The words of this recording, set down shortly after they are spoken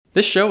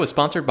This show is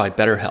sponsored by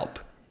BetterHelp.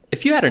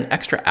 If you had an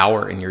extra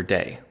hour in your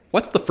day,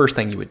 what's the first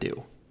thing you would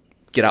do?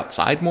 Get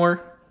outside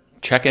more?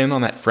 Check in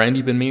on that friend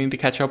you've been meaning to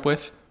catch up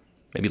with?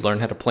 Maybe learn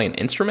how to play an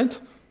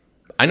instrument?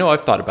 I know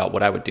I've thought about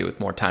what I would do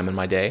with more time in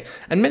my day,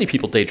 and many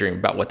people daydream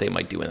about what they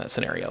might do in that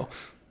scenario.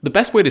 The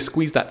best way to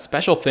squeeze that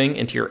special thing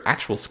into your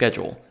actual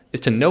schedule is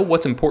to know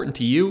what's important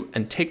to you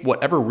and take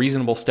whatever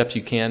reasonable steps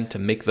you can to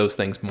make those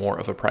things more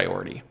of a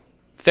priority.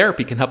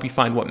 Therapy can help you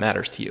find what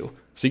matters to you,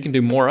 so you can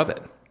do more of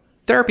it.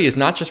 Therapy is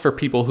not just for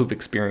people who've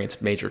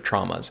experienced major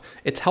traumas.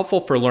 It's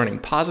helpful for learning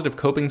positive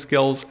coping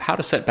skills, how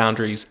to set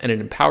boundaries, and it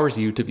empowers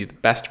you to be the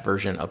best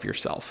version of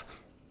yourself.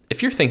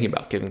 If you're thinking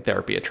about giving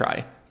therapy a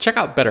try, check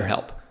out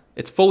BetterHelp.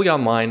 It's fully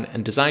online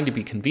and designed to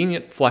be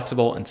convenient,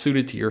 flexible, and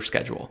suited to your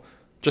schedule.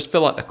 Just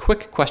fill out a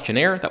quick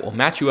questionnaire that will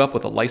match you up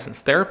with a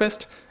licensed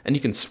therapist, and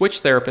you can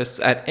switch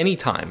therapists at any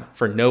time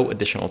for no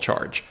additional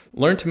charge.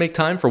 Learn to make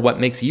time for what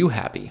makes you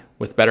happy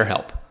with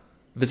BetterHelp.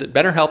 Visit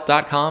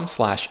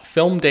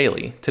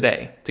betterhelp.com/filmdaily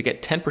today to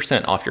get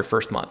 10% off your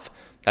first month.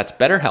 That's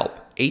BetterHelp,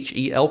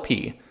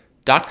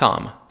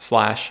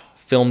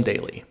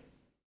 HELP.com/filmdaily.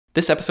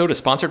 This episode is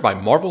sponsored by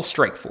Marvel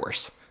Strike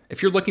Force.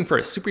 If you're looking for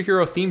a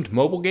superhero-themed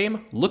mobile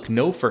game, look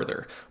no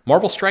further.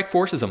 Marvel Strike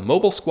Force is a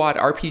mobile squad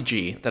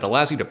RPG that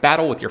allows you to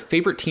battle with your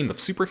favorite team of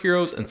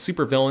superheroes and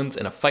supervillains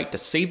in a fight to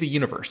save the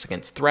universe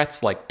against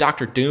threats like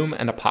Doctor Doom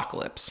and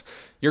Apocalypse.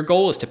 Your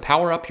goal is to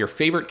power up your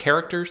favorite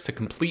characters to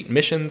complete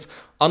missions,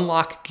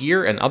 unlock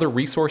gear and other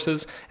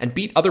resources, and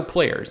beat other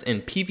players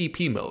in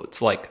PvP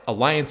modes like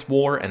Alliance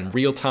War and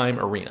Real-Time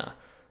Arena.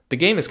 The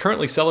game is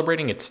currently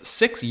celebrating its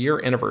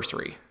 6-year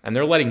anniversary, and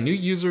they're letting new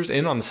users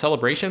in on the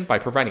celebration by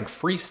providing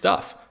free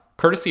stuff,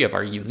 courtesy of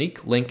our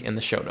unique link in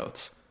the show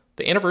notes.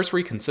 The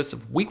anniversary consists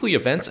of weekly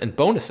events and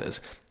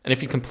bonuses, and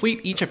if you complete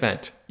each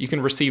event, you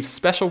can receive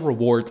special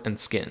rewards and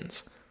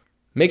skins.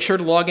 Make sure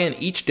to log in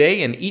each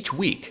day and each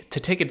week to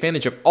take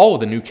advantage of all of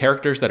the new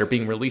characters that are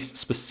being released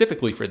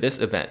specifically for this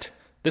event.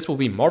 This will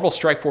be Marvel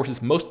Strike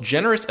Force's most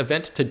generous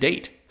event to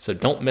date, so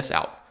don't miss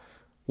out.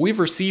 We've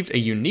received a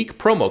unique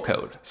promo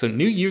code, so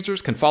new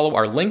users can follow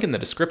our link in the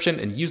description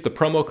and use the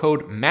promo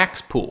code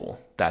MAXPOOL.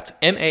 That's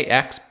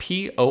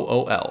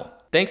MAXPOOL.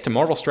 Thanks to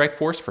Marvel Strike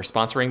Force for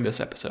sponsoring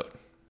this episode.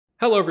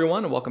 Hello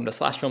everyone, and welcome to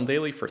Slash Film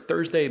Daily for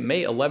Thursday,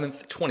 May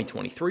 11th,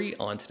 2023.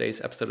 On today's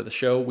episode of the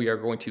show, we are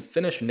going to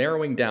finish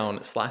narrowing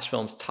down Slash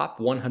Film's top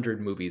 100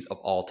 movies of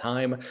all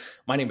time.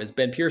 My name is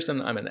Ben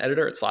Pearson. I'm an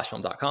editor at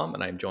slashfilm.com,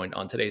 and I'm joined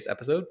on today's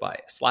episode by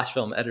Slash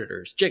Film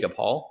editors Jacob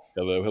Hall.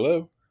 Hello,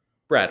 hello.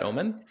 Brad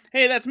Oman.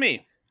 Hey, that's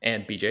me.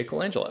 And BJ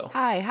Colangelo.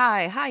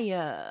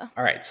 Hiya.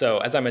 All right, so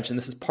as I mentioned,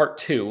 this is part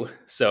 2.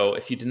 So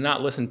if you did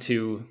not listen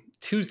to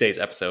Tuesday's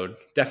episode,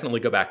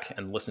 definitely go back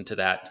and listen to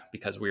that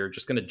because we're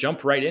just going to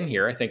jump right in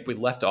here. I think we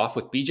left off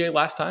with BJ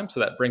last time, so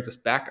that brings us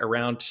back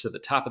around to the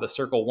top of the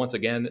circle once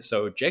again.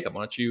 So Jacob,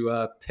 why don't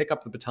you pick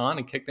up the baton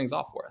and kick things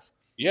off for us?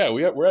 Yeah,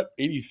 we're at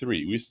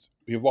 83.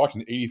 We have locked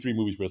in 83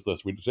 movies for this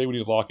list. Today we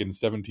need to lock in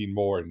 17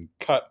 more and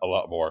cut a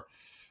lot more.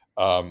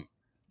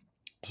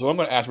 So I'm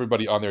going to ask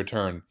everybody on their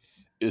turn,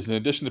 is in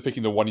addition to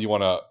picking the one you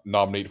want to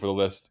nominate for the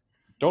list,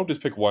 don't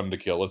just pick one to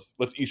kill.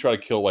 Let's each try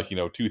to kill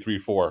 2, 3,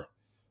 4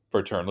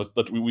 per turn.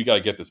 We got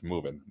to get this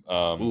moving.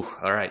 All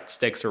right,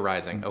 stakes are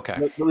rising. Okay.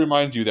 Let me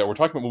remind you that we're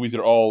talking about movies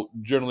that are all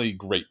generally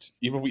great.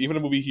 Even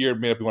a movie here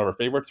may not be one of our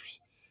favorites,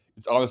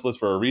 it's on this list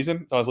for a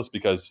reason. It's on this list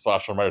because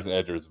Slash Film writers and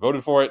editors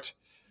voted for it.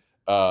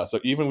 So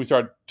even when we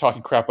start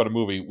talking crap about a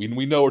movie,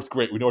 we know it's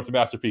great. We know it's a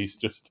masterpiece.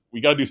 Just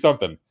we got to do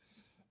something.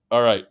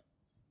 All right.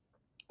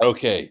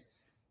 Okay.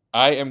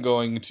 I am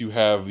going to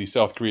have the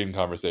South Korean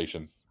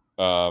conversation.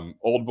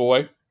 Old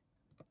Boy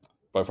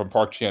from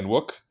Park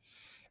Chan-wook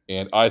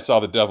and I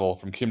Saw the Devil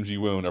from Kim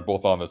Ji-woon are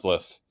both on this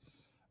list.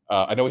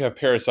 I know we have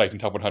Parasite in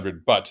top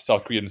 100, but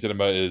South Korean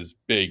cinema is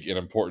big and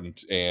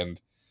important and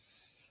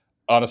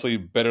honestly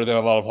better than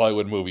a lot of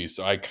Hollywood movies.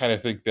 So I kind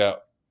of think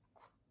that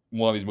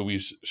one of these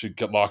movies should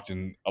get locked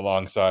in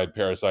alongside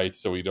Parasite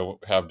so we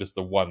don't have just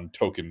the one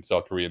token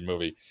South Korean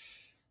movie.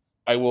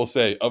 I will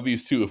say, of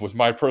these two, if it was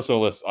my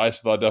personal list, I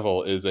Saw the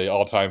Devil is a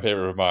all-time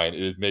favorite of mine.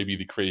 It is maybe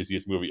the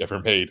craziest movie ever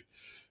made.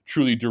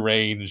 Truly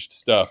deranged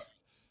stuff.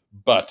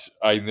 But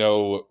I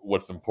know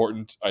what's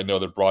important. I know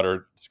the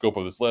broader scope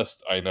of this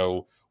list. I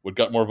know what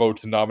got more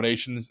votes and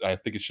nominations. I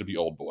think it should be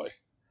Old Boy.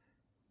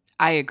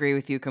 I agree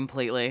with you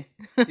completely.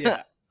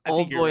 Yeah,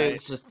 Old Boy right.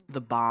 is just the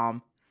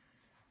bomb.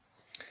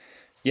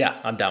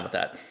 Yeah, I'm down with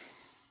that.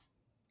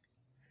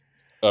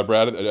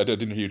 Brad, I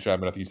didn't hear you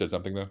chime in. I think you said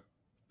something, though.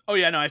 Oh,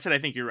 yeah, no, I said I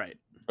think you're right.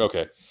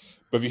 Okay.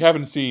 But if you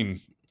haven't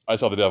seen I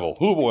Saw the Devil,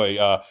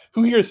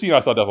 who here has seen I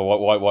Saw the Devil?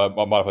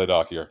 I'll modify the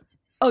doc here.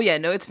 Oh, yeah,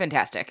 no, it's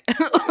fantastic.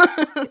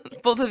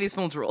 Both of these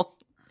films rule.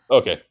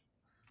 Okay,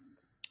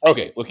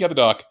 looking at the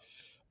doc,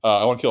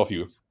 I want to kill a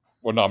few,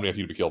 or nominate a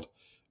few to be killed.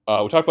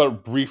 We talked about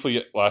it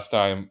briefly last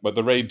time, but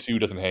the Raid 2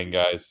 doesn't hang,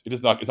 guys.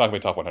 It's not going to be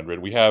top 100.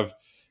 We have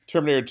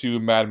Terminator 2,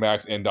 Mad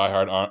Max, and Die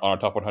Hard on our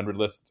top 100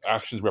 list.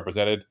 Actions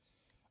represented.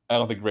 I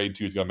don't think Raid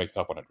 2 is going to make the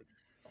top 100.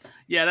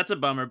 Yeah, that's a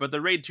bummer, but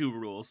the Raid 2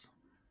 rules.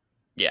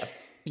 Yeah.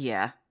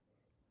 Yeah.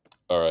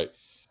 All right.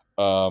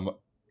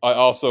 I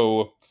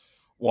also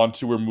want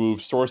to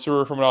remove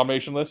Sorcerer from a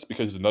nomination list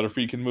because there's another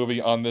Friedkin movie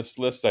on this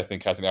list I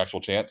think has an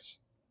actual chance.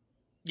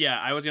 Yeah,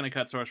 I was going to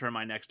cut Sorcerer on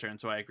my next turn,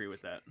 so I agree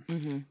with that.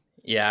 Mm-hmm.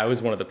 Yeah, I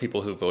was one of the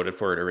people who voted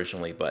for it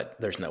originally, but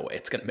there's no way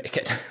it's going to make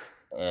it.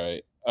 All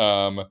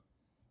right.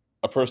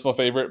 A personal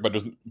favorite,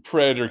 but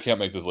Predator can't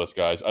make this list,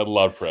 guys. I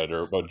love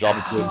Predator, but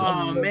John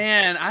Oh,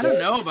 man. I don't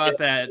know about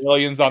that.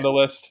 Aliens on the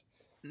list.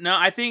 No,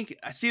 I think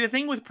the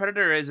thing with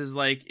Predator is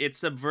like it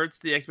subverts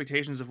the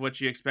expectations of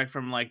what you expect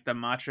from like the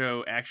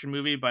macho action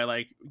movie by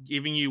like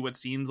giving you what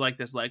seems like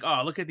this like,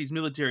 oh, look at these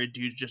military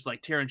dudes just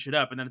like tearing shit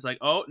up, and then it's like,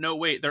 oh no,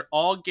 wait, they're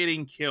all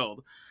getting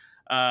killed.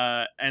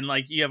 And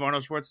like you have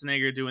Arnold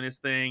Schwarzenegger doing his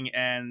thing,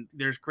 and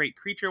there's great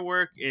creature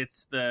work.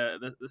 It's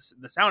the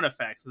sound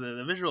effects,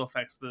 the visual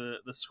effects, the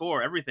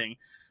score, everything.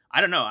 I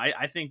don't know.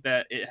 I think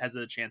that it has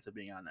a chance of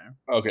being on there.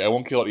 Okay, I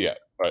won't kill it yet.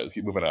 All right, let's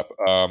keep moving up.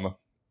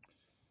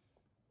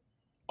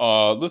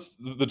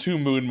 The two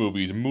Moon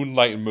movies,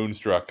 Moonlight and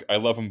Moonstruck. I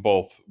love them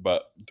both,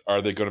 but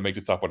are they going to make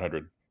the top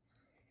 100?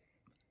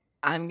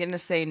 I'm going to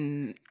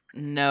say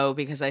no,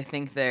 because I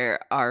think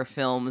there are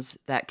films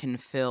that can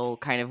fill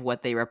kind of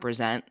what they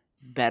represent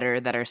better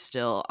that are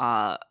still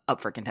up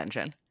for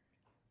contention.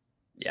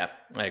 Yeah,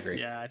 I agree.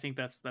 Yeah, I think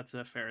that's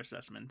a fair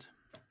assessment.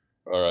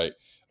 All right.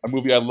 A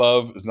movie I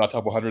love is not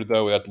top 100,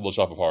 though. That's Little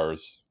Shop of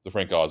Horrors, the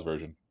Frank Oz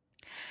version.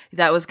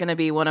 That was going to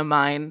be one of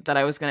mine that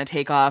I was going to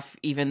take off,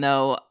 even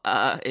though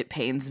it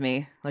pains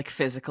me, like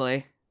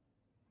physically.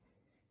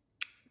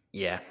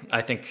 Yeah,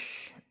 I think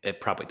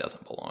it probably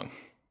doesn't belong.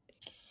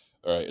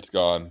 All right, it's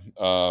gone.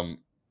 All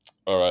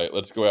right,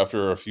 let's go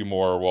after a few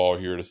more while we're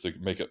here just to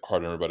make it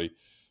hard on everybody.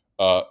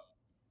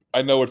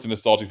 I know it's a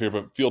nostalgic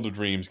favorite, but Field of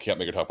Dreams can't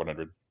make a top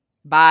 100.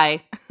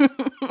 Bye.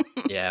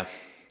 Yeah.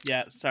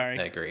 Yeah, sorry.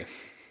 I agree.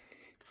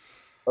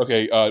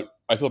 Okay,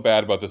 I feel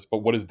bad about this, but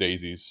what is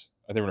Daisies?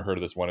 I've never heard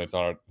of this one. It's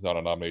on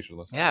a nomination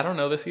list. Yeah, I don't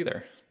know this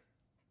either.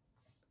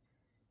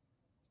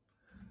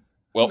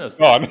 Well,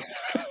 gone.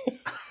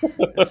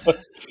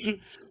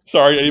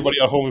 Sorry,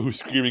 anybody at home who's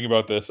screaming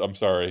about this. I'm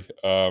sorry.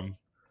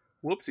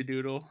 Whoopsie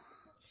doodle.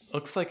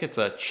 Looks like it's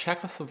a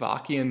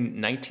Czechoslovakian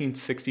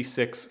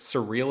 1966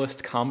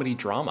 surrealist comedy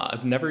drama.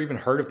 I've never even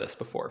heard of this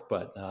before,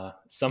 but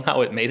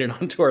somehow it made it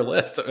onto our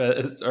list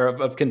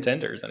of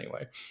contenders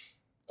anyway.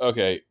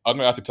 Okay, I'm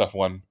going to ask a tough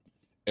one.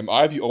 Am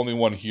I the only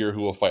one here who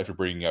will fight for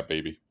Bringing Up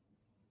Baby?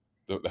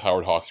 The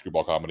Howard Hawks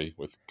screwball comedy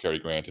with Cary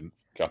Grant and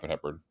Katharine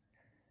Hepburn.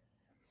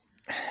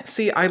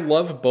 See, I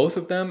love both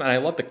of them, and I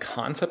love the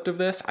concept of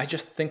this. I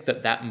just think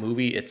that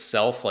movie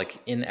itself, like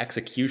in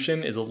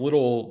execution, is a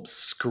little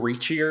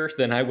screechier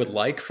than I would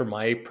like for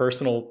my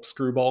personal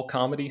screwball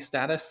comedy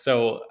status.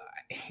 So,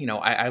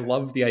 I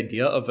love the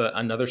idea of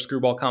another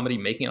screwball comedy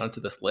making it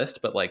onto this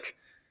list, but like,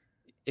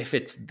 if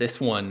it's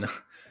this one,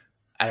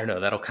 I don't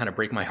know, that'll kind of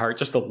break my heart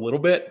just a little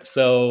bit.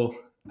 So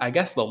I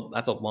guess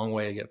that's a long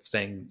way of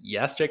saying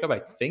yes, Jacob. I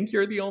think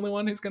you're the only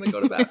one who's going to go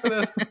to bat for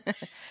this.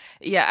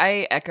 Yeah,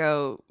 I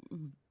echo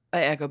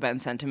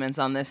Ben's sentiments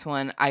on this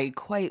one. I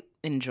quite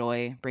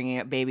enjoy Bringing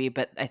Up Baby,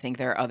 but I think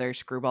there are other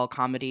screwball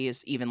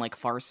comedies, even like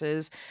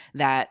farces,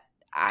 that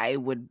I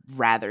would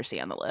rather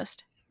see on the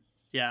list.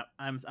 Yeah,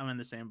 I'm in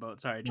the same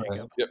boat. Sorry,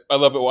 Jacob. Yeah, I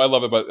love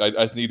it, but I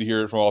just need to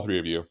hear it from all three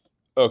of you.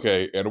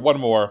 Okay, and one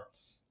more.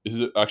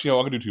 Actually, no,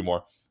 I'm going to do two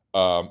more.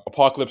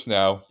 Apocalypse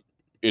Now.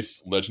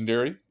 It's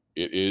legendary.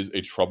 It is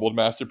a troubled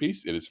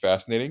masterpiece. It is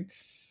fascinating.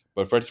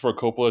 But Francis Ford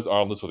Coppola is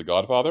on the list with The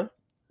Godfather,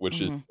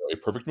 which is a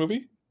perfect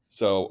movie.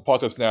 So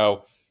Apocalypse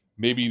Now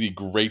may be the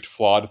great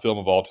flawed film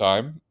of all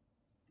time.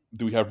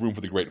 Do we have room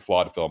for the great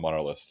flawed film on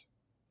our list?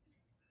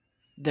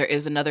 There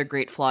is another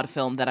great flawed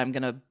film that I'm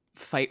going to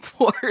fight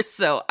for,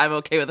 so I'm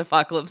okay with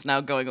Apocalypse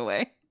Now going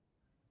away.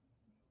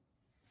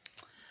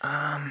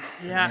 I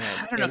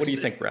don't know. What do you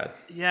think, Brad?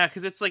 Yeah,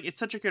 because it's like it's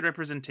such a good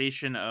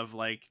representation of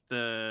like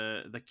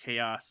the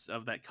chaos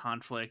of that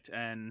conflict,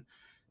 and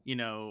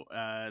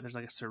there's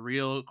like a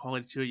surreal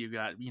quality to it. You've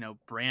got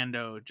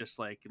Brando just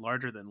like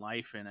larger than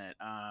life in it.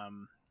 I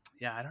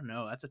don't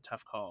know. That's a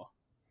tough call.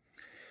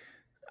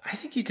 I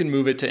think you can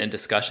move it to in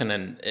discussion,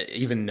 and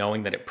even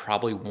knowing that it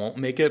probably won't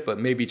make it, but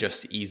maybe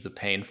just ease the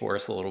pain for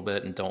us a little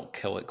bit and don't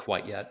kill it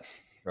quite yet.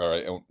 All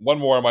right, and one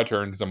more on my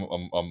turn because I'm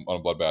on a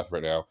bloodbath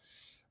right now.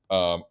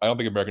 I don't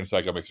think American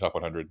Psycho makes the top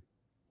 100.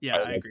 Yeah,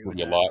 I agree with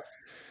that. A lot,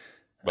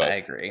 but I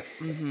agree.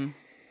 Mm-hmm.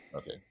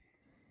 Okay.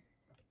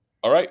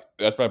 All right,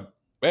 that's my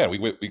man.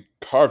 We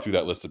carved through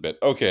that list a bit.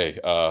 Okay,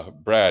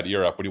 Brad,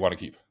 you're up. What do you want to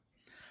keep?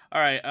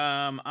 All right.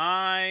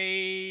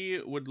 I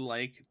would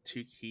like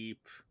to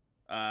keep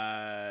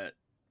The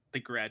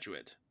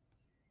Graduate.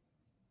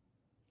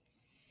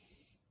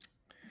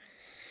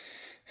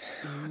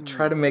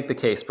 Try to make the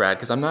case, Brad,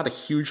 because I'm not a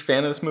huge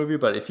fan of this movie,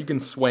 but if you can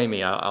sway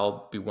me,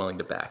 I'll be willing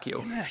to back you.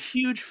 I'm a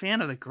huge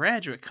fan of The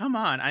Graduate. Come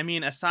on. I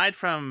mean, aside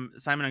from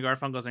Simon and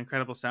Garfunkel's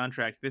incredible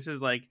soundtrack, this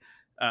is like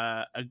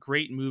a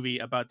great movie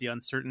about the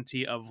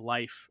uncertainty of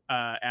life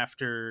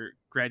after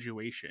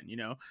graduation,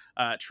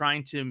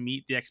 trying to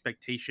meet the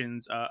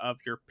expectations of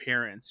your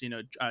parents,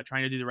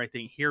 trying to do the right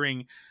thing,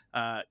 hearing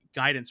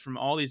guidance from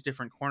all these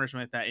different corners,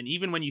 something like that. And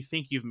even when you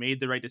think you've made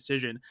the right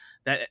decision,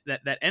 that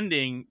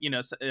ending,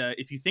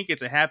 if you think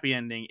it's a happy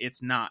ending,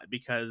 it's not,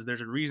 because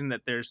there's a reason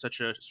that there's such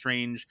a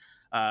strange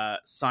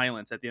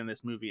silence at the end of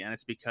this movie, and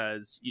it's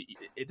because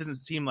it doesn't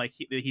seem like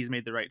he's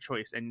made the right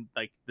choice, and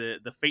like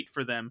the fate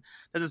for them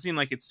doesn't seem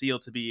like it's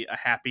sealed to be a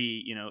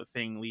happy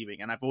thing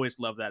leaving. And I've always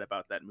loved that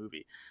about that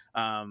movie.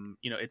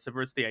 It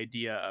subverts the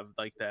idea of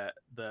like the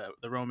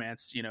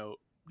romance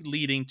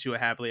leading to a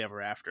happily ever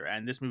after,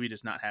 and this movie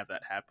does not have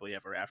that happily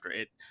ever after.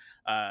 It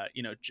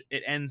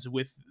it ends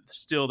with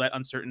still that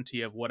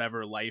uncertainty of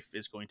whatever life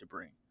is going to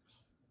bring.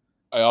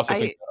 I also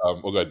think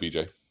go ahead,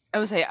 BJ. I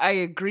would say I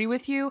agree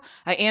with you.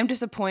 I am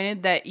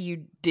disappointed that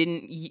you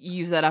didn't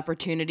use that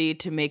opportunity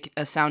to make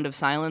a Sound of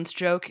Silence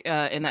joke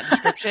in that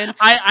description.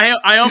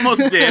 I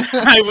almost did.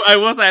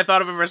 I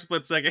thought of it for a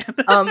split second.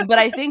 But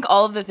I think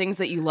all of the things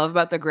that you love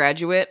about The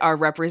Graduate are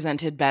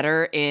represented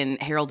better in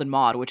Harold and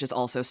Maude, which is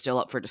also still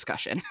up for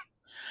discussion.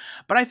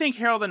 But I think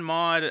Harold and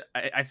Maude,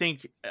 I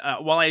think,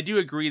 while I do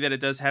agree that it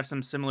does have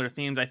some similar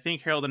themes, I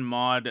think Harold and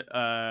Maude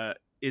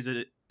is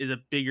a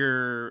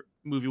bigger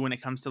movie when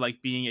it comes to like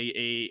being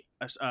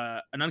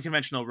an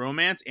unconventional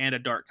romance and a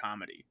dark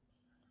comedy.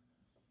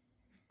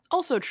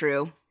 Also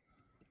true.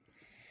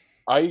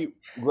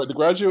 The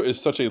Graduate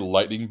is such a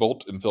lightning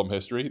bolt in film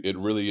history. It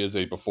really is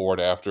a before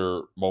and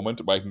after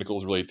moment. Mike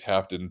Nichols really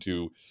tapped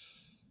into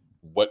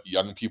what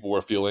young people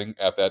were feeling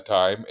at that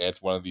time, and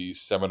it's one of the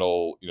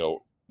seminal,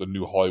 the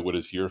new Hollywood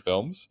is here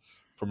films.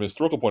 From a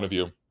historical point of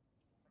view,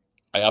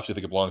 I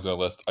absolutely think it belongs on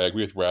the list. I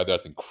agree with Brad that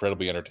it's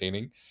incredibly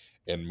entertaining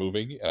and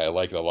moving, and I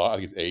like it a lot. I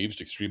think it's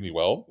aged extremely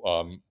well.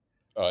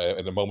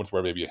 And the moments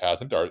where maybe it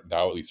hasn't are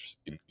now at least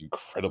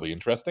incredibly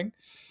interesting.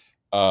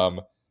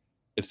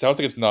 It sounds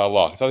like it's not a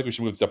lock. It sounds like we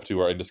should move this up to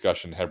our in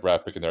discussion, have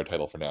Brad picking their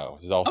title for now.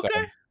 This is all okay.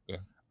 sound, yeah.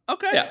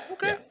 Okay. Yeah.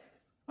 Okay. Yeah.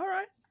 All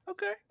right.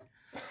 Okay.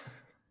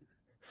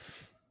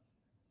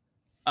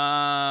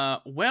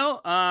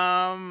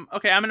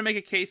 Okay, I'm gonna make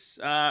a case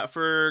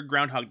for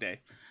Groundhog Day.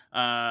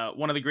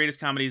 One of the greatest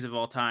comedies of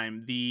all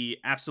time, the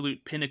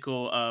absolute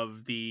pinnacle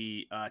of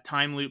the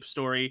time loop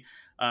story.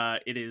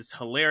 It is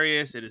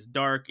hilarious. It is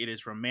dark. It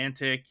is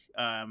romantic.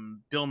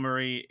 Bill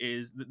Murray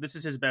this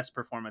is his best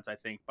performance, I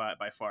think,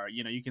 by far.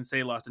 You can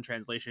say Lost in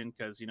Translation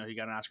because he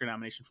got an Oscar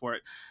nomination for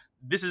it.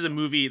 This is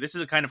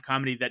a kind of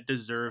comedy that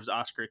deserves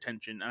Oscar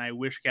attention, and I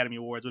wish Academy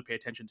Awards would pay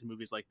attention to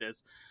movies like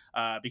this,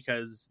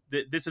 because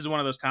this is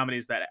one of those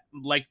comedies that,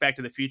 like Back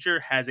to the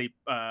Future, has a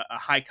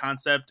high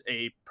concept,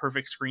 a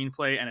perfect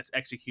screenplay, and it's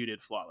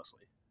executed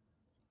flawlessly.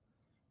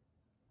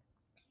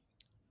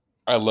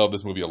 I love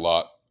this movie a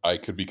lot. I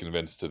could be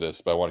convinced to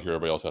this, but I want to hear what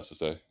everybody else has to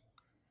say.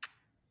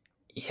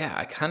 Yeah,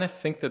 I kind of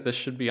think that this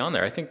should be on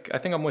there. I think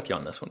I'm with you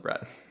on this one,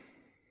 Brad.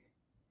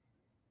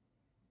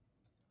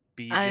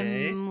 BJ?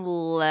 I'm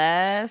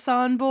less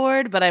on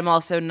board, but I'm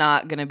also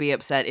not going to be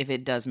upset if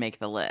it does make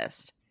the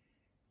list.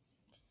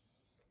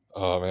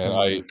 Oh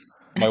man,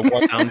 my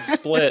one sounds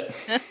split.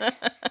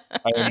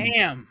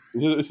 Damn,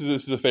 this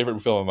is a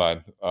favorite film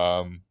of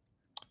mine.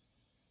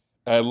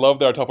 And I love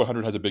that our top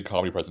 100 has a big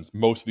comedy presence.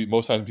 Most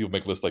times people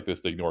make lists like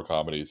this, they ignore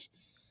comedies,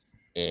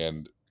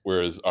 and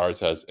whereas ours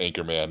has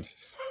Anchorman,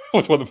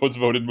 was one of the most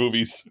voted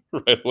movies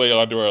right away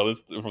onto our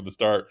list from the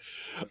start.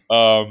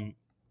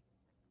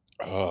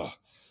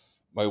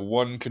 My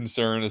one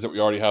concern is that we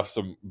already have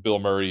some Bill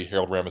Murray,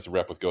 Harold Ramis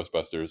rep with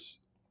Ghostbusters.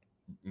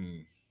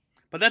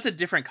 But that's a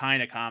different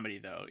kind of comedy,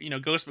 though.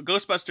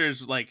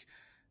 Ghostbusters like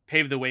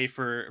paved the way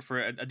for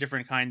a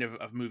different kind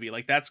of movie.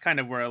 Like that's kind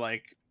of where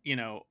like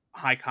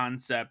high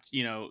concept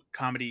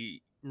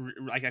comedy.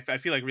 Like I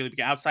feel like really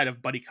began outside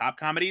of buddy cop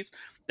comedies,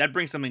 that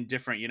brings something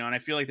different, and I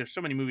feel like there's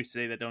so many movies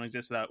today that don't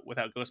exist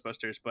without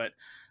Ghostbusters. But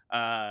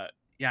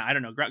yeah, I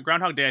don't know.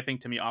 Groundhog Day, I think,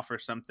 to me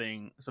offers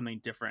something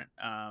different,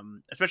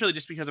 especially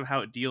just because of how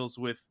it deals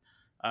with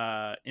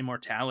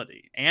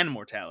immortality and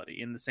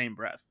mortality in the same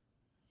breath.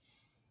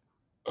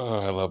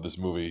 I love this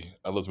movie.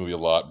 I love this movie a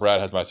lot.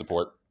 Brad has my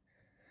support.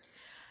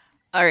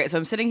 All right, so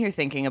I'm sitting here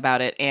thinking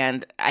about it,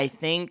 and I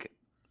think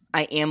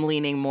I am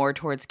leaning more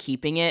towards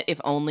keeping it, if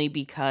only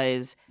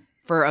because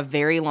for a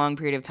very long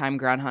period of time,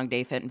 Groundhog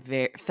Day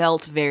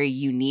felt very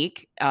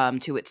unique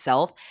to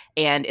itself.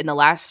 And in the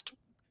last,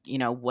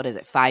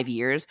 5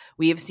 years,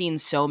 we have seen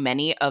so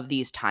many of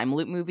these time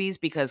loop movies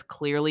because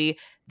clearly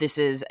this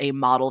is a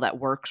model that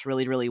works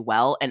really, really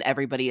well. And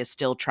everybody is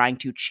still trying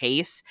to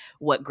chase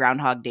what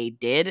Groundhog Day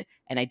did.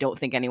 And I don't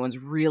think anyone's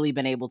really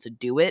been able to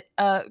do it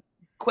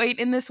quite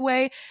in this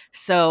way.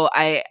 So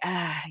I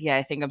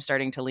think I'm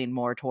starting to lean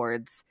more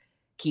towards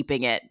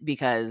keeping it,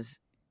 because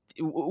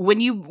when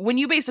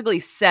you basically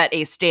set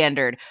a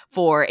standard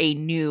for a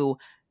new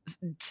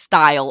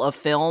style of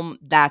film,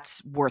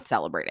 that's worth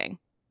celebrating.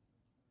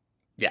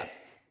 Yeah.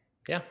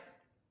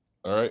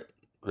 All right,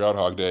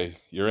 Groundhog Day,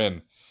 you're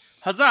in.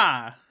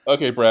 Huzzah!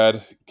 Okay,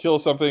 Brad, kill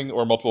something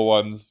or multiple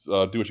ones. Do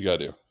what you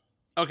gotta do.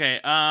 Okay,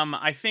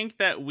 I think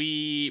that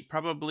we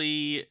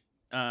probably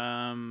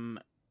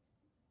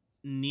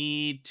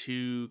need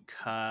to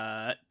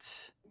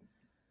cut.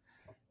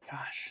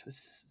 Gosh, this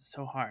is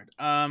so hard.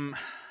 I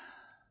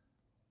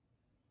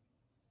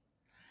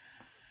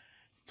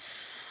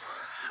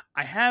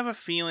have a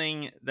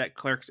feeling that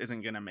Clerks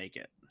isn't gonna make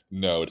it.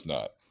 No, it's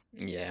not.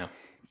 Yeah.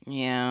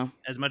 Yeah.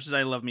 As much as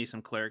I love me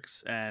some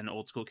Clerks and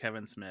old school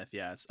Kevin Smith,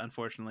 yeah, it's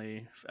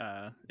unfortunately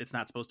it's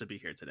not supposed to be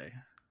here today.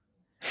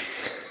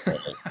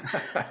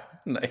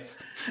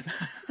 Nice.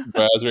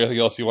 Brad, is there anything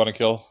else you want to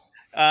kill?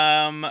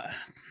 Man,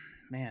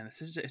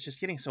 it's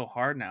just getting so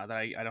hard now that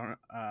I don't.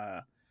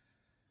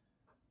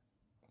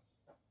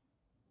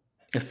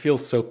 It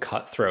feels so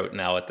cutthroat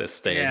now at this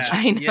stage. Yeah.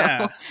 I know.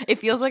 Yeah. It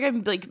feels like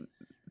I'm like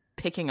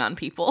picking on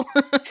people.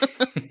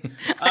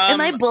 Am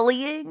I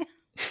bullying?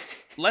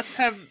 Let's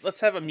have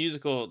a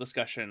musical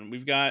discussion.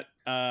 We've got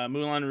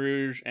Moulin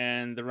Rouge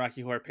and the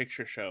Rocky Horror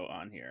Picture Show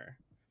on here.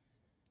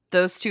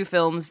 Those two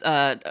films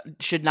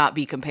should not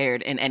be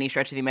compared in any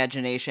stretch of the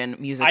imagination,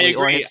 musically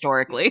or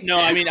historically. No,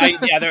 I mean,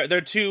 they're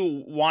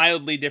two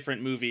wildly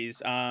different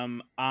movies.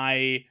 Here's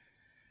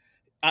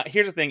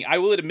the thing. I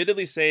will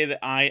admittedly say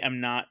that I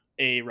am not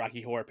a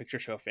Rocky Horror Picture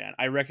Show fan.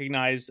 I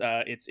recognize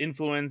its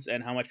influence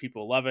and how much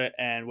people love it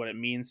and what it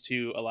means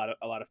to a lot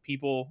of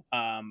people.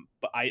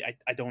 But I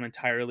don't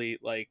entirely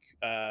like.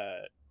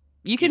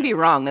 You can be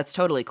wrong. That's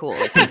totally cool.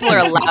 People are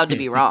allowed to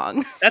be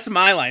wrong. That's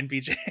my line,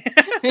 BJ.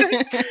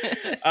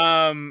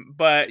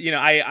 But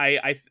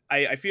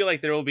I feel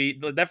like there'll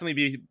definitely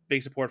be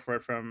big support for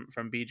it from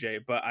BJ.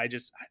 But I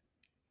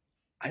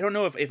don't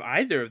know if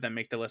either of them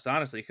make the list,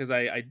 honestly, because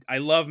I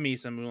love me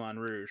some Moulin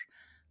Rouge.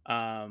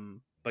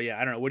 But yeah,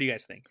 I don't know. What do you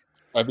guys think?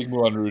 I think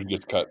Moulin Rouge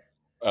gets cut.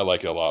 I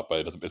like it a lot,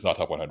 but it's not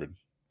top 100.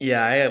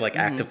 Yeah, I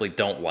actively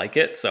don't like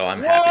it, so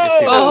I'm happy to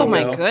see that. Oh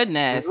my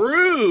goodness.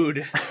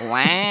 Rude.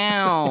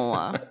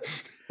 Wow.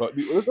 But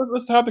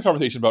let's have the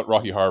conversation about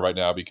Rocky Horror right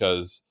now,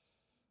 because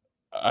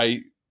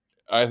I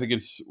think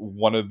it's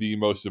one of the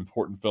most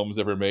important films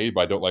ever made,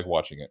 but I don't like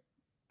watching it.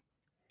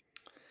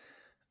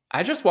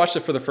 I just watched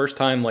it for the first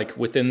time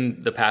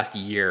within the past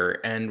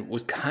year and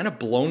was kind of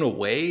blown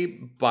away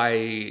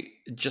by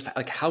just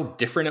how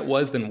different it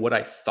was than what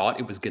I thought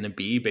it was going to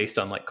be based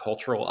on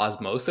cultural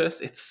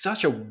osmosis. It's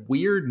such a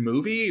weird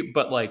movie,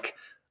 but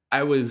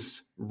I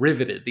was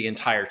riveted the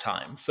entire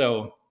time.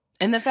 So,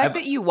 and the fact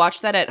that you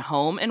watched that at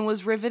home and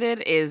was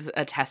riveted is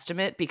a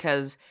testament,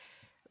 because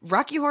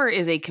Rocky Horror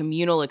is a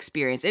communal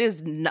experience. It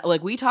is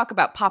not, we talk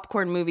about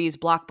popcorn movies,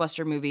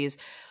 blockbuster movies.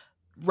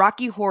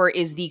 Rocky Horror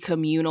is the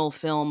communal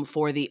film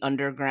for the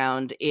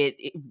underground. It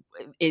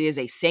is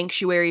a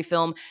sanctuary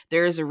film.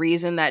 There is a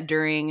reason that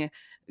during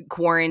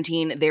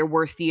quarantine there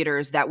were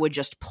theaters that would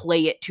just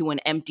play it to an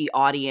empty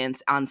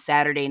audience on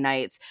Saturday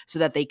nights so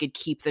that they could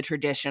keep the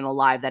tradition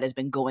alive that has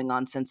been going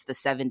on since the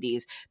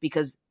 70s,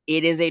 because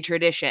it is a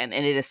tradition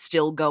and it is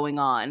still going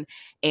on.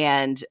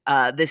 And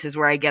this is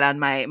where I get on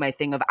my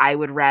thing of I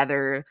would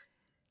rather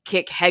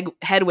kick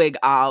Hedwig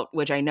out,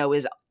 which I know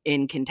is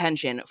in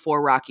contention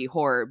for Rocky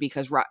Horror,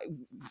 because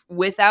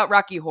without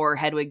Rocky Horror,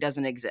 Hedwig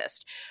doesn't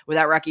exist.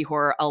 Without Rocky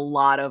Horror, a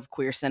lot of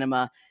queer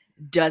cinema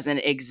doesn't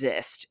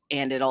exist.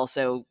 And it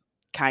also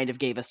kind of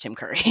gave us Tim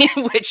Curry,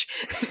 which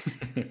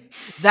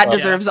that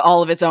deserves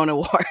all of its own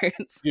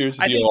awards. Here's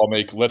the deal I'll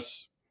make.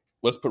 Let's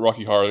put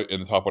Rocky Horror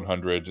in the top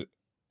 100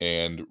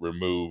 and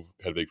remove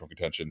Hedwig from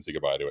contention and say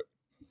goodbye to it.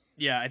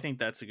 Yeah, I think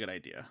that's a good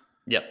idea.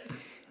 Yep.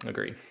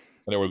 Agreed.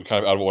 I know we're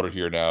kind of out of order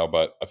here now,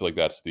 but I feel like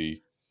that's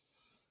the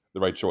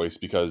right choice,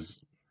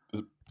 because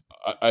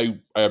I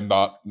am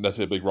not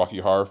necessarily a big Rocky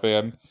Horror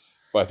fan,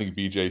 but I think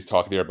BJ's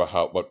talking there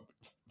about what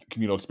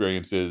communal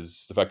experience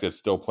is, the fact that it's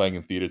still playing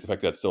in theaters, the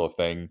fact that it's still a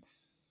thing.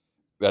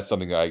 That's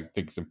something that I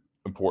think is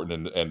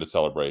important and to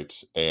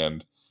celebrate.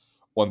 And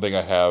one thing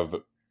I have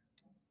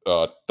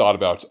thought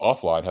about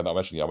offline, have not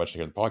mentioned yet, I'll mention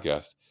here in the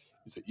podcast,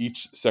 is that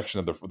each section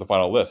of the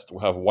final list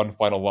will have one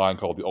final line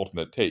called the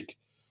alternate take,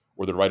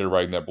 where the writer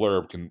writing that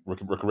blurb can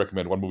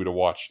recommend one movie to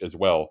watch as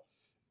well.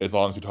 As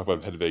long as we talk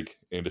about Hedwig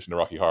in addition to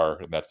Rocky Horror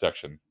in that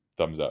section,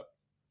 thumbs up.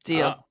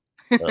 Deal.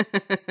 Right.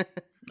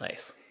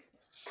 Nice.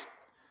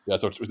 Yeah,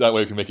 so that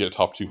way we can make it a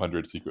top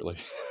 200 secretly.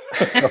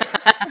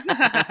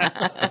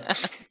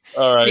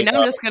 All right. See, now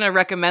I'm just going to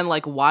recommend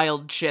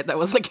wild shit that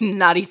was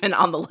not even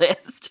on the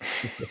list.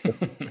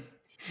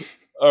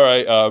 All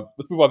right,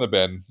 let's move on to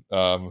Ben.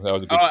 That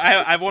was a good...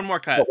 I have one more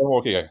cut. Oh, one more,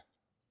 okay.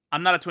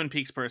 I'm not a Twin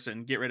Peaks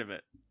person. Get rid of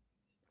it.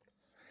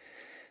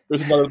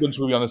 There's another Lynch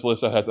movie on this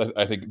list that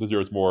I think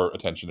deserves more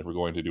attention if we're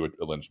going to do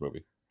a Lynch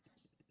movie.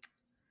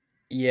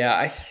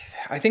 Yeah,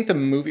 I think the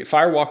movie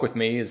Fire Walk with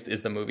Me is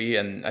the movie,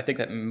 and I think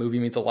that movie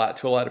means a lot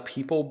to a lot of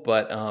people.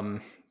 But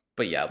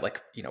yeah,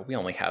 we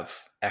only have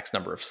X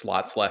number of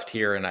slots left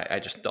here, and I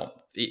just don't.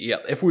 Yeah,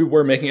 if we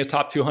were making a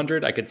top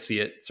 200, I could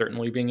see it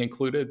certainly being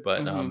included.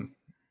 But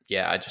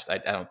yeah, I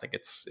don't think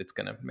it's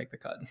gonna make the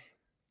cut.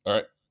 All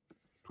right.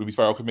 Movies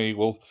Fire Walk with Me.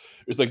 Well,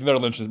 there's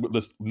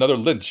another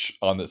Lynch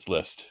on this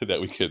list that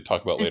we could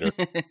talk about later.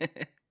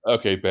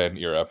 Okay, Ben,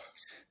 you're up.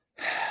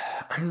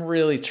 I'm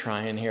really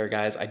trying here,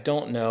 guys. I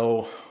don't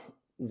know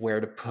where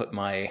to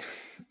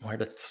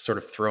sort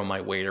of throw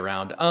my weight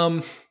around.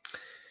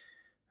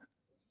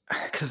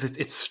 because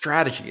it's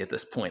strategy at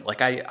this point.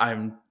 Like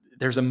I'm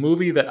there's a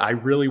movie that I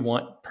really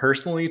want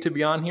personally to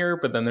be on here,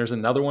 but then there's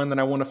another one that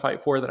I want to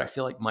fight for that I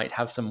feel like might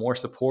have some more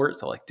support.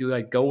 So like, do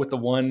I go with the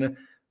one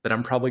that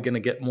I'm probably going to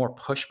get more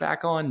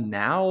pushback on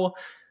now?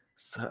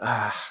 So,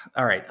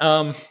 all right.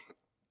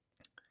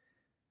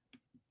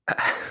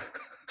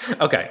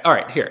 Okay. All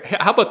right. Here.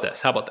 How about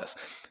this? How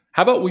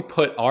about we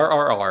put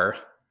RRR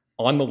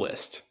on the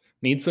list?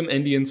 Need some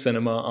Indian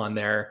cinema on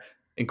there.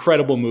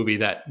 Incredible movie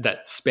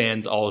that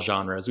spans all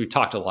genres. We've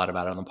talked a lot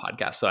about it on the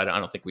podcast, so I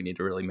don't think we need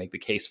to really make the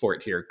case for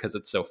it here because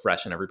it's so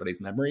fresh in everybody's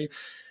memory.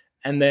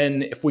 And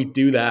then if we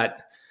do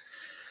that,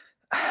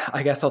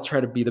 I guess I'll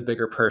try to be the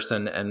bigger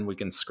person, and we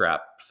can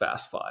scrap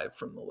Fast Five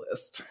from the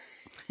list.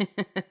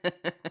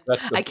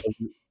 That's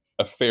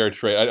a fair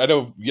trade. I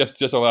know. Yes,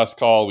 just on last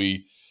call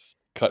we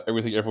cut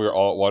Everything Everywhere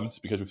All at Once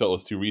because we felt it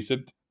was too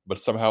recent.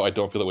 But somehow I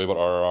don't feel that way about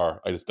RRR.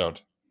 I just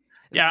don't.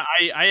 Yeah,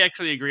 I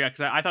actually agree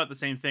because I thought the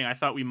same thing. I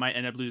thought we might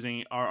end up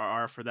losing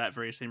RRR for that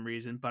very same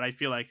reason. But I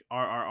feel like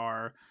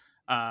RRR,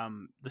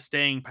 the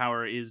staying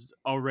power is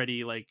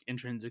already like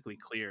intrinsically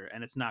clear,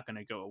 and it's not going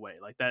to go away.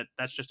 Like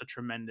that's just a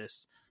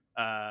tremendous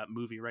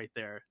movie right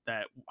there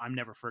that I'm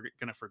never going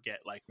to forget.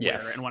 Like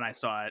where and when I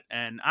saw it,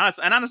 and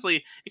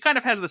honestly, it kind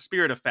of has the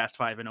spirit of Fast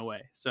Five in a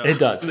way. So it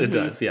does. It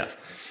does. Yes.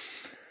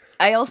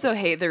 I also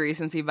hate the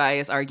recency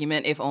bias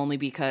argument, if only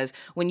because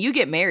when you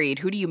get married,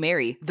 who do you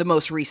marry? The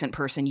most recent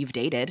person you've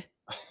dated.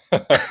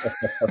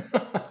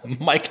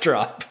 Mic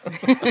drop.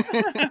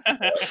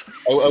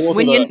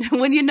 When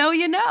you know,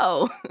 you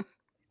know.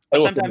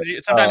 But sometimes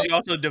you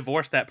also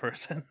divorce that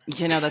person.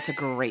 You know, that's a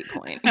great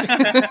point.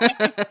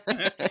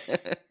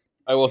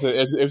 I will say,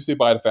 if you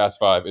buy the Fast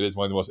Five, it is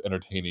one of the most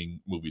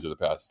entertaining movies of the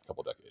past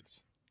couple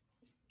decades.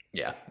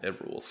 Yeah,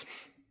 it rules.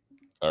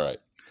 All right.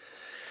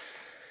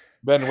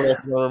 Ben, what else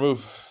do you want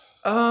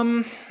to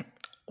remove?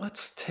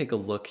 Let's take a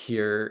look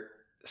here.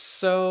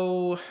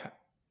 So,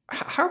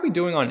 how are we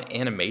doing on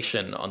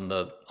animation on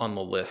the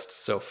list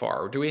so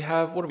far? What do we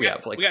have?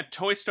 Like we got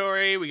Toy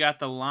Story, we got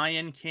The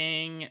Lion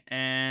King,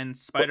 and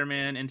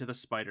Spider-Man Into the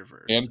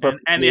Spider-Verse, and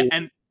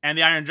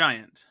the Iron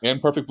Giant,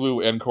 and Perfect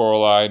Blue, and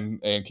Coraline,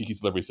 and Kiki's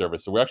Delivery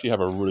Service. So we actually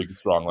have a really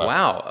strong list.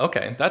 Wow.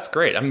 Okay, that's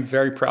great. I'm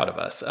very proud of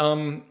us.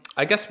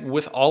 I guess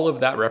with all of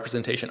that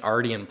representation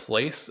already in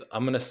place,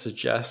 I'm going to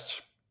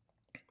suggest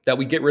that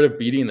we get rid of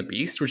Beauty and the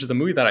Beast, which is a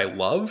movie that I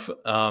love.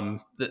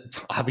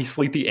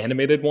 Obviously the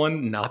animated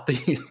one, not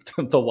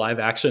the live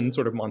action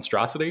sort of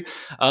monstrosity.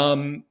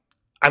 I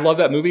love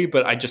that movie,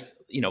 but I just,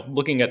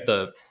 looking at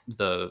the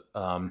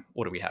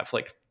what do we have?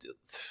 Like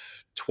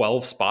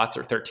 12 spots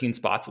or 13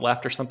 spots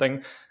left or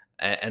something.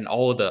 And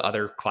all of the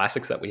other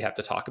classics that we have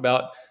to talk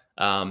about.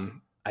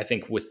 I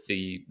think with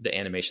the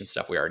animation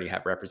stuff we already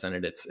have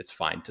represented, it's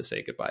fine to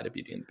say goodbye to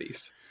Beauty and the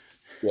Beast.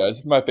 Yeah, this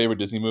is my favorite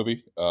Disney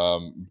movie,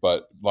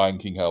 but Lion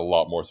King had a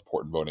lot more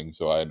support in voting,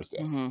 so I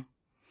understand. Mm-hmm.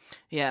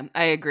 Yeah,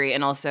 I agree.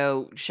 And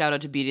also, shout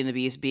out to Beauty and the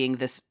Beast being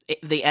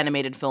the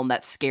animated film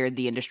that scared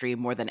the industry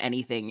more than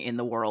anything in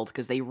the world,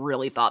 because they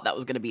really thought that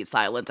was going to beat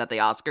Silence at the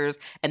Oscars,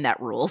 and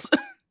that rules.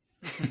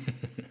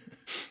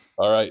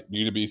 All right,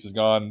 Beauty and the Beast is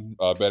gone.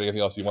 Ben,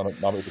 anything else you want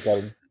to nominate for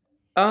cutting?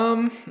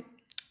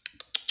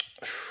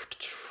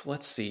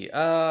 Let's see.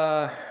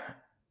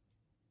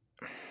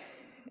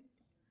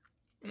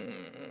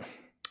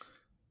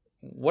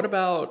 What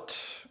about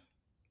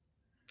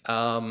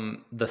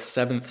The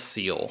Seventh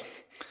Seal?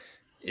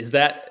 Is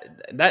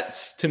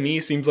that's to me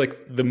seems like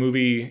the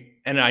movie,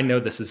 and I know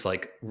this is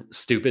like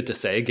stupid to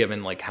say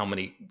given like how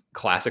many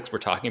classics we're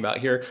talking about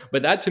here,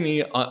 but that to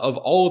me of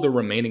all of the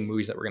remaining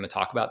movies that we're going to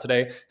talk about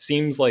today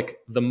seems like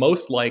the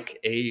most like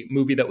a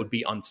movie that would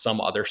be on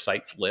some other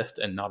site's list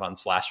and not on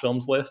Slash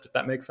Film's list, if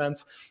that makes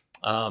sense.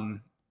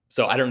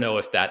 So I don't know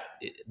if that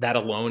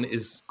alone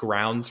is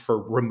grounds for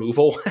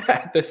removal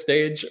at this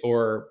stage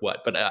or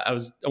what, but I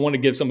want to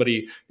give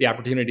somebody the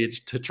opportunity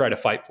to try to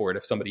fight for it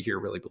if somebody here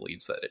really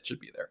believes that it should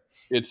be there.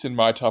 It's in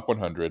my top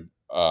 100.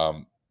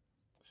 Yeah,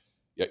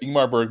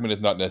 Ingmar Bergman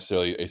is not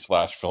necessarily a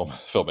Slash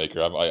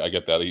filmmaker. I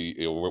get that.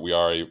 We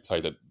are a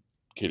site that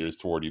caters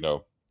toward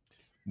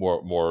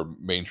more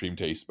mainstream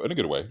taste, but in a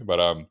good way. But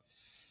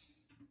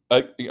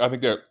I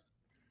think that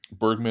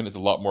Bergman is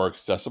a lot more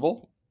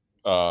accessible.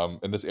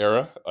 In this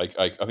era,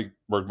 I think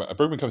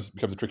Bergman becomes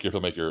a trickier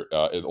filmmaker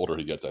the older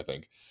he gets, I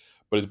think.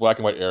 But his black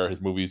and white era, his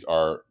movies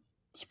are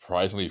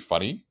surprisingly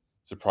funny,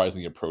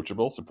 surprisingly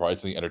approachable,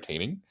 surprisingly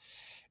entertaining.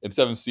 And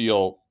Seventh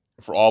Seal,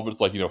 for all of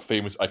its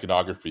famous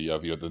iconography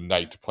of the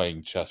knight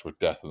playing chess with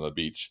death on the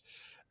beach,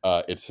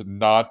 it's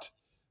not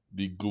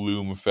the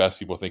gloom fest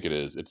people think it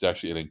is. It's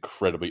actually an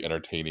incredibly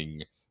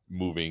entertaining,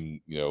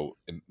 moving,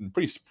 and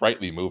pretty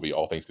sprightly movie,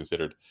 all things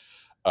considered.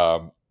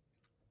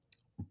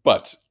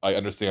 But I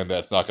understand that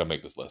it's not going to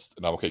make this list,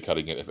 and I'm okay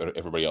cutting it if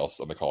everybody else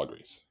on the call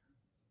agrees.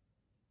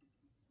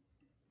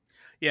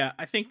 Yeah,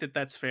 I think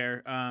that's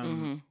fair.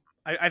 Mm-hmm.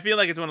 I feel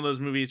like it's one of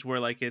those movies where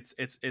like its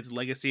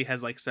legacy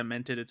has like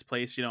cemented its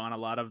place, on a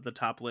lot of the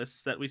top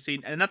lists that we've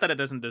seen, and not that it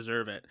doesn't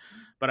deserve it,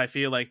 but I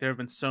feel like there have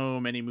been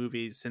so many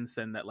movies since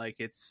then that like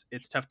it's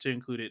tough to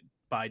include it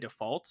by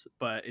default,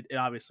 but it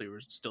obviously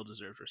still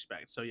deserves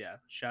respect. So yeah,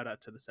 shout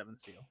out to the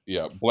Seventh Seal.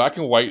 Yeah, black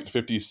and white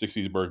 50s,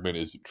 60s Bergman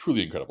is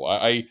truly incredible.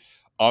 I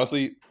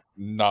honestly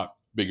not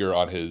bigger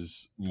on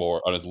his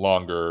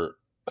longer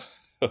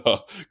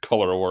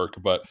color work,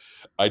 but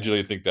I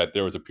generally think that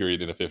there was a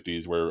period in the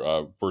 50s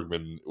where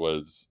Bergman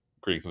was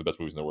creating some of the best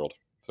movies in the world.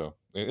 So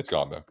it's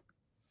gone though. All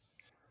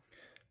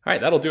right,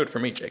 that'll do it for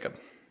me, Jacob.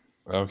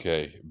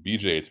 Okay,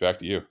 BJ, it's back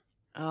to you.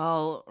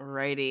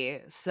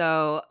 Alrighty.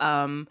 So,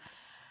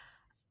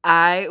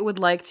 I would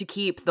like to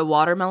keep The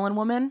Watermelon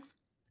Woman.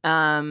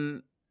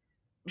 Cheryl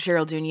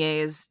Dunye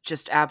is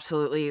just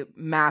absolutely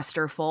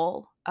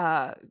masterful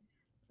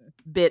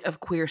bit of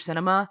queer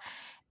cinema,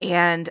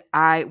 and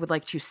I would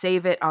like to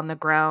save it on the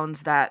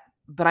grounds that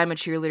But I'm a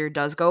Cheerleader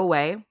does go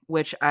away,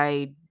 which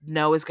I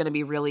know is going to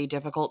be really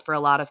difficult for a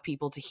lot of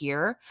people to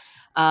hear.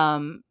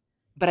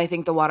 But I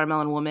think The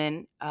Watermelon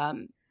Woman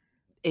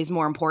is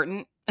more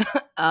important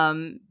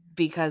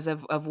because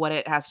of what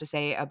it has to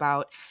say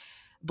about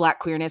Black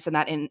queerness and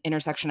that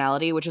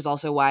intersectionality, which is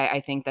also why I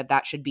think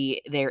that should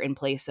be there in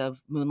place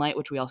of Moonlight,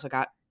 which we also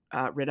got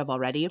rid of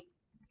already.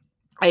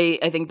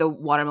 I think The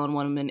Watermelon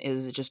Woman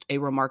is just a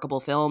remarkable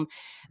film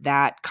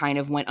that kind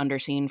of went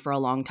underseen for a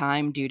long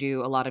time due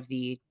to a lot of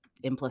the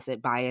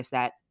implicit bias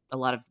that a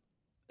lot of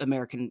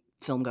American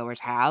filmgoers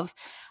have.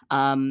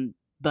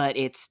 But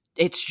it's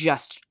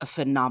just a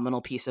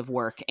phenomenal piece of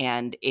work,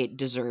 and it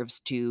deserves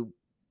to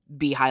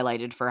be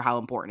highlighted for how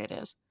important it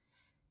is.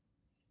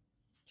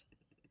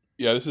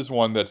 Yeah, this is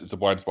one it's a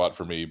blind spot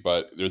for me,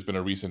 but there's been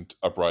a recent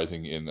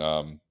uprising in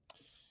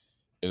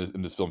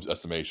this film's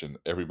estimation.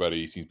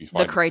 Everybody seems to be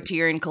finding the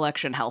Criterion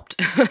Collection helped.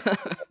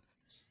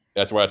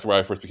 That's where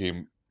I first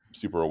became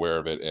super aware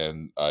of it,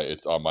 and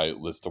it's on my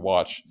list to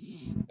watch.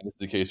 And it's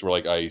the case where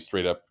like I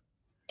straight up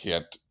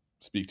can't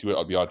speak to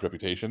it beyond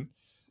reputation,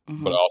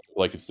 but I also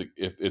like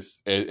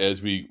it's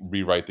as we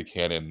rewrite the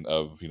canon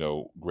of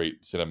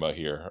great cinema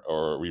here,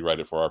 or rewrite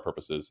it for our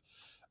purposes.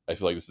 I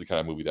feel like this is the kind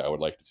of movie that I would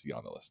like to see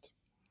on the list.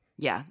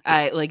 Yeah,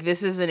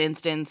 this is an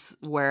instance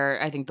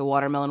where I think The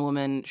Watermelon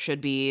Woman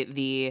should be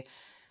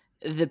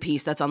the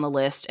piece that's on the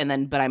list, and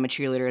then But I'm a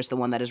Cheerleader is the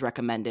one that is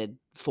recommended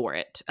for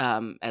it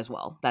as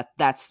well.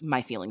 That's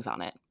my feelings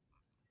on it.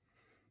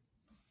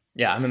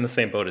 Yeah, I'm in the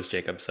same boat as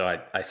Jacob, so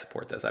I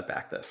support this. I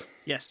back this.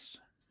 Yes.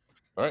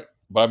 All right.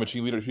 But I'm a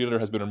Cheerleader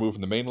has been removed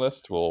from the main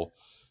list. We'll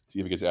see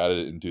if it gets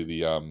added into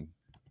the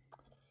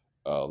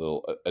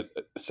little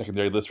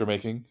secondary list we're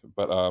making.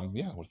 But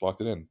yeah, let's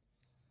locked it in.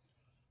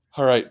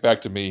 All right,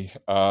 back to me.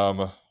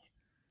 Or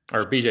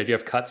BJ, do you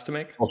have cuts to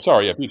make? Oh,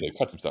 sorry, yeah, BJ,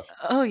 cut some stuff.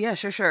 Oh yeah,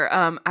 sure.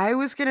 I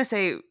was gonna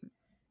say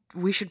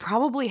we should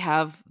probably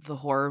have the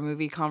horror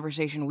movie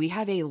conversation. We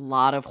have a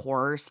lot of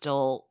horror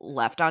still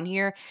left on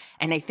here,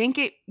 and I think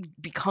it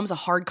becomes a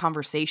hard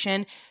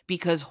conversation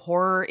because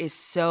horror is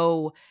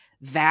so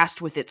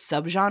vast with its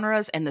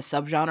subgenres, and the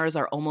subgenres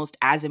are almost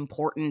as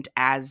important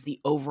as the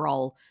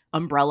overall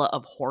umbrella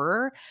of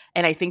horror.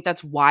 And I think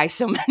that's why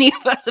so many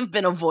of us have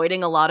been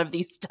avoiding a lot of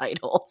these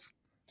titles.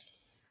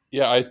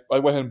 Yeah, I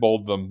went ahead and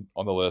bolded them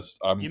on the list.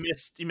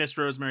 You missed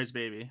Rosemary's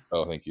Baby.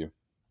 Oh, thank you.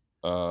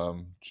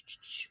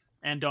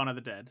 And Dawn of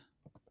the Dead.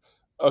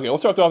 Okay,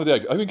 let's start with Dawn of the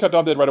Dead. I think we cut Dawn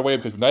of the Dead right away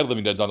because Night of the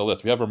Living Dead's on the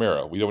list. We have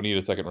Romero. We don't need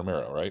a second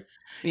Romero, right?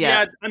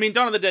 Yeah, I mean,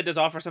 Dawn of the Dead does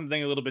offer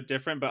something a little bit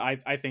different, but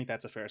I think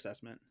that's a fair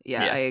assessment.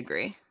 Yeah, I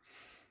agree.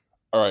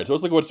 All right, so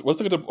let's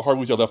look at the horror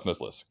movies you have left on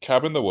this list.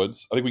 Cabin in the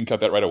Woods. I think we can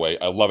cut that right away.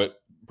 I love it.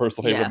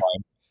 Personal favorite of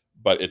mine,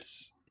 but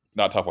it's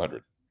not top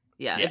 100.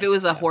 Yeah, if it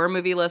was a horror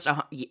movie list,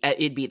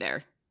 it'd be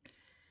there.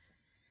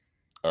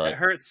 All right.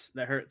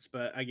 That hurts,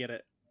 but I get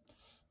it.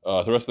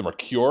 The rest of them are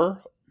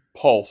Cure,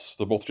 Pulse,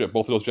 both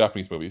of those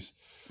Japanese movies,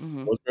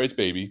 Mm-hmm. Rosemary's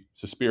Baby,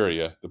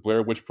 Suspiria, The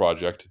Blair Witch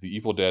Project, The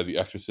Evil Dead, The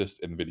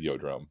Exorcist, and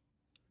Videodrome.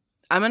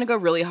 I'm gonna go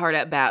really hard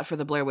at bat for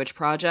The Blair Witch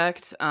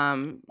Project. I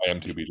am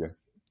too, BJ.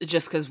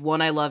 Just because,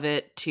 one, I love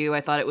it. Two, I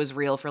thought it was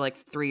real for like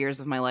 3 years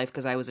of my life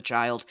because I was a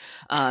child,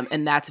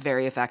 and that's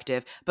very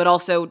effective. But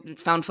also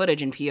found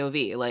footage in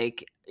POV.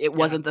 Like, it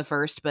wasn't the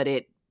first, but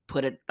it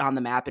put it on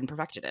the map and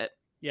perfected it.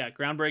 Yeah,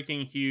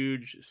 groundbreaking,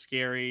 huge,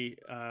 scary.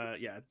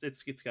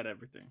 It's got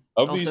everything.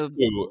 Of Also,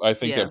 these two, I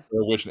think that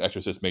Blair Witch and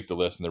Exorcist make the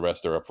list, and the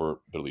rest are up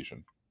for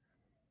deletion.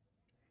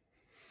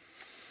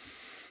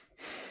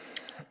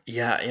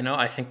 Yeah,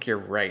 I think you're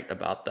right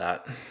about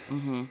that.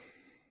 Mm-hmm.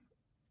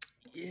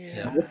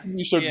 Yeah.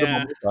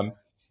 The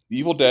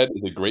Evil Dead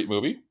is a great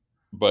movie,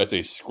 but it's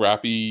a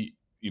scrappy,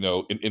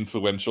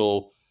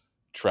 influential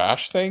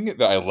trash thing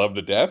that I love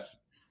to death,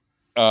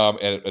 and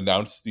it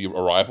announced the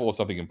arrival of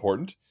something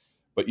important.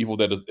 But Evil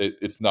Dead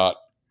it's not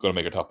going to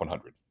make a top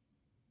 100.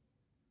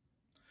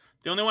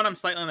 The only one I'm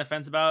slightly on the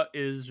fence about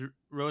is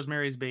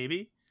Rosemary's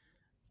Baby,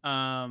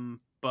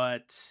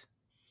 but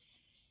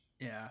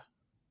yeah.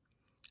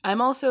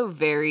 I'm also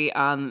very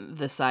on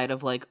the side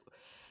of like,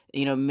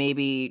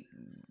 maybe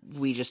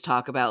we just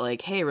talk about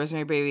like, hey,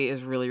 Rosemary Baby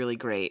is really, really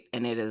great,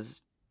 and it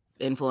is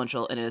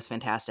influential, and it is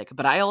fantastic.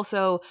 But I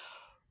also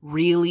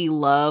really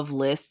love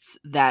lists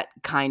that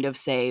kind of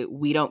say,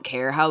 we don't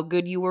care how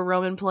good you were,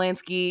 Roman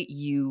Polanski,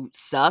 you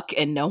suck,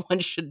 and no one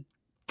should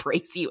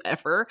praise you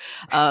ever.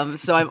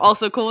 So I'm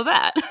also cool with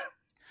that.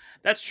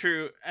 That's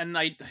true. And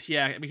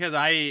because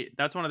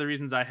that's one of the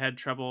reasons I had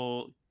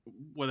trouble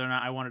whether or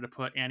not I wanted to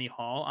put Annie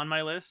Hall on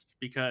my list,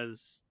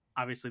 because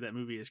obviously that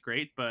movie is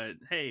great, but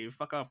hey,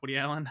 fuck off, Woody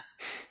Allen.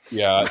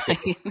 Yeah,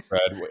 Right.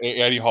 Brad,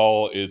 Annie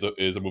Hall is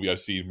a movie I've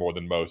seen more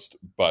than most,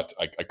 but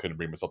I couldn't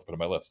bring myself to put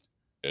it on my list.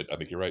 I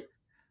think you're right.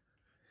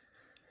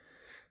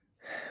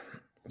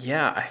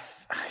 Yeah,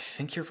 I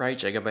think you're right,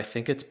 Jacob. I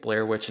think it's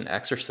Blair Witch and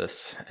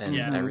Exorcist, and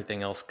Yeah.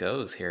 everything else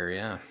goes here.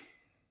 Yeah.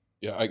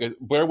 Yeah, I guess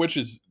Blair Witch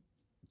is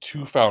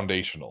too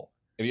foundational,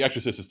 and The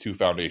Exorcist is too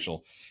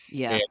foundational.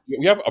 Yeah. And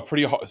we have a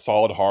pretty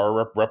solid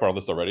horror rep on our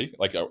list already.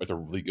 Like, it's a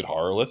really good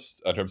horror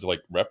list in terms of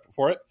like rep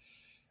for it.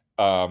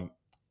 I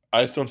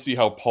just don't see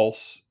how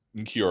Pulse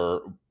and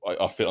Cure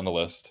fit on the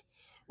list.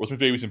 Rosemary's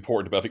Baby is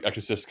important, but I think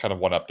Exorcist kind of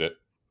one-upped it.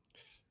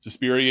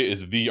 Suspiria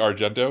is the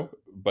Argento,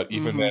 but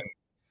even then,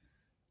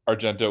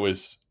 Argento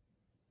is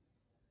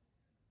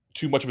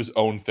too much of his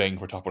own thing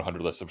for top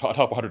 100 lists. Top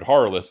 100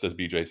 horror lists, as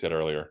BJ said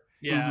earlier.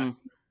 Yeah.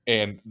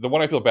 And the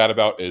one I feel bad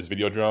about is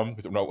Videodrome,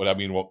 because no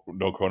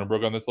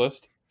Cronenberg on this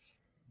list.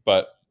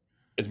 But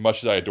as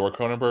much as I adore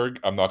Cronenberg,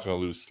 I'm not going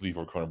to lose sleep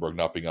over Cronenberg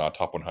not being on a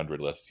top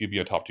 100 list. He'd be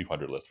on a top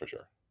 200 list for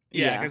sure.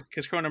 Yeah,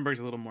 because Cronenberg's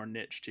a little more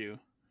niche too.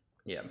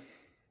 Yeah.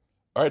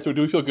 All right, so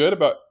do we feel good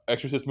about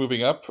Exorcist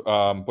moving up,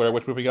 Blair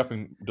Witch moving up,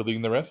 and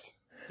deleting the rest?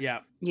 Yeah.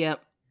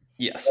 Yep.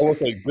 Yes. I will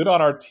say, good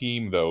on our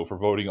team, though, for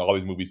voting all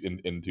these movies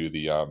into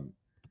the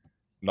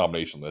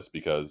nomination list,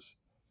 because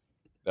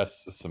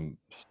that's some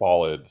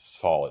solid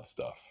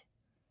stuff.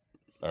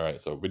 All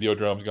right, so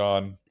Videodrome's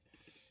gone,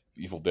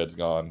 Evil Dead's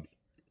gone,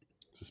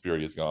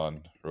 Suspiria's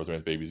gone,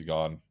 Rosemary's Baby's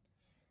gone,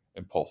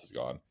 and Pulse is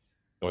gone.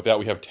 And with that,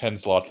 we have 10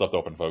 slots left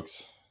open,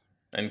 folks.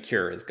 And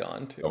Cure is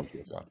gone too. Oh,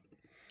 Cure's gone.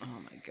 Oh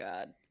my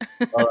god.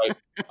 All right,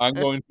 I'm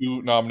going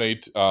to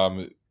nominate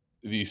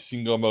the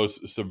single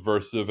most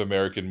subversive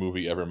American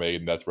movie ever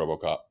made, and that's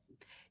RoboCop.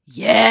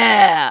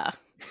 Yeah.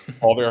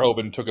 Paul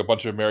Verhoeven took a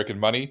bunch of American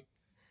money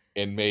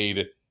and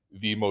made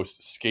the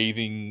most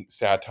scathing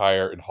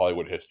satire in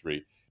Hollywood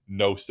history.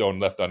 No stone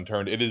left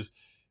unturned. It is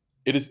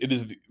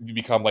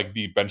become like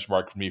the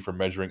benchmark for me for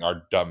measuring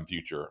our dumb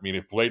future. I mean,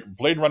 if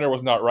Blade Runner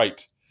was not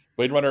right,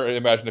 Blade Runner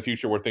imagined a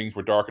future where things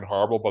were dark and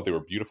horrible, but they were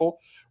beautiful.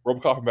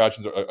 RoboCop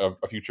imagines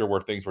a future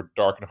where things were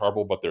dark and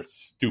horrible, but they're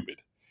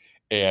stupid.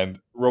 And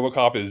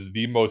RoboCop is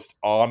the most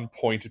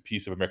on-point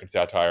piece of American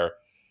satire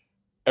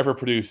ever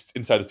produced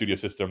inside the studio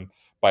system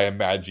by a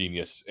mad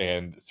genius.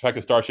 And the fact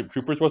that Starship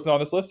Troopers wasn't on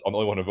this list, I'm the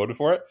only one who voted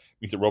for it,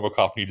 means that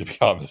RoboCop needs to be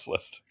on this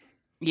list.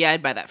 Yeah,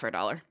 I'd buy that for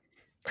 $1.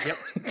 Yep.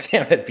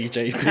 Damn it,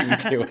 BJ, you beat me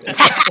to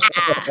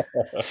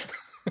it.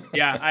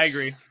 Yeah, I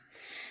agree.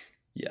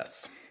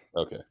 Yes.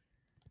 Okay.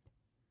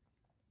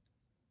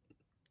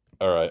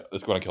 All right,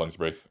 let's go on a killing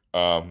spree.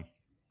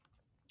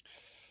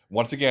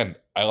 Once again,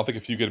 I don't think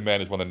A Few Good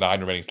Men is one of the 9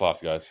 remaining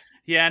slots, guys.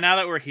 Yeah, now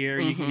that we're here,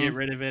 you can get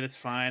rid of it. It's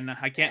fine.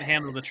 I can't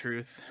handle the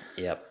truth.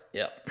 Yep.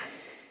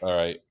 All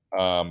right.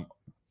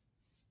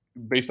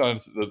 Based on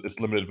its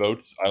limited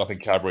votes, I don't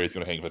think Cabaret is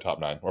going to hang for the top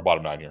 9 or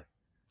bottom 9 here.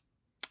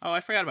 Oh,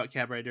 I forgot about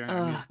Cabaret during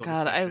our musical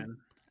discussion.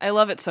 I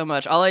love it so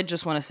much. All I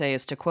just want to say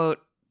is, to quote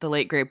the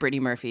late great Brittany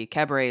Murphy,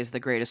 Cabaret is the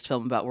greatest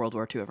film about World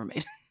War II ever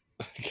made.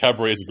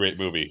 Cabaret is a great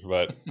movie,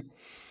 but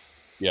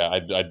yeah,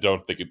 I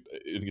don't think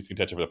it's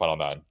contention for the final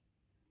 9.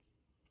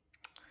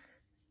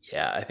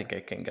 Yeah, I think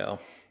it can go.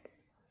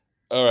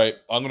 All right,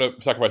 I'm going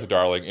to sacrifice a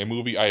darling, a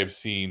movie I have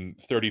seen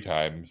 30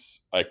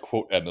 times. I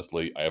quote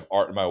endlessly. I have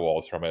art in my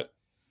walls from it,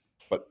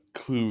 but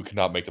Clue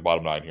cannot make the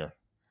bottom 9 here.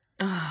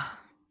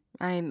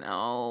 I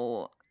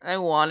know. I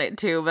want it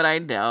to, but I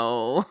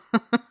know.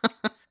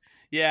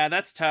 Yeah,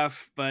 that's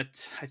tough,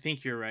 but I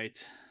think you're right.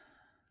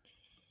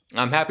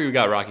 I'm happy we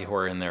got Rocky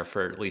Horror in there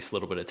for at least a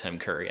little bit of Tim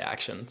Curry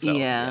action. So,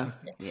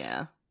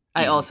 yeah.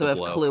 I also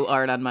have Clue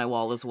art on my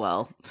wall as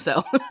well.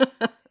 So,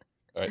 all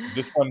right,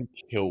 this one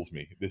kills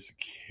me.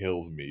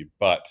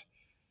 But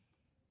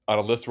on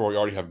a list where we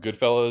already have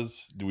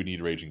Goodfellas, do we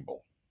need Raging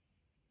Bull?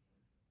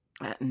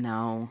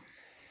 No.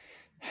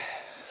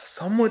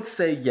 Some would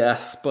say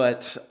yes,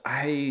 but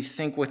I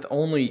think with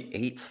only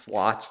 8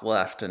 slots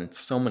left and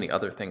so many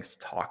other things to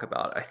talk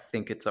about, I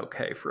think it's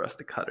okay for us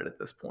to cut it at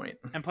this point.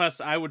 And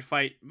plus, I would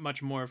fight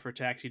much more for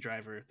Taxi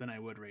Driver than I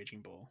would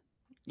Raging Bull.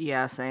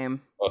 Yeah,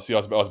 same. Oh, see, I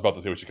was about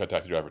to say we should cut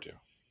Taxi Driver too.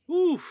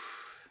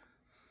 Oof.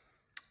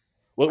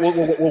 We'll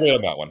wait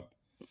on that one.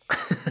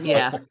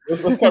 Yeah.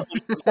 Let's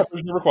cut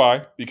Prisoner of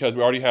Quai, because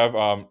we already have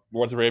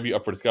Lawrence of Arabia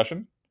up for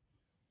discussion.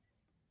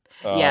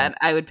 Yeah, and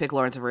I would pick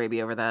Lawrence of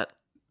Arabia over that.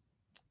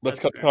 Let's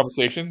cut the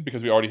conversation,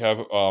 because we already have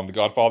The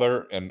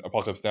Godfather and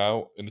Apocalypse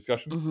Now in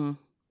discussion. Mm-hmm.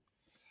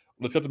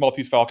 Let's cut the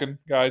Maltese Falcon,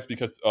 guys,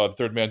 because the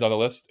third man's on the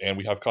list, and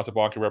we have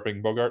Casablanca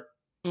repping Bogart.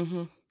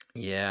 Mm-hmm.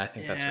 Yeah, I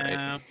think that's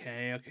right.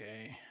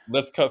 Okay.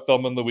 Let's cut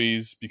Thelma and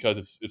Louise,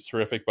 because it's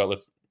terrific, but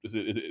is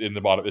it in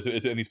the bottom? Is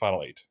it in these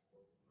final 8?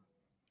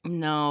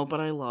 No, but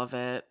I love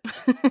it.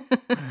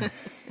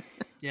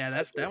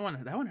 Yeah, that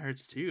one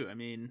hurts too. I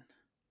mean,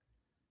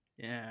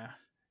 yeah.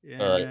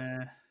 All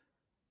right.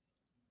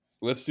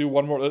 let's do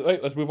one more.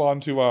 Let's move on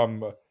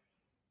to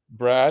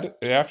Brad.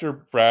 And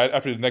after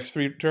the next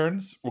 3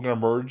 turns, we're gonna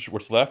merge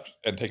what's left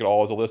and take it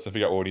all as a list and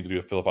figure out what we need to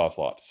do to fill the file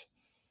slots.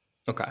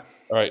 Okay.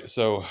 All right.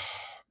 So,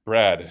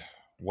 Brad,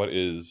 what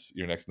is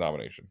your next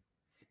nomination?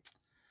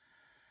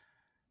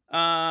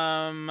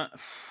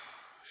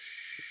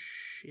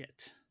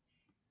 Shit.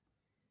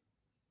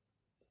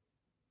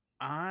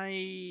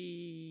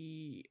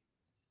 I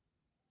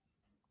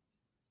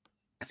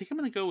think I'm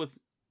gonna go with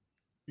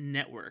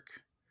Network.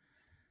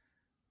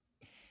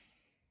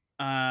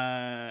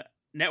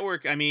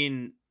 Network. I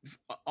mean,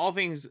 all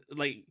things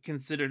like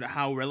considered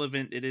how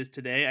relevant it is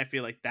today, I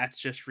feel like that's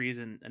just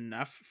reason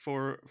enough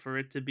for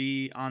it to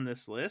be on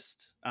this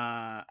list.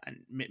 And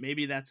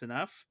maybe that's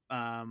enough.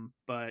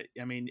 But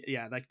I mean,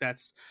 yeah, like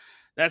that's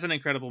an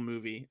incredible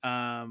movie.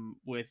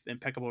 With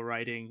impeccable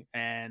writing,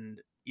 and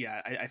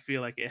yeah, I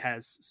feel like it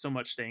has so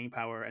much staying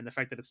power, and the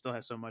fact that it still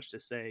has so much to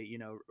say,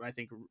 I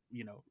think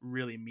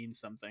really means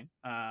something.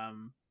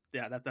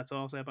 Yeah, that's all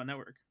I'll say about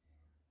Network.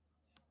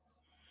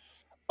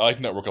 I like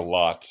Network a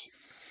lot,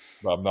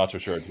 but I'm not so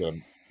sure it's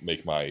going to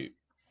make my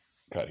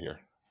cut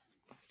here.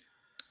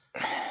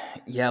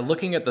 Yeah,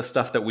 looking at the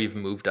stuff that we've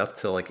moved up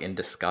to like in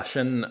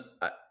discussion,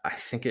 I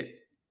think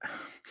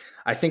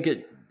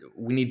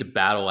we need to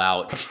battle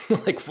out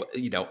like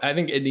I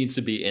think it needs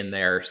to be in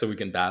there so we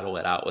can battle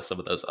it out with some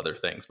of those other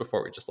things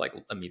before we just like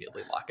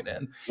immediately lock it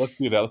in. Let's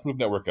do that. Let's move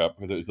Network up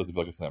because it doesn't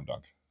feel like a slam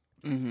dunk.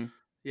 Mm-hmm.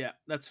 Yeah,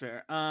 that's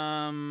fair.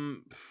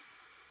 I'm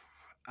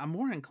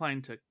more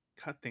inclined to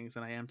cut things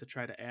than I am to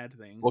try to add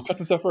things. We'll cut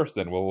this up first,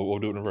 then we'll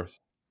do it in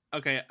reverse.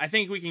 Okay, I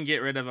think we can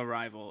get rid of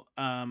Arrival.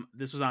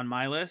 This was on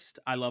my list.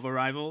 I love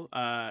Arrival.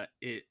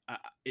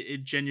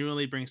 It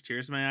genuinely brings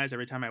tears to my eyes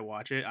every time I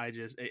watch it.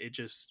 It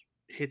just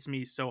hits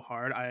me so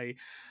hard. I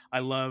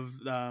love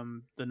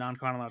the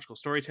non-chronological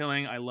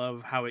storytelling. I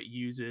love how it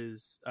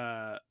uses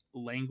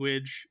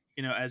language,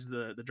 as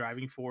the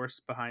driving force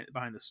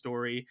behind the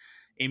story.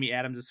 Amy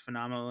Adams is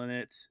phenomenal in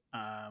it.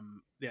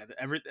 Yeah,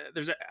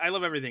 I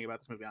love everything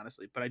about this movie,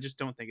 honestly, but I just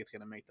don't think it's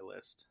going to make the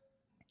list.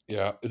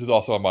 Yeah, this is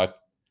also on my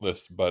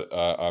list, but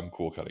I'm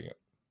cool cutting it.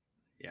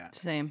 Yeah,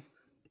 Same.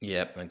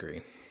 Yep, I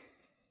agree.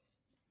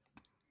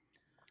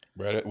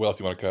 Brad, what else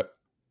do you want to cut?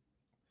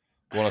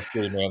 Go on,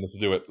 scary man. Let's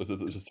do it. Let's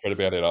just try to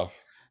Band-Aid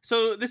off.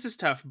 So this is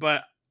tough,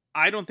 but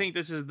I don't think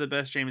this is the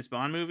best James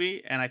Bond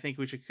movie, and I think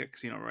we should cut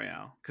Casino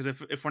Royale. Because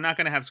if we're not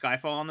going to have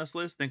Skyfall on this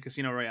list, then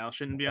Casino Royale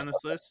shouldn't be on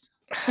this list.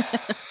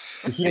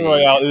 Casino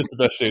Royale is the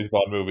best James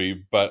Bond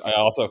movie, but I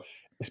also,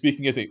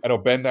 speaking as I know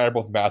Ben and I are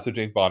both massive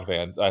James Bond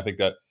fans. I think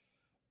that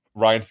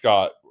Ryan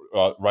Scott,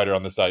 writer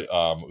on this site,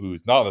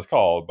 who's not on this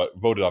call but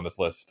voted on this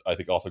list, I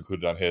think also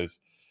included on his.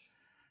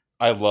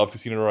 I love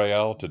Casino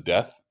Royale to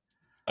death.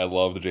 I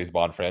love the James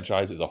Bond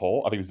franchise as a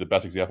whole. I think it's the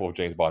best example of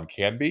James Bond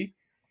can be.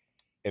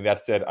 And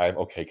that said, I'm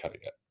okay cutting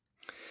it.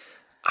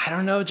 I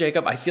don't know,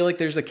 Jacob. I feel like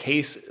there's a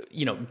case,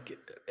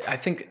 I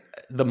think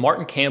the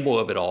Martin Campbell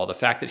of it all, the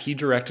fact that he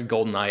directed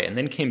GoldenEye and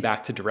then came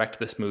back to direct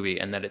this movie,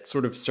 and that it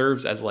sort of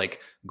serves as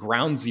like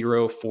ground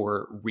zero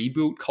for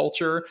reboot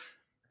culture,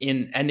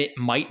 and it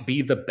might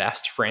be the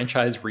best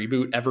franchise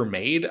reboot ever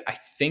made. I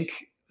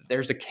think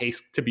there's a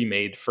case to be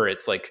made for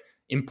its like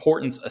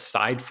importance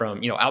aside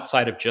from,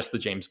 outside of just the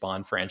James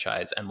Bond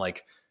franchise, and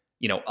like,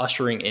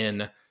 ushering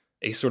in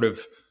a sort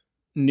of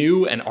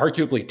new and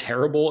arguably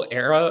terrible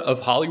era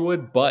of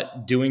Hollywood,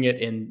 but doing it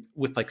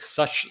with like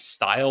such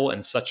style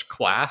and such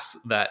class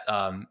that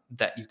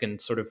that you can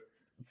sort of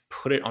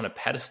put it on a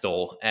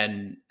pedestal.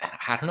 And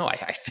I don't know,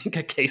 I think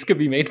a case could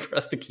be made for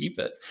us to keep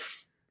it.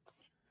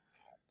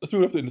 Let's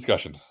move up to the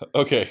discussion.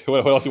 Okay,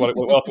 what else you want?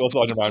 What else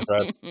on your mind,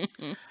 Brad?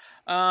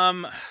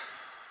 I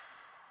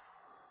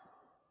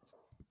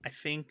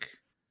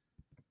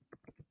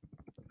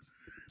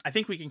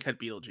think we can cut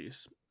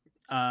Beetlejuice.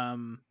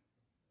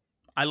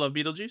 I love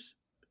Beetlejuice.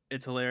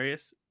 It's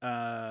hilarious.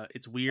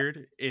 It's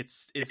weird.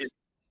 It's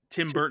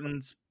Tim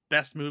Burton's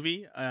best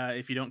movie,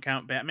 if you don't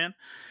count Batman,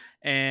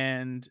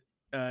 and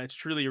it's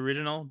truly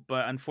original.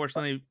 But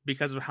unfortunately,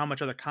 because of how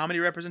much other comedy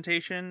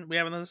representation we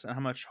have on this and how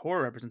much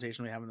horror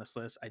representation we have on this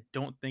list, I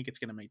don't think it's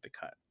going to make the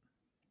cut.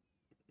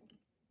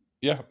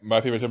 Yeah,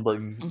 my favorite Tim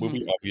Burton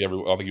movie. I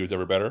don't think he was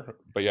ever better.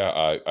 But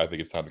yeah, I think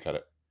it's time to cut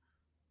it.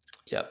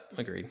 Yep,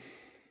 agreed.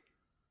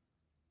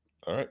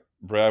 All right,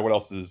 Brad, what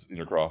else is in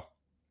your craw?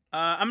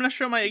 I'm going to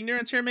show my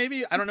ignorance here,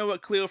 maybe. I don't know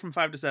what Cleo from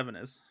 5 to 7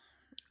 is.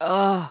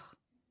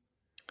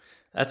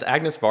 That's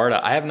Agnes Varda.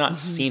 I have not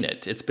seen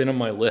it. It's been on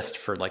my list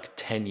for like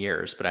 10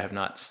 years, but I have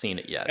not seen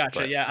it yet.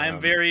 Gotcha. But, yeah, I'm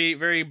very,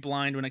 very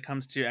blind when it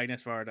comes to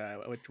Agnes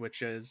Varda,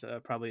 which is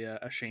probably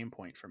a shame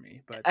point for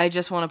me. But I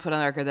just want to put on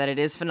the record that it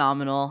is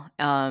phenomenal.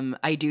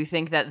 I do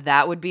think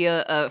that would be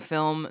a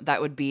film that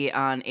would be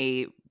on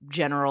a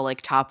general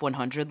like top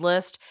 100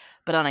 list.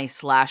 But on a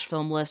slash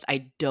film list,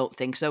 I don't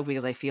think so,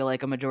 because I feel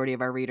like a majority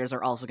of our readers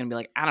are also going to be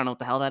like, I don't know what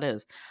the hell that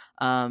is.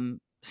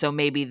 So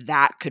maybe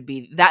that could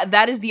be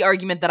that is the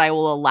argument that I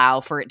will allow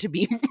for it to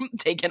be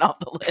taken off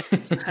the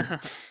list.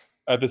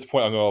 At this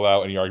point, I'm going to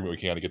allow any argument we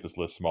can to get this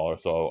list smaller,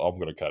 so I'm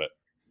going to cut it.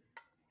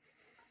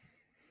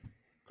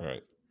 All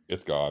right.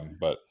 It's gone.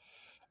 But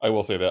I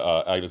will say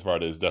that Agnes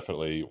Varda is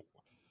definitely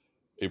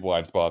a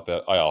blind spot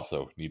that I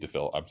also need to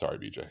fill. I'm sorry,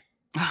 BJ.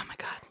 Oh my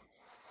god.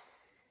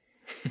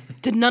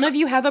 Did none of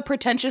you have a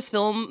pretentious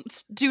film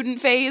student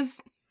phase?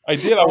 I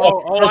did.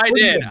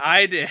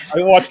 I did.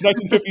 I watched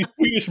 1950s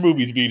Swedish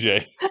movies,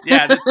 BJ.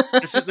 Yeah,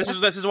 this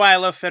is why I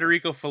love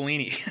Federico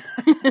Fellini.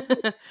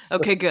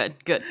 Okay, good.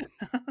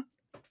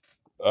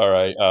 All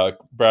right,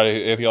 Brad.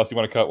 Anything else you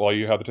want to cut while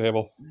you have the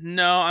table?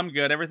 No, I'm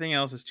good. Everything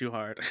else is too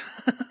hard.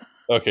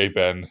 Okay,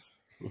 Ben.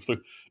 So,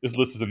 this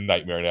list is a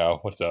nightmare now.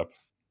 What's up?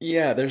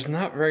 Yeah, there's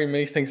not very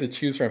many things to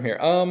choose from here.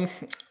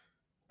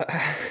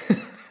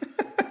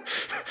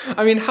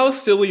 I mean, how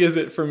silly is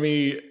it for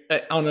me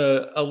on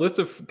a list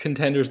of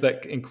contenders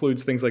that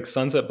includes things like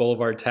Sunset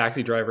Boulevard,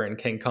 Taxi Driver, and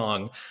King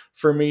Kong,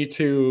 for me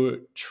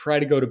to try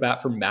to go to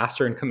bat for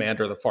Master and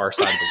Commander: The Far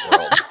Side of the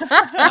World.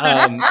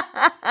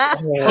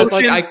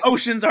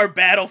 Oceans are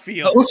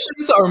battlefields.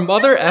 Oceans are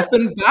mother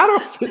effing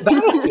battlefields.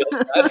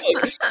 That's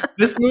like,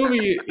 this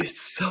movie is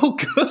so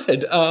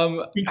good.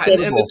 And it's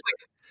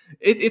like,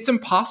 it's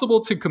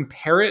impossible to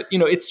compare it.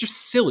 It's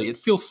just silly. It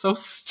feels so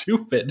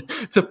stupid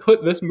to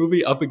put this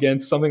movie up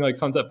against something like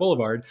Sunset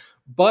Boulevard.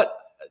 But,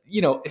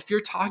 if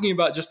you're talking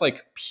about just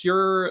like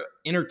pure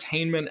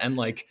entertainment and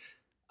like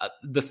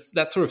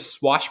that sort of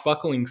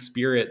swashbuckling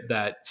spirit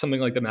that something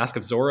like The Mask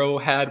of Zorro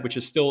had, which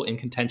is still in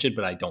contention,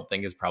 but I don't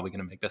think is probably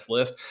going to make this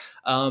list.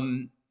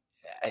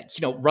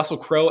 Russell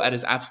Crowe at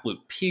his absolute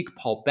peak.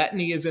 Paul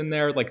Bettany is in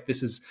there. Like,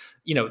 this is,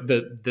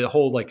 the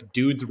whole like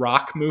dudes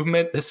rock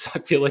movement. This, I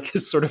feel like,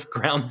 is sort of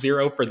ground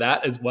zero for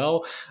that as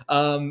well.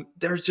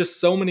 There's just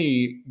so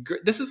many.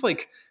 This is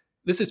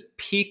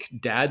peak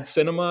dad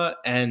cinema,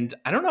 and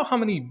I don't know how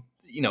many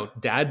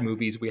dad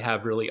movies we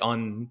have really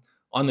on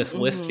this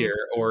list here,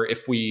 or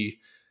if we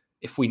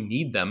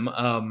need them.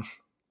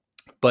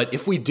 But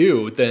if we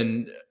do,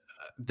 then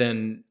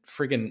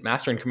friggin'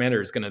 Master and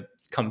Commander is gonna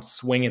come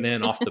swinging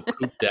in off the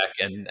poop deck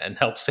and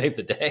help save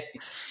the day.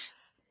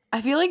 I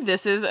feel like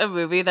this is a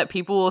movie that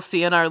people will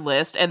see on our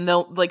list, and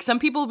they'll like, some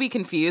people will be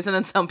confused, and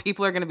then some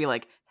people are gonna be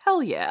like,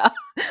 hell yeah.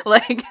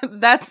 Like,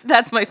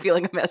 that's my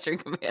feeling of Master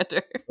and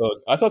Commander.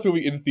 Look, I saw this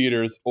movie in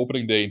theaters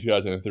opening day in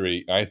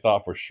 2003, and I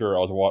thought for sure I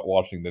was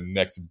watching the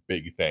next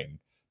big thing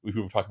we've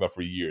been talking about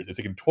for years. It's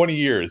taken 20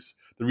 years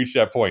to reach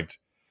that point,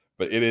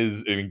 but it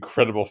is an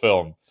incredible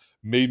film.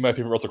 Maybe my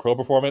favorite Russell Crowe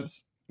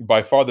performance.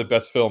 By far the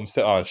best film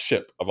set on a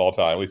ship of all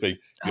time. At least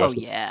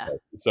yeah.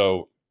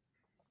 So,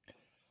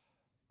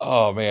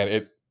 oh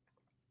man,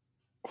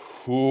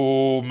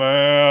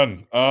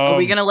 are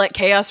we gonna let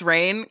chaos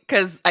reign?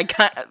 Because I'm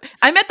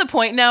at the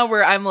point now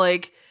where I'm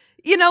like,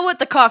 you know what?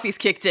 The coffee's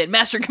kicked in.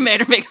 Master and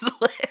Commander makes the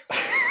list.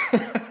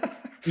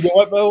 You know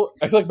what though?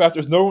 I feel like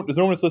there's no one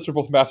on this list for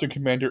both Master and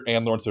Commander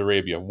and Lawrence of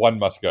Arabia. One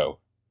must go.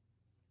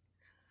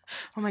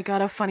 Oh my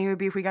god, how funny it would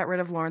be if we got rid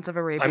of Lawrence of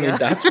Arabia. I mean,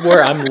 that's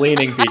where I'm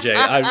leaning, BJ.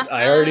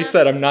 I already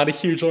said I'm not a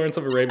huge Lawrence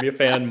of Arabia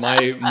fan.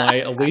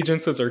 My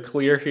allegiances are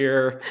clear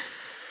here.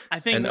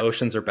 And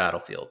oceans are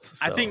battlefields.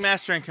 So. I think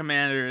Master and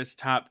Commander is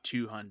top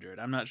 200.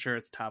 I'm not sure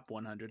it's top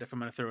 100. If I'm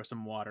going to throw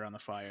some water on the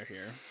fire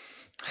here.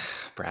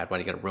 Brad, why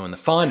do you got to ruin the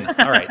fun?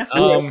 All right,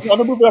 I'm going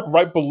to move it up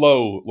right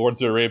below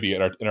Lawrence of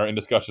Arabia in our in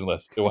discussion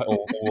list. We'll have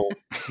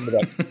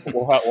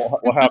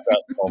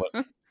that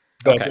moment.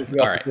 But okay,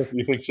 all right.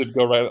 You think should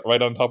go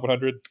right on top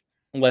 100?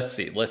 Let's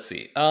see.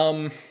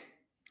 God,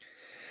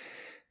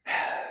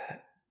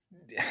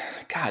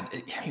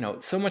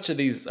 so much of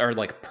these are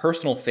like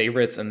personal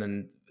favorites, and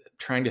then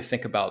trying to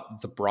think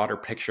about the broader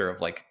picture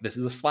of like, this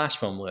is a slash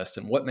film list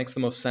and what makes the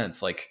most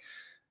sense. Like,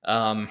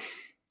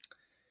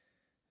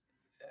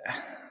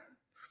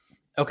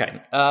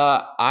 okay.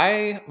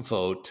 I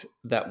vote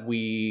that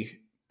we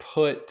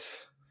put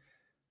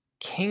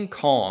King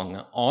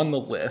Kong on the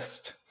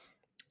list.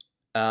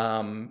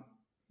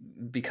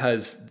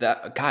 Because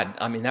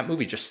that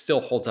movie just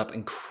still holds up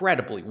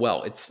incredibly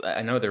well.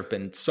 I know there have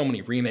been so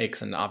many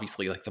remakes, and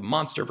obviously like the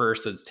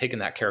MonsterVerse has taken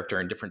that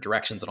character in different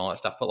directions and all that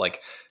stuff. But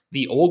like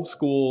the old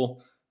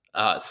school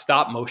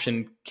stop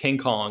motion King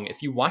Kong,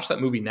 if you watch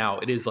that movie now,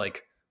 it is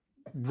like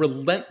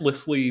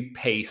relentlessly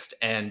paced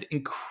and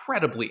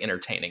incredibly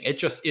entertaining.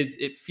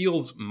 It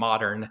feels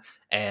modern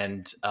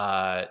and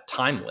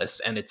timeless,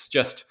 and it's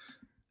just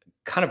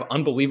kind of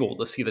unbelievable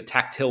to see the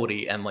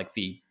tactility and like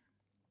the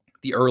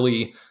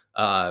early,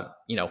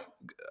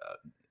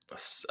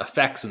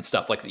 effects and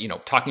stuff, like,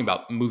 talking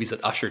about movies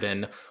that ushered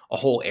in a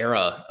whole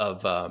era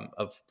of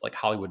like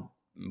Hollywood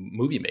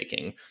movie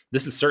making.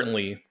 This is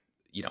certainly,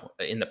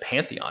 in the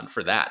pantheon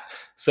for that.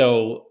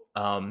 So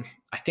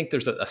I think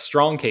there's a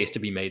strong case to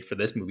be made for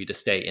this movie to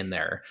stay in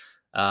there.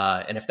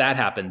 And if that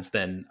happens,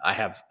 then I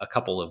have a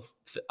couple of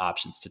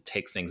options to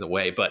take things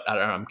away. But I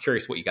don't know, I'm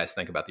curious what you guys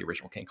think about the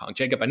original King Kong.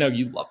 Jacob, I know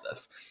you love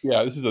this.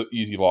 Yeah, this is an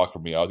easy lock for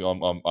me. I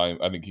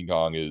think King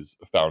Kong is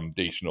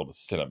foundational to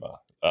cinema.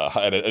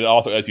 And it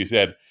also, as you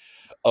said,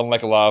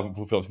 unlike a lot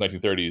of films in the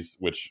 1930s,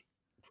 which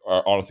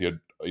are honestly,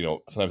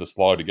 sometimes a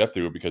slog to get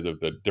through because of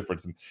the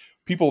difference in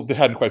people that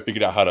hadn't quite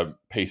figured out how to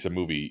pace a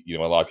movie,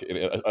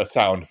 a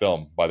sound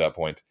film by that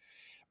point.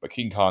 but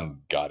King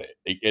Kong got it.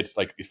 It's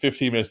like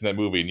 15 minutes in that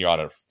movie, and you're on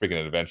a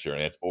freaking adventure,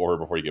 and it's over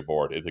before you get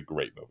bored. It's a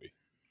great movie.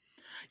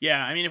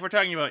 Yeah, I mean, if we're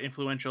talking about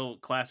influential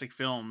classic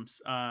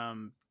films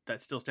that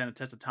still stand the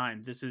test of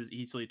time, this is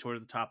easily towards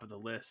the top of the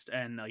list,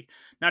 and like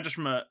not just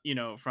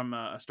from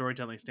a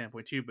storytelling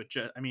standpoint too, but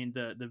just, I mean,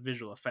 the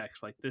visual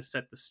effects, like this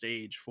set the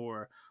stage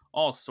for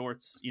all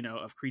sorts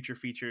of creature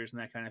features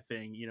and that kind of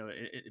thing.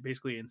 It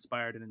basically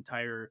inspired an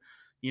entire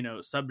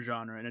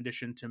subgenre in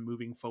addition to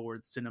moving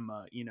forward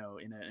cinema in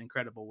an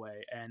incredible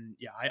way. And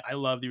yeah, I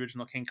love the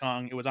original King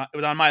Kong. It was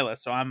on my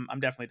list, so I'm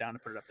definitely down to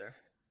put it up there.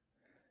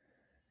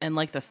 And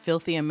like the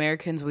filthy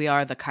Americans we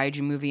are, the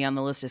kaiju movie on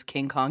the list is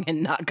King Kong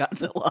and not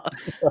Godzilla.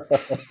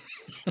 I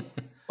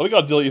think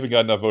Godzilla even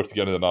got enough votes to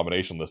get into the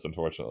nomination list,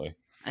 unfortunately.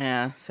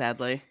 Yeah,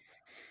 sadly.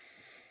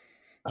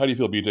 How do you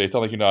feel, BJ? It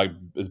sounds like you're not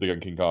as big on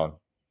King Kong.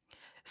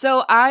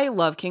 So I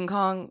love King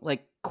Kong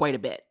like quite a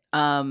bit.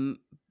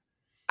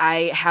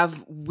 I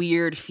have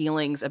weird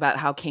feelings about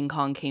how King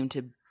Kong came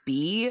to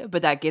be,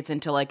 but that gets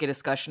into like a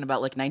discussion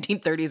about like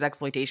 1930s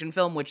exploitation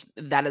film, which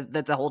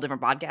that's a whole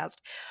different podcast.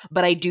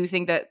 But I do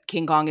think that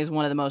King Kong is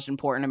one of the most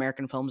important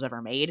American films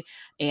ever made,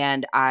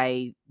 and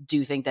I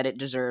do think that it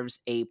deserves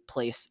a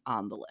place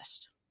on the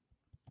list.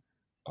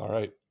 All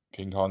right,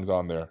 King Kong's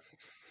on there.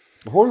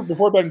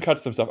 Before Ben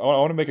cuts some stuff, I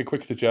want to make a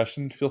quick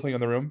suggestion. Feel something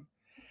in the room.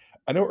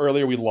 I know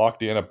earlier we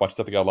locked in a bunch of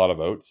stuff that got a lot of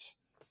votes.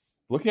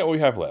 Looking at what we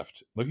have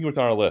left, looking at what's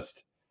on our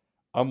list,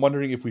 I'm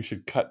wondering if we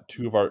should cut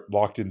 2 of our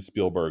locked-in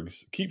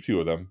Spielbergs, keep 2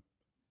 of them,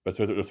 but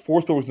so there's 4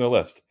 Spielbergs on the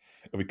list.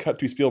 If we cut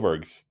 2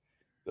 Spielbergs,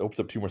 it opens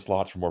up 2 more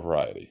slots for more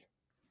variety.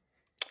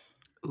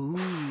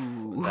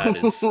 Ooh, that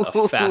is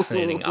a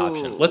fascinating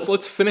option.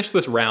 Let's finish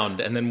this round,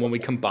 and then when we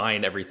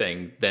combine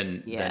everything,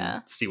 then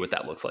see what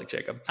that looks like,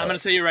 Jacob. I'm going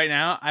to tell you right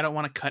now, I don't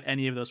want to cut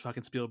any of those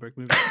fucking Spielberg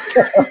movies.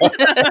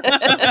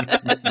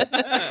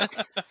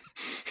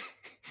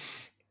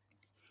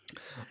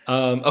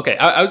 Okay,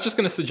 I was just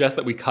going to suggest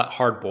that we cut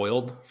Hard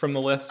Boiled from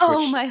the list.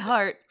 Oh, which my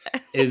heart.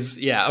 is,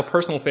 a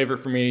personal favorite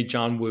for me.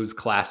 John Woo's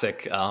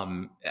classic.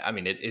 I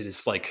mean, it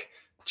is like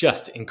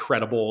just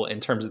incredible in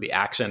terms of the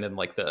action and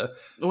like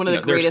one of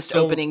the greatest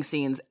opening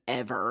scenes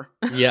ever.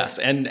 Yes,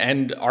 and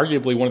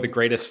arguably one of the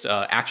greatest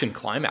action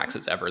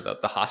climaxes ever. The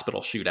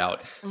hospital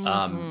shootout.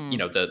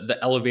 Mm-hmm. The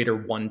elevator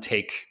one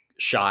take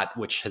shot,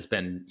 which has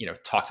been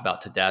talked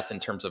about to death in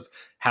terms of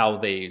how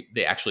they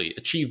actually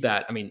achieve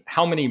that. I mean,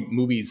 how many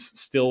movies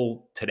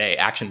still today,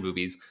 action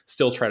movies,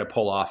 still try to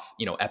pull off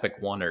epic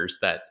wonders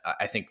that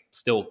I think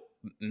still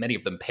many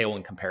of them pale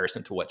in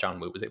comparison to what John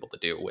Woo was able to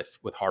do with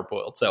Hard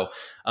Boiled. So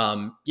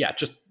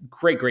just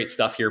great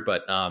stuff here,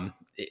 but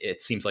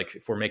it seems like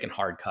if we're making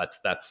hard cuts,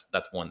 that's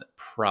one that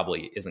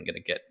probably isn't going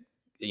to get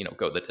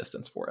go the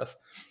distance for us.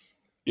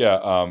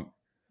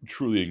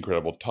 Truly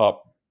incredible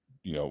top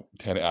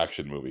 10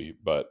 action movie,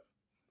 but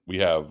we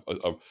have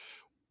a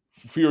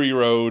Fury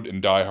Road and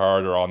Die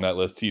Hard are on that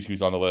list.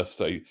 T2's on the list.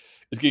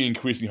 It's getting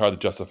increasingly hard to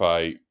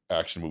justify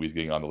action movies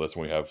getting on the list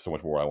when we have so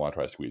much more I want to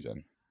try to squeeze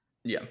in.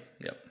 Yeah.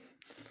 Yep.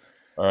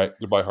 All right,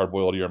 goodbye Hard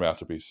Boiled, your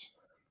masterpiece.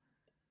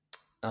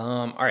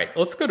 All right,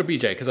 let's go to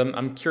BJ because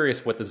I'm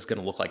curious what this is going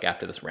to look like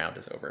after this round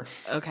is over.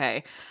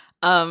 Okay.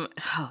 Oh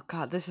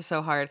God, this is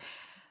so hard.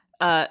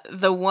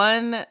 The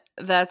one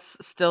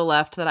that's still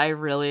left that I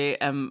really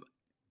am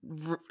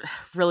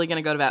really going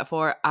to go to bat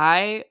for,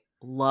 I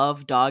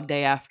love Dog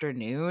Day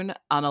Afternoon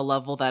on a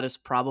level that is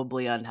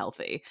probably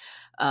unhealthy.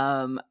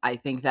 I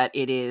think that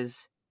it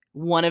is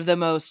one of the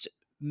most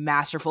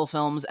masterful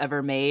films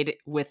ever made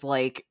with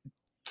like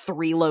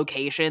 3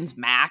 locations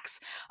max.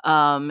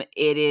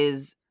 It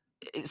is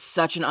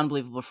such an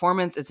unbelievable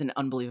performance. It's an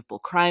unbelievable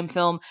crime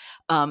film.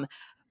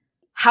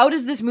 How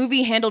does this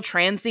movie handle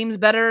trans themes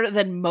better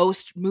than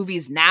most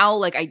movies now?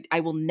 Like, I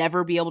will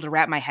never be able to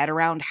wrap my head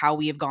around how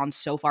we have gone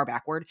so far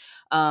backward.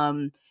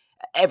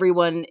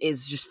 Everyone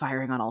is just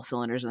firing on all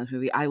cylinders in this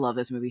movie. I love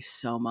this movie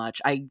so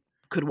much. I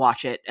could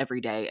watch it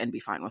every day and be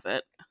fine with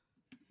it.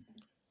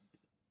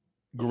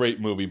 Great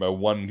movie. My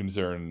one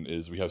concern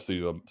is we have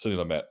Sidney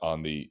Lumet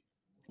on the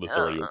list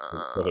already.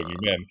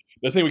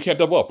 That's saying we can't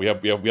double up. We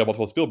have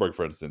multiple Spielberg,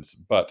 for instance,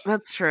 but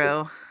that's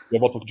true. We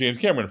have multiple James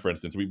Cameron, for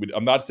instance.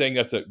 I'm not saying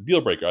that's a deal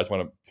breaker. I just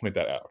want to point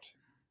that out.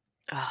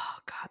 Oh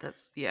God,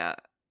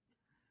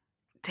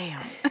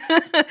 damn.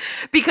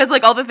 Because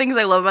like all the things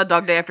I love about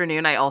Dog Day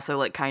Afternoon, I also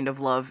like kind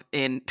of love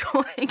in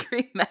 12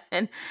 Angry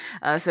Men.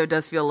 So it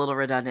does feel a little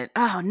redundant.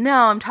 Oh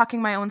no, I'm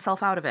talking my own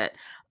self out of it.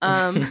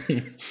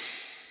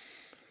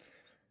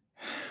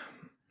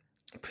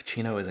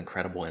 Pacino is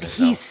incredible in it.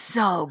 He's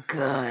so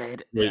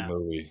good. Great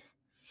movie.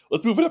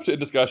 Let's move it up to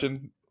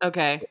discussion.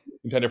 Okay.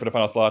 Contender for the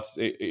final slots.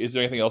 Is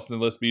there anything else in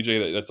the list,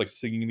 BJ, that's like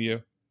singing to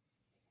you?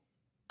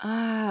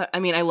 I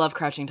mean, I love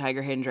Crouching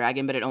Tiger, Hidden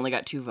Dragon, but it only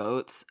got 2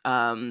 votes.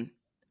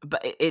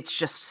 But it's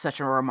just such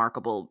a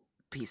remarkable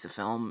piece of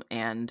film,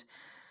 and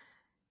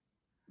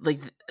like,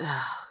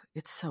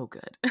 it's so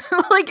good.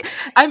 Like,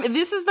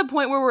 this is the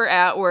point where we're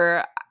at,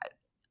 where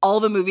all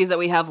the movies that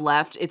we have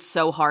left, it's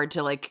so hard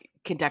to like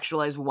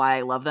contextualize why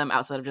I love them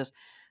outside of just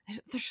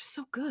they're just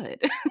so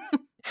good.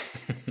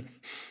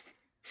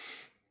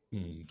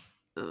 Hmm.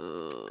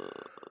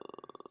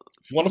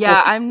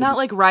 Yeah, I'm not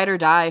like ride or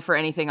die for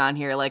anything on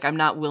here. Like, I'm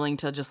not willing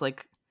to just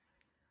like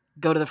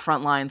go to the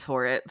front lines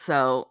for it.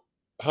 So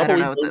I don't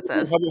know what that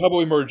says. How about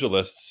we merge the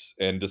lists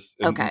and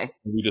Okay.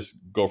 we just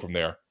go from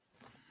there?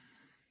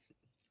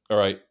 All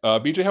right,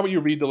 BJ, how about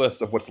you read the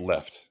list of what's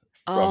left?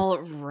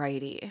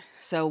 Alrighty.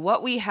 So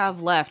what we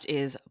have left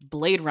is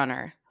Blade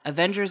Runner,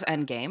 Avengers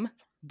Endgame,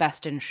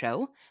 Best in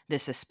Show,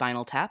 This is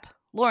Spinal Tap,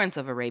 Lawrence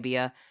of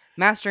Arabia,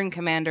 Master and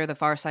Commander, The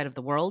Far Side of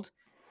the World,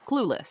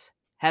 Clueless,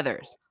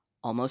 Heathers,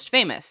 Almost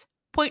Famous,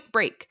 Point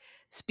Break,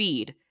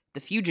 Speed,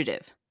 The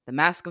Fugitive, The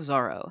Mask of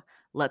Zorro,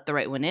 Let the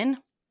Right One In,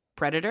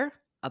 Predator,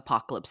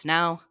 Apocalypse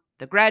Now,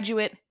 The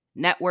Graduate,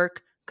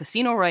 Network,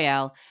 Casino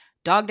Royale,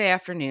 Dog Day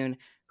Afternoon,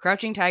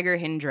 Crouching Tiger,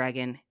 Hidden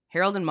Dragon,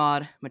 Harold and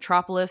Maude,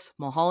 Metropolis,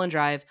 Mulholland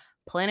Drive,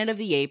 Planet of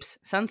the Apes,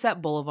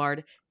 Sunset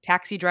Boulevard,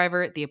 Taxi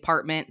Driver, The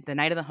Apartment, The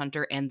Night of the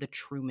Hunter, and The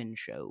Truman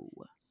Show.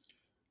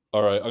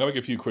 All right, I'm going to make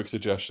a few quick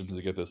suggestions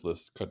to get this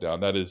list cut down.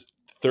 That is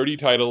 30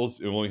 titles,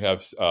 and we only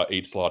have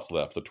 8 slots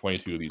left, so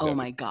 22 of these. Oh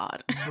my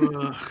god.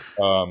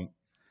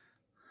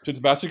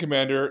 Since Master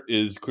Commander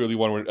is clearly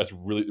one that's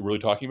really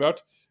talking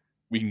about,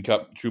 we can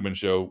cut Truman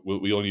Show.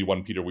 We only need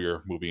one Peter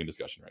Weir movie in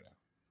discussion right now.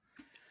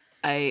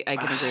 I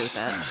can agree with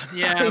that.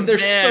 Yeah, I mean, they're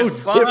so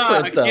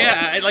different, though.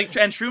 Yeah,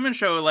 and Truman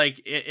Show, like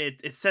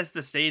it sets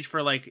the stage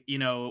for like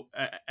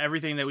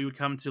everything that we would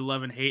come to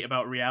love and hate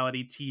about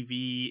reality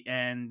TV,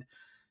 and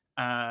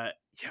so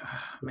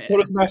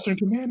does Master and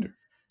Commander.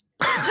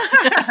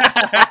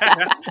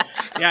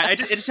 Yeah, it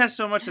just has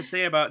so much to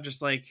say about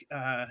just like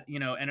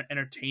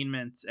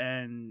entertainment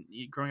and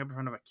growing up in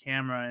front of a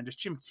camera, and just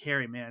Jim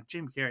Carrey. Man,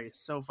 Jim Carrey is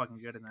so fucking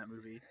good in that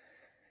movie.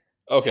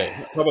 Okay,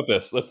 how about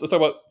this? Let's talk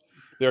about.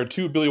 There are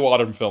 2 Billy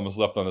Wilder films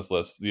left on this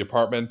list: The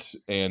Apartment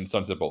and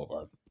Sunset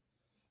Boulevard.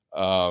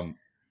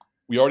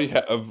 We already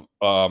have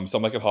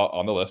Some Like It Hot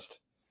on the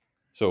list,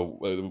 so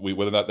whether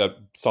or not that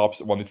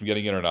stops one from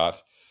getting in or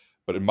not.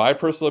 But in my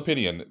personal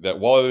opinion, that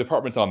while The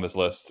Apartment's on this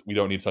list, we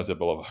don't need Sunset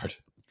Boulevard.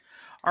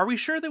 Are we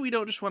sure that we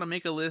don't just want to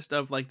make a list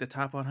of like the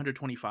top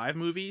 125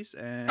 movies?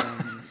 And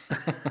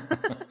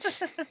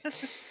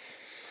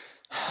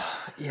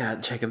yeah,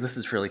 Jacob, this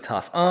is really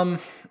tough.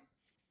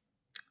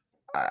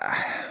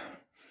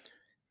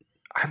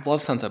 I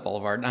love Sunset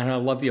Boulevard and I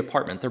love The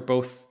Apartment. They're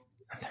both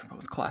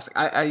classic.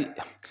 I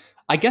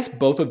guess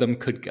both of them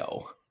could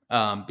go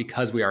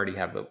because we already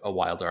have a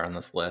Wilder on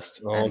this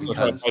list.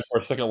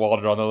 Our second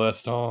Wilder on the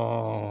list.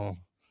 Oh,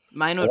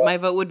 my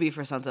vote would be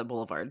for Sunset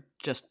Boulevard,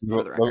 just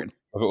for the record.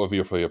 I vote would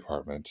be for The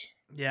Apartment.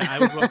 Yeah, I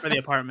would vote for The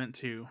Apartment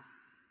too.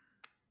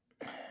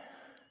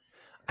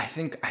 I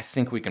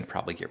think we can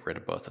probably get rid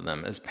of both of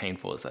them, as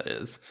painful as that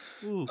is.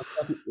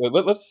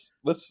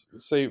 Let's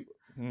say.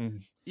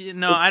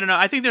 No, I don't know.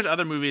 I think there's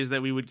other movies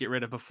that we would get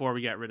rid of before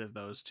we got rid of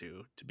those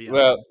two. To be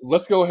honest, well,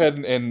 let's go ahead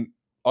and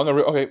on the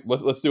okay.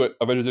 Let's do it.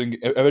 Avengers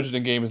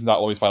Endgame is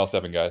not one of these final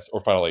 7 guys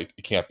or final 8.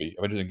 It can't be.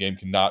 Avengers Endgame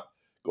cannot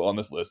go on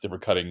this list if we're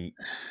cutting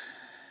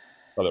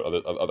other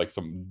like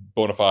some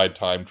bona fide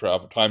time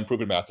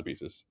proven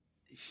masterpieces.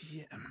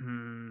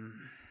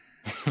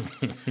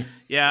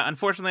 Yeah,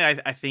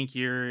 unfortunately, I think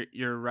you're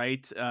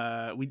right.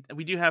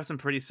 We do have some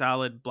pretty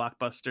solid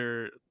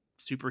blockbuster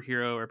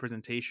superhero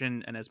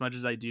representation, and as much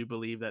as I do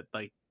believe that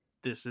like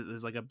this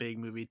is like a big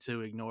movie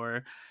to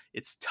ignore,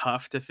 it's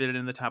tough to fit it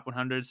in the top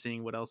 100,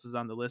 seeing what else is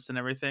on the list and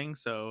everything.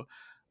 So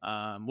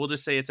we'll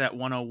just say it's at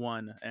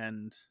 101,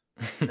 and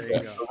there you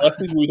go. Let's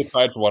see who's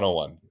tied for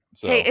 101.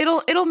 So. Hey,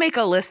 it'll make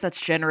a list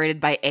that's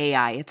generated by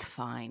AI. It's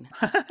fine.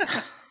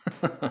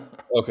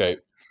 Okay,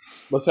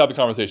 let's have the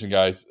conversation,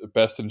 guys.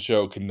 Best in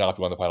Show cannot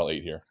be on the final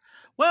 8 here.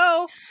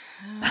 Well,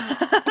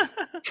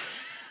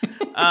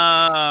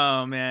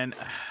 oh man.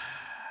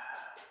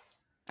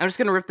 I'm just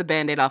gonna rip the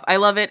Band-Aid off. I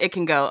love it. It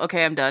can go.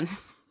 Okay, I'm done.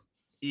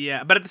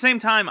 Yeah, but at the same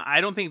time,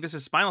 I don't think This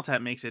is Spinal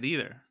Tap makes it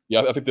either.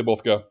 Yeah, I think they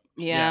both go.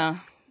 Yeah.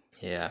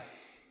 They're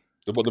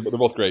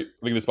both great.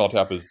 I think The Spinal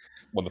Tap is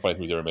one of the funniest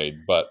movies ever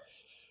made, but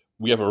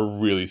we have a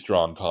really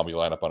strong comedy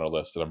lineup on our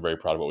list, and I'm very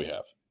proud of what we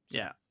have.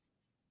 Yeah.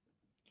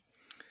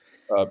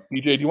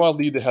 BJ, do you want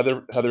to lead the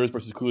Heathers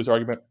versus Clueless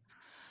argument?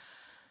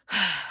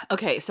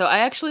 Okay, so I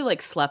actually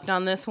like slept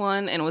on this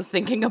one and was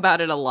thinking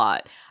about it a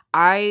lot.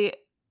 I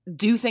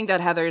do think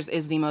that Heathers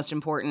is the most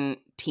important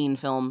teen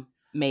film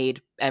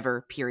made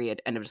ever,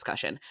 period, end of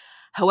discussion.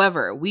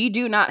 However, we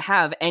do not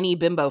have any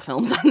bimbo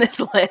films on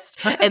this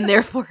list, and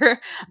therefore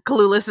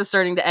Clueless is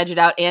starting to edge it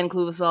out, and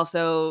Clueless is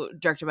also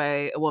directed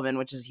by a woman,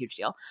 which is a huge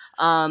deal.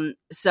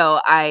 So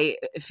I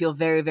feel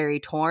very, very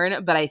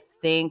torn, but I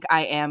think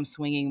I am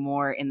swinging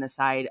more in the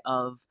side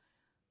of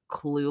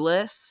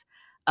Clueless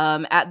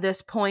at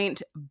this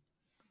point,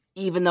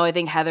 even though I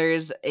think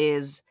Heathers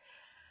is...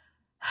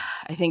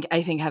 I think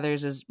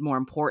Heathers is more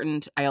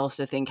important. I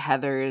also think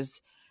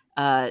Heathers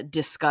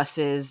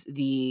discusses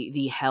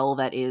the hell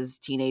that is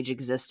teenage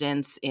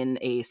existence in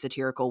a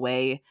satirical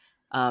way,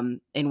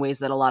 in ways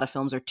that a lot of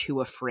films are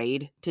too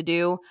afraid to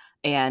do.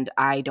 And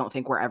I don't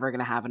think we're ever going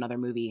to have another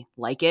movie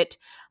like it.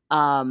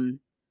 But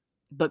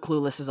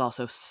Clueless is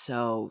also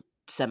so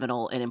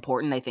seminal and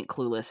important. I think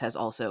Clueless has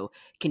also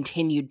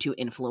continued to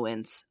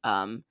influence,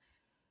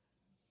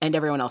 and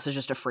everyone else is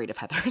just afraid of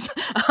Heathers.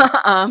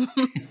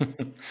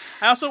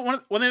 I also one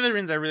of the other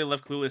reasons I really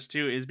love Clueless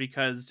too is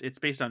because it's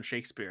based on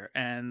Shakespeare,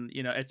 and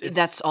it's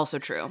That's also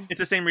true. It's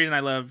the same reason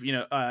I love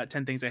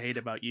 10 Things I Hate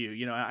About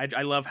You.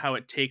 I love how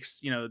it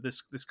takes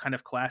this kind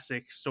of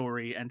classic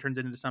story and turns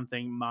it into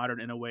something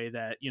modern in a way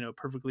that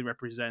perfectly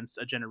represents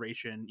a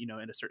generation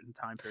in a certain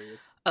time period.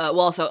 Well,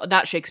 also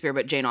not Shakespeare,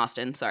 but Jane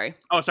Austen. Sorry.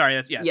 Oh, sorry.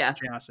 That's Yeah.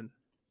 Jane Austen.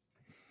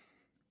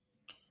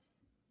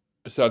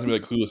 It sounds to me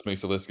like Clueless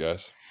makes the list,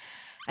 guys.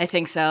 I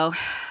think so.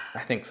 I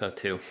think so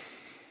too.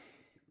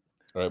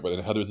 All right, but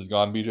then Heathers is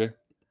gone, BJ?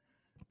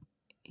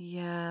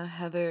 Yeah,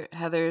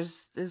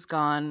 Heathers is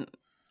gone.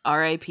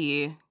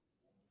 R.I.P.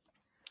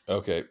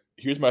 Okay,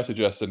 here's my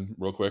suggestion,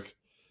 real quick.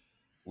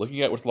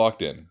 Looking at what's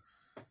locked in,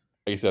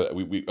 like I said,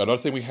 I'm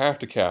not saying we have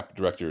to cap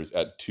directors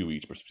at 2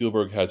 each, but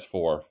Spielberg has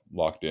 4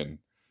 locked in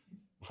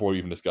before we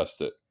even discussed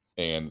it.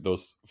 And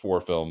those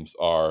 4 films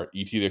are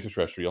E.T. the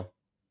Extraterrestrial,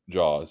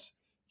 Jaws,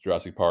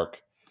 Jurassic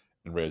Park,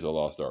 and Raiders of the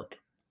Lost Ark.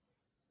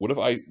 What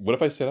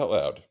if I said out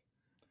loud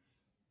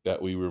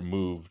that we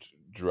removed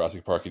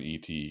Jurassic Park and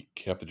E.T.,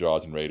 kept the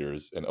Jaws and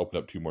Raiders, and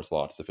opened up 2 more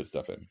slots to fit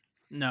stuff in?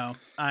 No,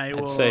 I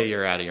will I'd say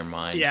you're out of your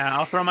mind. Yeah,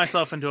 I'll throw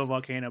myself into a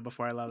volcano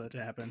before I allow that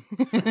to happen.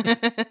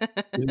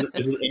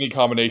 Is there any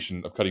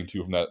combination of cutting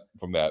 2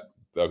 from that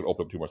would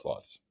open up 2 more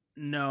slots?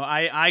 No,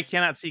 I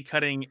cannot see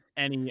cutting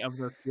any of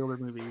the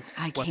Spielberg movies.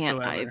 I can't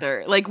whatsoever.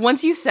 either. Like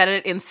once you said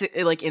it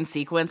in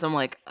sequence, I'm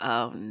like,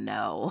 oh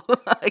no,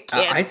 I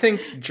can't. I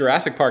think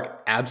Jurassic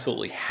Park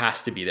absolutely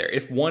has to be there.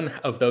 If one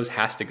of those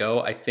has to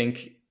go, I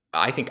think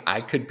I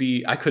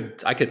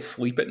could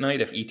sleep at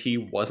night if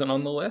E.T. wasn't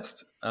on the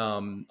list.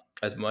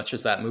 As much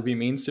as that movie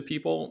means to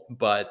people,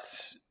 but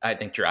I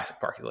think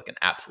Jurassic Park is like an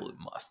absolute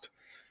must.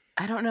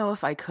 I don't know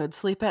if I could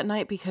sleep at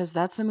night because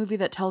that's the movie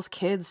that tells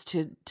kids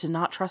to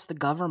not trust the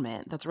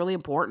government. That's really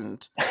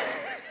important.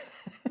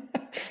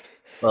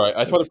 All right,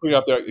 I just want to put it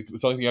out there.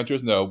 It's only the answer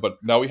is no, but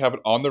now we have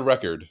it on the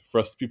record for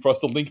us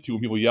to link to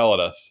when people yell at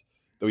us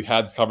that we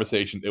had this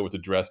conversation. It was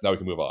addressed. Now we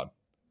can move on.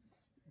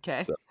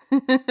 Okay. So.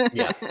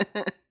 Yeah.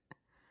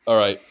 All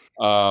right.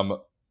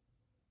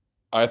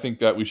 I think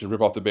that we should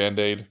rip off the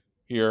Band-Aid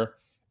here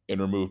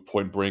and remove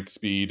Point Break,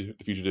 Speed,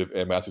 The Fugitive,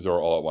 and Mask of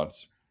Zorro all at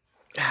once.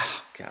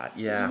 Oh, God,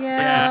 yeah.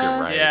 Yeah. I think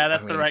you're right. Yeah,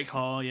 that's the right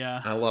call. Yeah.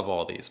 I love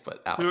all these,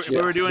 but ouch. If we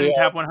were doing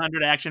top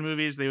 100 action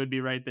movies, they would be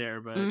right there.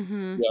 But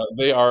yeah,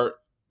 they are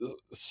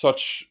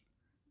such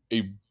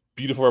a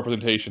beautiful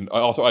representation. I'd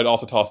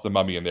also toss The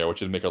Mummy in there, which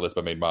didn't make our list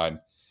but made mine,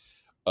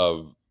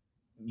 of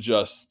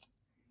just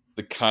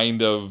the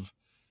kind of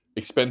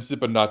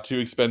expensive but not too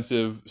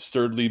expensive,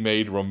 sturdily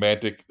made,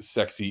 romantic,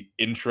 sexy,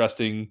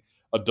 interesting,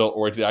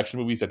 adult-oriented action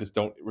movies that just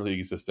don't really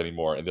exist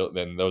anymore. And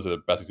then those are the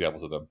best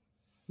examples of them.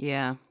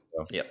 Yeah.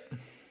 So, yep.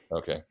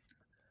 Okay.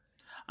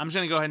 I'm just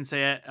gonna go ahead and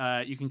say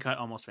it. You can cut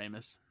Almost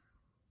Famous.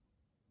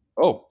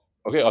 Oh,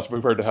 okay. I was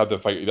prepared to have the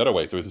fight the other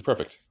way, so this is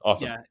perfect.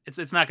 Awesome. Yeah,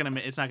 it's not gonna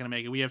make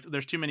it.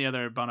 There's too many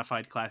other bona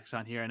fide classics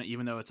on here, and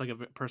even though it's like a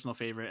personal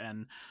favorite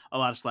and a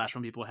lot of slash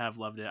film people have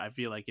loved it, I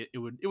feel like it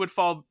would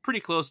fall pretty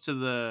close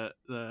to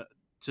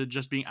to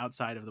just being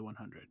outside of the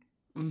 100.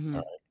 Mm-hmm. All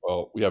right.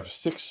 Well, we have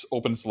 6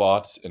 open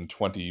slots and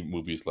 20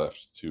 movies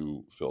left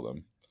to fill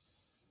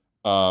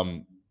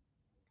them.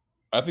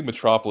 I think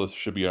Metropolis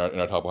should be in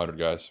our top 100,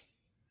 guys.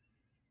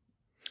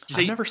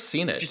 I've never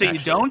seen it. Did you say you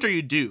don't or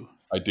you do?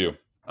 I do.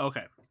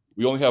 Okay.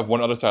 We only have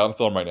one other silent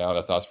film right now, and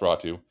that's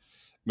Nosferatu.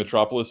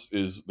 Metropolis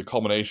is the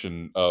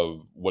culmination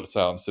of what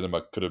silent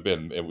cinema could have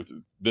been. And with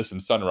this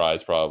and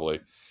Sunrise,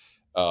 probably.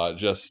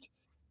 Just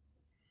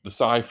the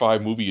sci-fi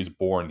movie is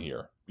born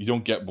here. You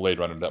don't get Blade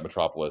Runner in that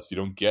Metropolis. You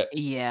don't get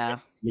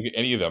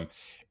any of them.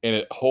 And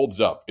it holds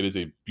up. It is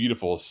a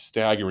beautiful,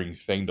 staggering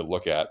thing to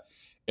look at.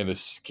 And the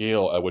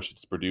scale at which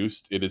it's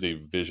produced, it is a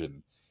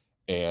vision.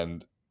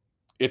 And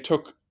it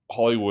took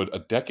Hollywood a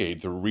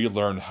decade to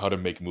relearn how to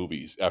make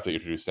movies after they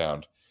introduced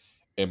sound.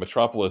 And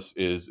Metropolis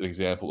is an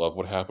example of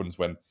what happens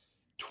when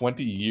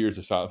 20 years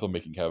of silent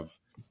filmmaking have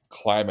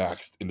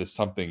climaxed into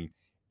something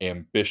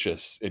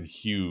ambitious and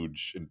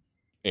huge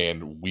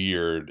and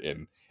weird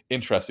and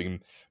interesting.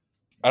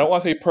 I don't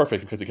want to say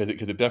perfect because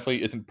it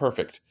definitely isn't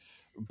perfect,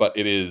 but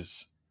it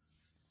is.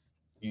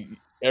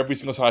 Every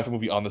single sci-fi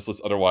movie on this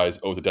list otherwise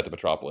owes a debt to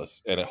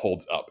Metropolis, and it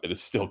holds up. It is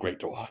still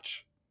great to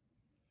watch.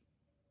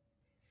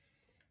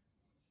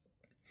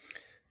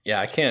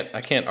 Yeah, I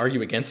can't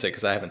argue against it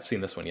because I haven't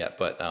seen this one yet,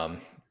 but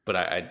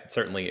I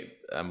certainly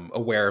am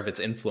aware of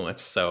its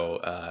influence. So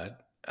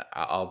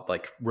I'll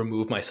like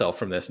remove myself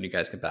from this, and you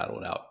guys can battle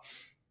it out.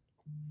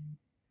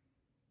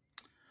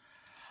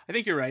 I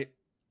think you're right.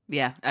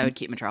 Yeah, I would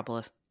keep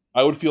Metropolis.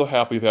 I would feel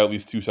happy if I had at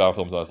least 2 silent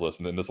films on this list,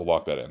 and then this will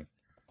lock that in.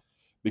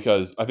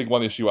 Because I think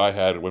one issue I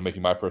had when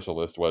making my personal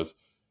list was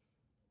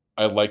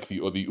I like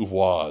the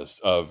oeuvres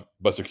of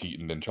Buster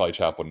Keaton and Charlie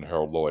Chaplin and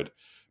Harold Lloyd,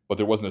 but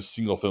there wasn't a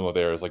single film of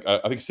theirs. Like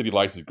I think City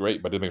Lights is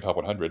great, but didn't make a top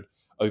 100.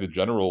 I think The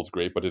General is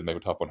great, but didn't make a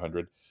top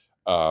 100.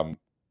 I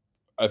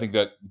think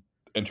that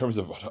in terms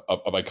of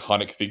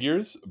iconic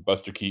figures,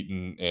 Buster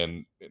Keaton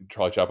and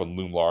Charlie Chaplin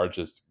loom large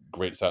as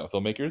great silent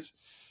filmmakers,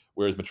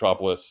 whereas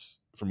Metropolis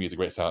for me is a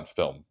great silent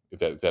film. If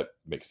that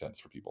makes sense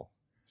for people.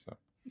 So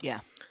Yeah.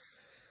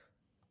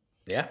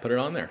 Yeah, put it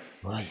on there.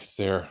 right, it's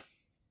there.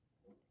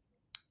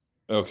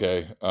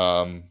 Okay.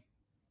 I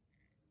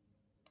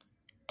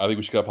think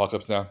we should cut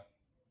Apocalypse Now.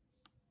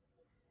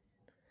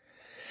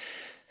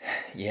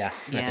 Yeah,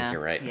 I think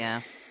you're right.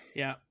 Yeah.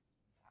 Yeah.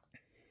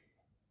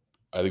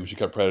 I think we should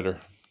cut Predator.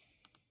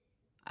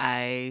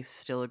 I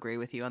still agree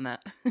with you on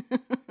that.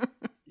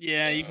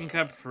 Yeah, you can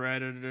cut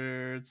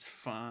Predator. It's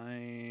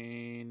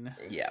fine.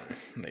 Yeah.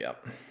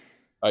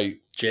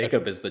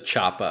 Jacob is the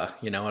Choppa.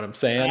 You know what I'm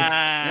saying?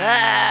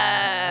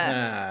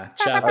 Ah.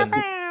 Chopping.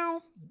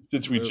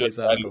 Since we Movies just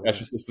out had the way.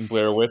 Exorcist and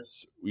Blair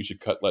Witz, we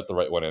should Let the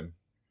Right One In.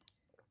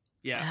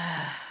 Yeah.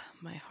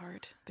 My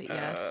heart, but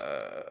yes.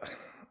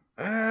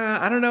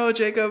 I don't know,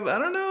 Jacob. I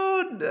don't know.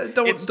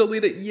 Don't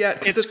delete it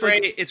yet. 'Cause It's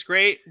great. like- It's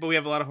great, but we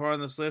have a lot of horror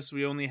on this list.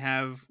 We only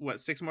have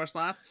 6 more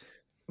slots.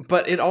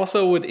 but it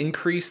also would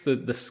increase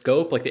the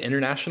scope, like the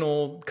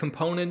international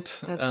component.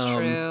 That's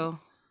true.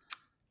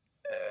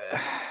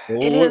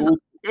 It It is.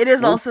 It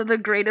is Well- also the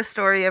greatest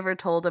story ever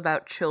told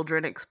about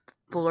children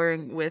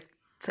exploring with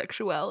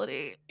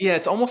sexuality. Yeah,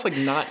 it's almost like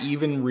not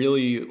even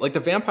really like the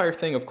vampire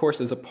thing. Of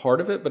course, is a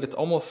part of it, but it's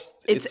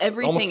almost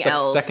Everything almost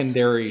else.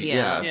 secondary,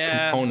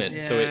 Yeah.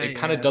 component. So it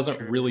kind of Yeah, doesn't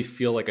true. really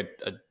feel like a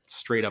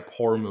straight up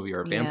horror movie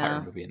or a vampire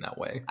Yeah. movie in that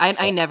way.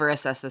 I never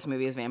assess this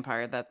movie as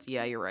vampire. That's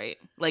you're right.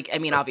 Like, I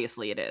mean,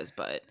 obviously it is,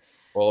 but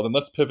Well, then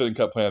let's pivot and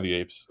cut Planet of the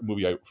Apes, a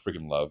movie I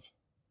freaking love.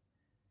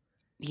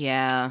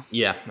 yeah.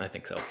 Yeah, I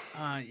think so.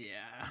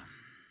 Yeah.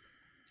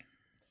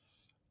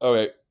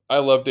 Okay, I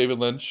love David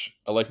Lynch.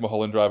 I like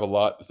Mulholland Drive a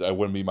lot. So I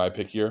wouldn't be my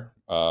pick here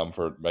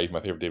for my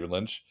favorite David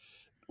Lynch.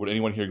 Would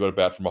anyone here go to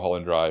bat for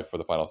Mulholland Drive for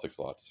the final 6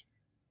 slots?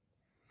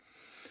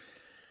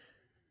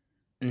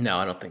 No,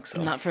 I don't think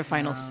so. Not for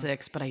Final No.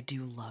 6, but I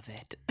do love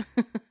it.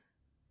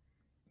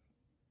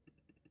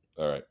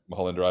 All right,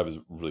 Mulholland Drive is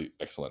really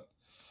excellent.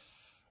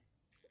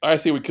 I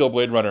say we kill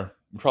Blade Runner.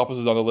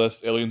 Metropolis is on the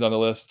list. Aliens on the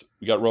list.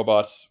 We got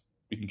robots.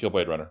 We can kill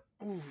Blade Runner.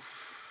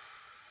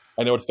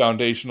 I know it's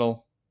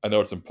foundational. I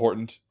know it's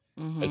important.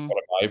 Mhm. It's one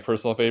of my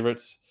personal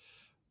favorites.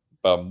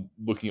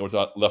 Looking at what's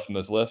left on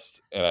this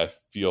list, and I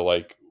feel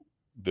like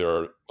there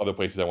are other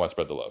places I want to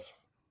spread the love.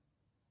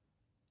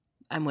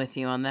 I'm with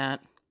you on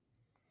that.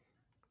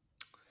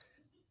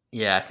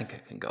 Yeah, I think I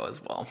can go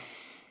as well.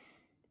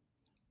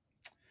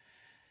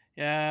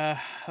 Yeah.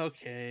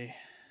 Okay.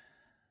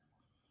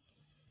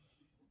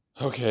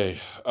 Okay.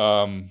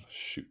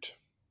 Shoot.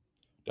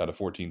 Down to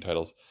 14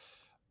 titles.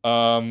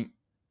 I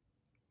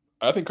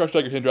think Crouch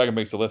Tiger, Hidden Dragon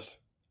makes the list.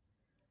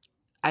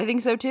 I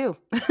think so too.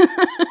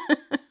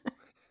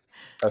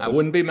 I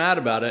wouldn't be mad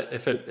about it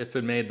if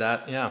it made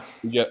that. Yeah.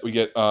 We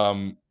get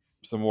some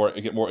more.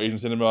 We get more Asian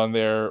cinema on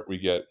there. We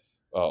get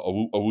a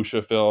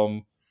wuxia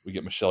film. We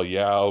get Michelle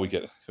Yeoh.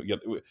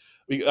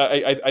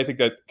 I think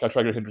that Crouch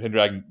Tiger, Hidden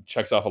Dragon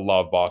checks off a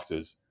lot of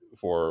boxes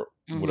for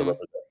what it Mhm.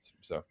 represents.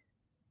 So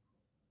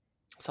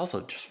It's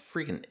also just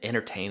freaking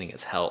entertaining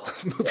as hell.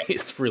 This movie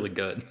is really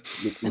good.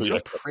 It's real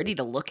pretty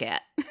to look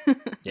at.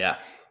 Yeah.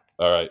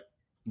 All right,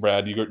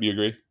 Brad, do you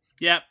agree?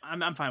 Yeah,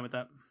 I'm fine with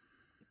that.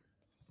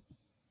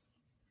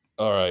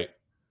 All right.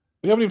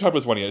 We haven't even talked about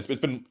this one yet. I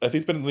think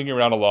it's been lingering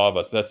around a lot of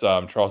us. That's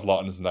Charles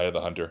Laughton's Night of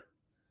the Hunter.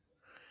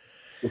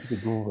 This is a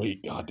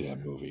great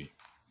goddamn movie.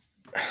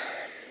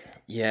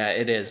 Yeah,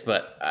 it is,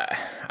 but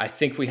I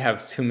think we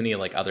have too many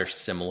like other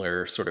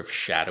similar sort of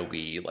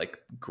shadowy, like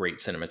great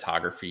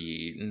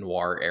cinematography,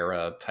 noir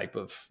era type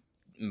of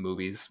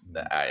movies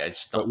that I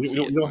just But don't. we see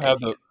don't, it we don't have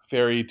making the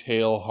fairy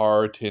tale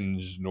horror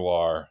tinge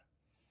noir.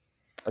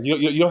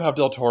 You don't have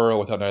Del Toro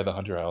without Night of the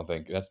Hunter. I don't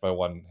think that's my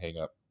one hang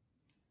up.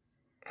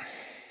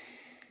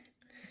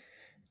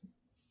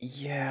 it.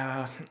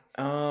 Yeah.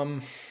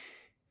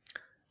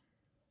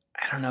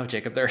 I don't know,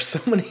 Jacob. There are so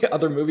many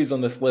other movies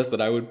on this list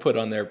that I would put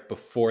on there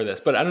before this,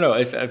 but I don't know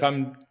if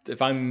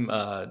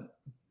I'm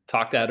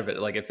talked out of it.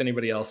 Like if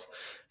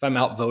I'm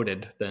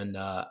outvoted, then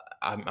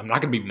I'm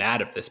not going to be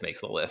mad if this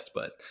makes the list.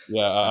 But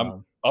Yeah,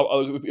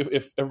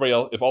 if everybody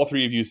else, if all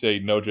three of you say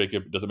no,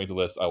 Jacob doesn't make the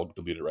list, I will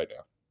delete it right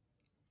now.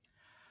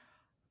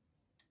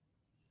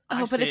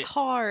 Oh, I but it's say-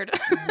 hard.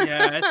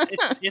 Yeah,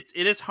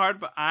 it is hard,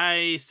 but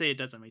I say it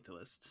doesn't make the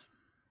list.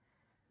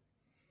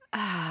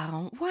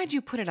 Oh, why'd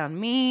you put it on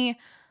me?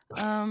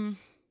 Oh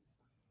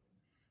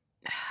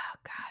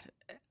God.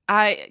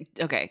 I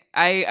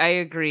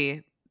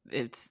agree.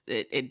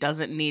 It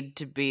doesn't need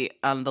to be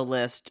on the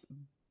list,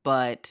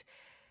 but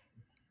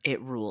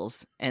it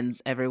rules, and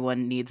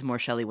everyone needs more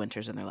Shelley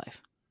Winters in their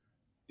life.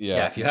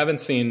 yeah, if you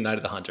haven't seen Night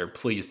of the Hunter,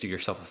 please do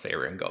yourself a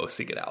favor and go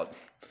seek it out.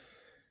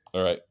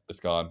 All right, it's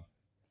gone.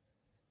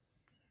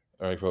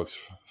 All right, folks,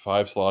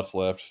 5 slots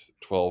left,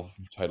 12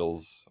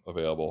 titles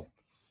available.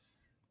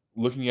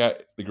 Looking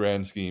at the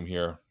grand scheme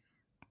here,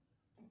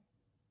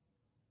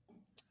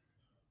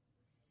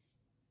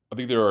 I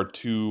think there are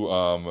two.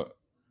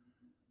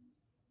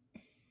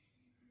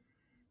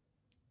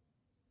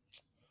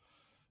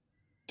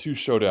 two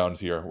showdowns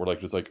here. We're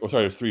like,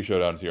 there's three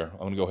showdowns here. I'm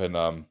going to go ahead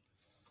and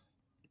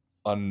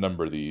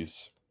unnumber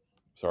these.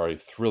 Sorry,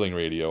 thrilling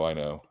radio, I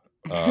know.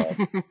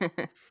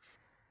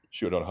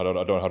 Shoot, I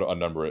don't know how to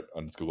unnumber it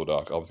on this Google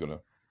Doc. I was going to...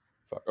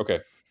 Fuck. Okay.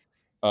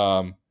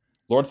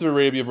 Lawrence of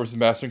Arabia versus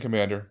Master and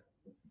Commander.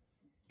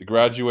 The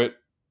Graduate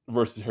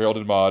versus Harold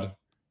and Maude.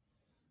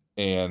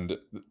 And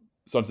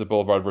Sunset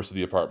Boulevard versus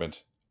The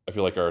Apartment. I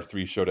feel like our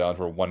three showdowns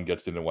where one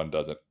gets in and one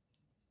doesn't.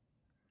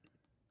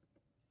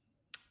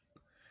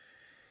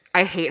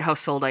 I hate how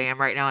sold I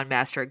am right now on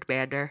Master and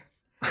Commander.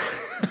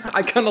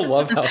 I kind of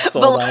love how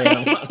sold I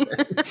am on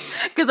it.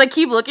 Because I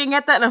keep looking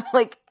at that and I'm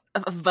like,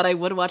 but I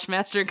would watch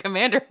Master and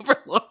Commander over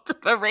Lawrence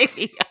of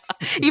Arabia.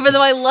 Even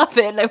though I love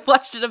it and I've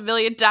watched it a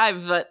million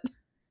times, but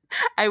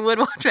I would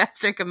watch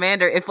Master and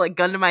Commander if, like,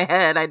 gun to my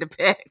head, I had to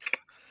pick.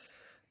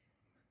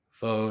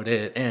 Vote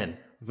it in.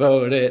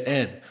 Vote it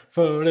in.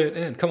 Vote it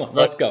in. Come on,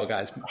 let's go,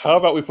 guys. How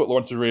about we put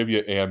Lawrence of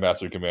Arabia and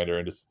Master and Commander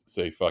and just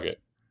say, fuck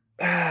it.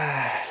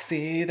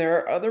 See, there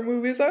are other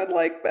movies I'd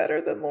like better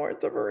than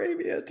Lawrence of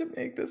Arabia to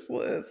make this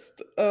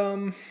list.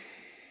 Where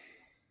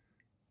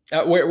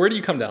do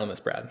you come down on this,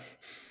 Brad?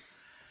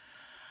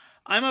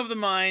 I'm of the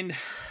mind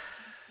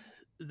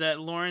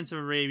that Lawrence of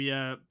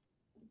Arabia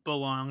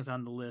belongs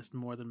on the list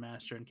more than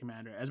Master and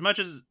Commander. As much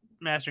as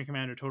Master and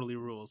Commander totally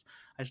rules,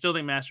 I still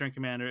think Master and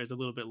Commander is a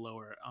little bit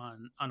lower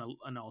on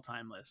an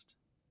all-time list.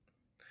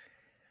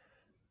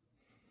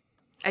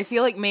 I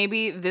feel like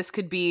maybe this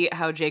could be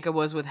how Jacob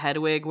was with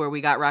Hedwig, where we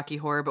got Rocky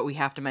Horror, but we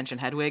have to mention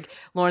Hedwig.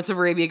 Lawrence of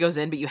Arabia goes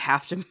in, but you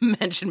have to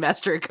mention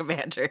Master and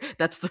Commander.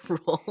 That's the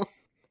rule.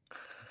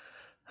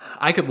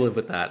 I could live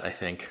with that, I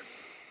think.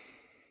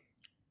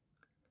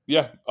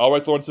 Yeah, I'll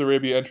write Lawrence of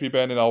Arabia entry,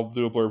 Ben, and I'll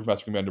do a blurb for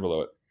Master Commander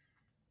below it.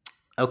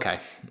 Okay.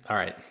 All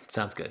right.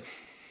 Sounds good.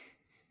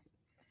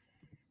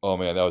 Oh,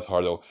 man, that was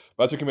hard, though.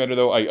 Master Commander,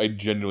 though, I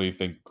genuinely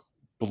think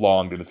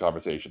belonged in this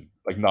conversation.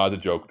 Like, not as a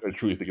joke. I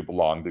truly think it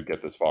belonged to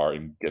get this far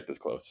and get this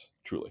close.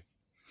 Truly.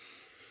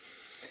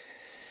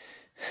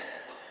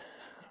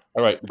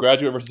 All right, The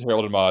Graduate versus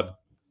Harold and Maude.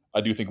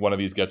 I do think one of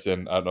these gets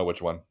in. I don't know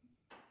which one.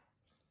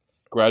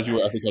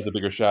 Graduate, I think, has a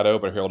bigger shadow,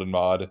 but Harold and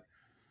Maude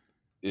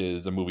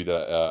is a movie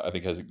that I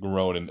think has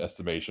grown in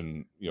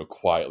estimation,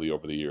 quietly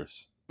over the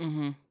years.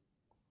 Mm-hmm.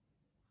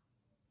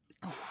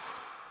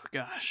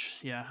 Gosh,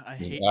 yeah, I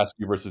hate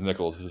Askew versus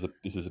Nichols.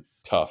 This is a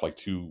tough, like,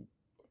 two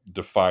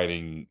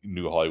defining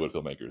new Hollywood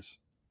filmmakers.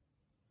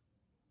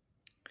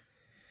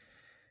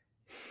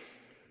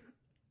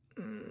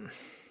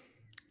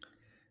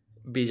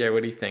 BJ,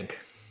 what do you think?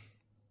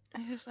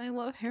 I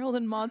love Harold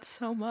and Maude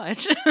so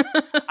much.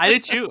 I do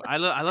too. I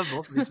love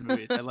both of these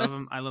movies. I love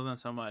them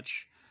so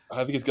much.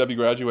 I think it's got to be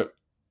Graduate.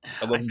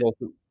 I love them both.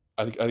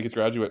 I think it's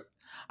Graduate.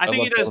 I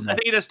think it does. I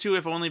think it does too,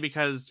 if only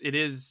because it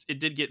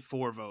did get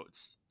 4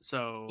 votes.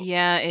 So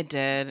yeah, it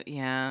did.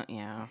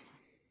 Yeah.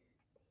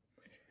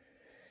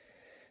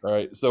 All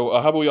right. So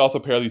how about we also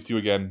pair these two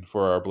again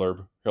for our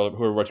blurb?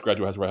 Whoever writes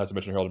Graduate has to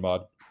mention Harold and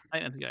Maude. I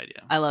think that's a good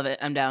idea. I love it.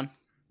 I'm down.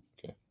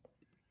 Okay.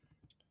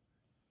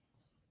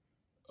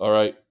 All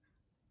right.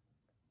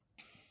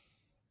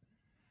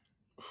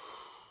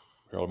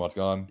 Harold and Maude's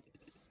gone.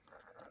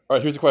 All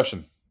right. Here's a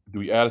question: do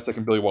we add a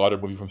second Billy Wilder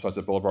movie from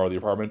Sunset Boulevard or The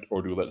Apartment,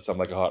 or do we let it sound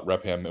like a hot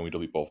rep him and we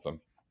delete both of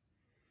them?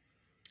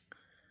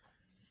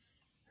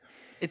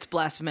 It's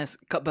blasphemous.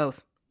 Cut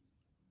both.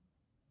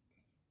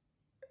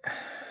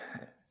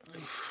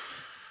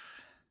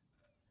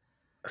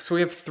 So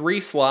we have 3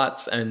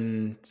 slots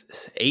and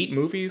 8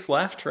 movies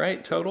left,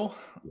 right? Total?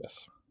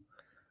 Yes.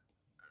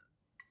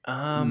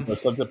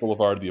 Sunset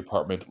Boulevard, The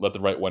Apartment, Let the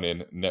Right One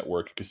In,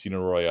 Network,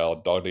 Casino Royale,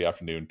 Dog Day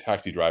Afternoon,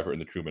 Taxi Driver, and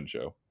The Truman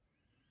Show.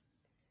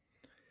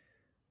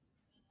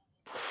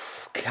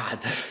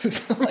 God, this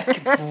is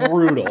like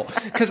brutal.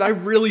 Because I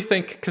really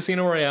think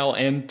Casino Royale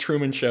and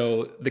Truman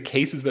Show, the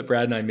cases that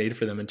Brad and I made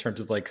for them in terms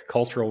of like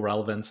cultural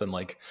relevance and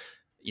like,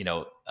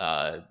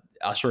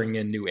 ushering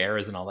in new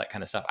eras and all that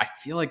kind of stuff, I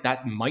feel like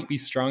that might be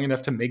strong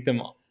enough to make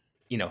them,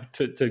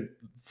 to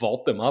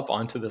vault them up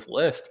onto this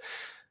list.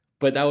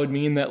 But that would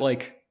mean that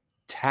like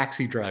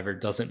Taxi Driver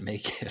doesn't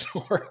make it,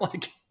 or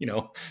like,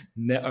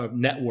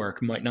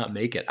 Network might not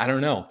make it. I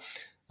don't know.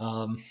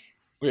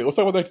 Okay, let's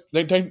talk about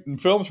the films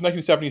from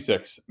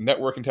 1976,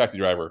 Network and Taxi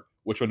Driver.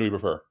 Which one do we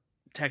prefer?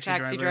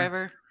 Taxi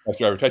Driver.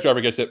 Taxi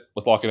Driver gets it.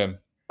 Let's lock it in.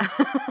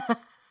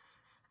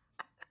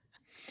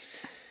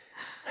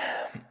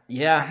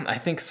 Yeah, I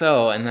think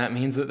so. And that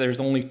means that there's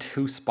only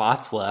 2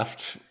 spots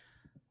left.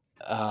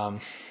 I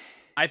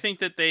think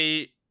that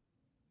they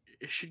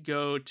should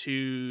go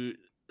to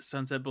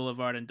Sunset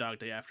Boulevard and Dog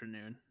Day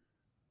Afternoon.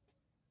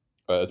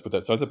 Let's put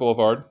that Sunset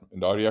Boulevard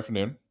and Dog Day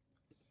Afternoon.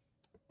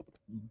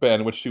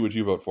 Ben, which 2 would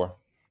you vote for?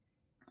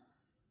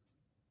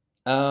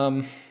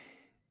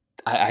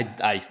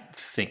 I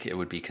think it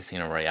would be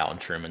Casino Royale and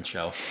Truman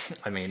Show.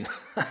 I mean,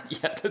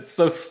 yeah, that's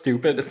so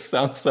stupid. It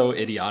sounds so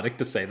idiotic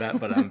to say that,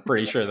 but I'm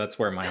pretty sure that's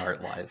where my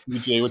heart lies.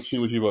 BJ, which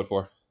 2 would you vote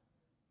for?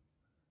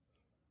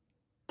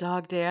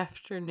 Dog Day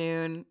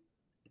Afternoon.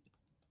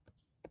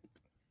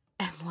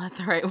 And Let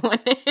the Right One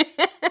In.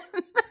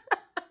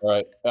 All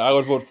right, I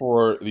would vote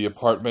for The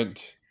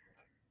Apartment,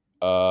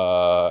 and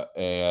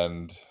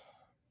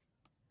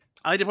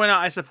I like to point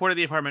out I supported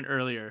The Apartment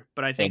earlier,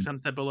 but I think And-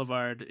 Sunset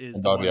Boulevard is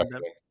the Dog one Day that,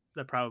 Afternoon.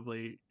 that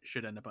probably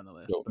should end up on the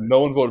list. So but-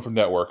 no one voted for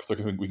Network, so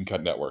we can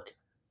cut Network.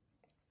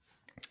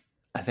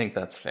 I think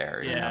that's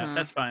fair. yeah, Mhm.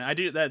 that's fine.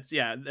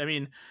 I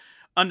mean,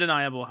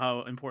 undeniable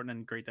how important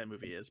and great that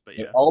movie is. But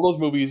And yeah, all those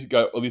movies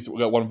got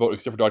one vote,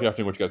 except for Dog Day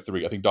Afternoon, which got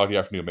 3. I think Dog Day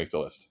Afternoon makes the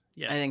list.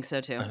 yes. I think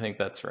so too. I think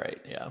that's right.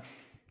 Yeah.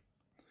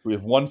 We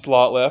have one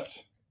slot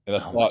left, and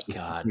that Oh slot my is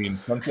God.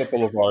 between Sunset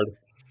Boulevard,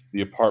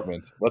 The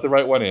Apartment, Let the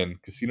Right One In,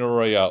 Casino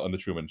Royale, and The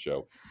Truman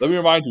Show. Let me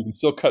remind you can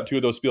still cut 2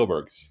 of those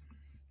Spielbergs.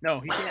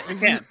 No, you can't. You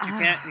can't. You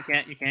can't. You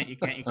can't. You can't. You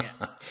can't. You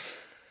can't.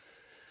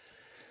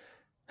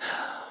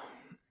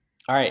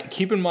 All right.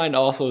 Keep in mind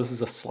also, this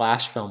is a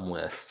slash film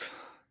list.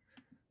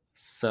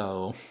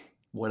 So,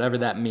 whatever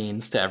that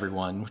means to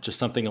everyone, which is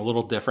something a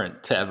little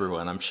different to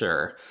everyone, I'm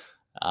sure.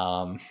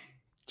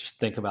 Just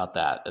think about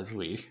that as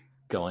we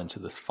go into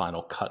this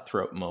final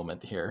cutthroat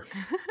moment here.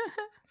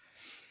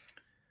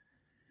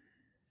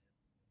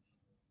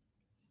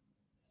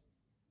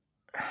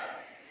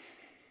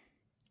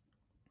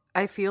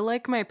 I feel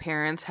like my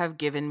parents have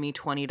given me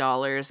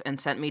 $20 and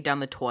sent me down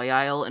the toy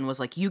aisle and was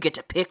like, "You get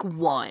to pick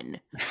one."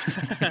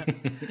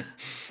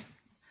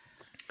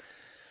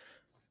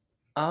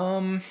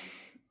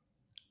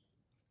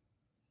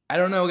 I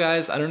don't know,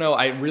 guys. I don't know.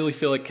 I really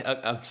feel like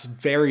a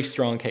very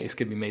strong case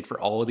could be made for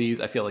all of these.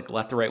 I feel like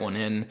Let the Right One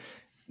In,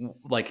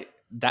 like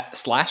that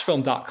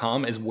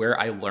slashfilm.com is where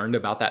I learned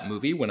about that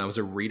movie when I was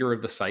a reader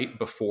of the site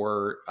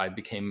before I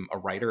became a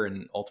writer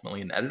and ultimately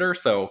an editor.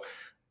 So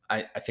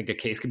I think a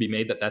case could be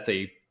made that that's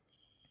a,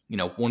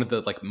 one of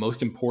the like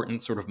most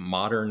important sort of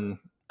modern,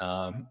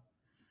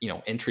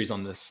 entries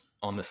on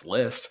this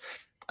list.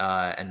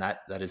 And that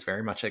is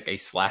very much like a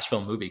slash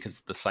film movie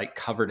because the site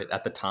covered it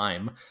at the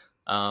time.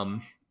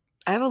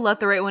 I have a Let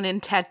the Right One In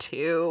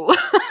tattoo.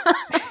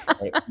 All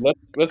right,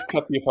 let's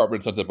cut The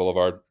Apartment, Sunset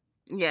Boulevard.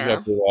 We Yeah.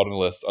 have a lot on the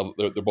list.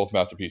 They're both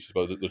masterpieces,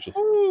 but let's just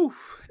Ooh,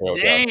 throw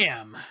it down.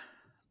 damn,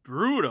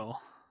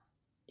 brutal.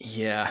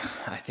 Yeah,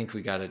 I think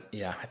we got it.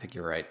 Yeah, I think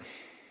you're right.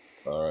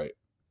 All right,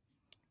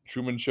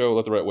 Truman Show,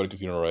 Let the Right One In,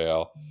 Casino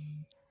Royale.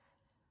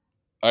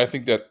 I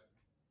think that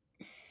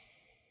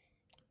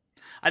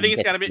I think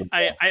it's got to be.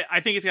 I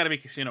think it's got to be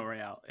Casino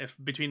Royale. If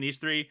between these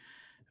three,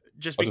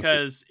 just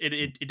because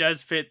it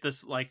does fit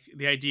this like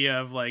the idea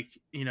of like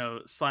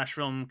slash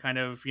film kind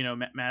of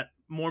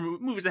more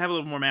movies that have a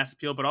little more mass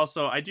appeal, but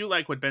also I do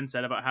like what Ben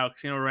said about how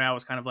Casino Royale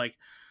was kind of like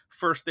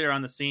first there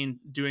on the scene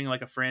doing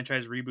like a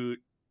franchise reboot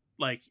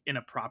like in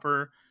a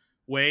proper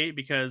way,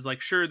 because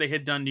like sure they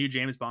had done new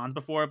James Bond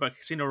before, but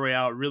Casino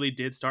Royale really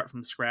did start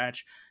from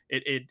scratch.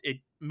 It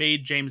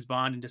made James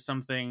Bond into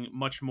something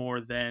much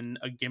more than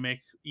a gimmick,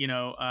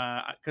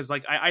 because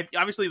like I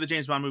obviously the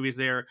James Bond movies,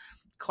 they're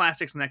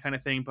classics and that kind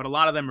of thing, but a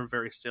lot of them are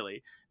very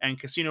silly, and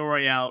Casino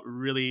Royale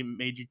really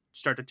made you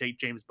start to take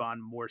James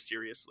Bond more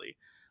seriously.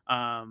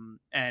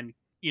 And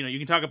you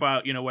can talk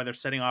about whether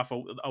setting off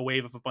a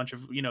wave of a bunch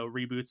of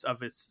reboots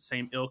of its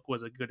same ilk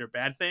was a good or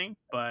bad thing,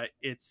 but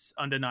it's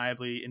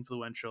undeniably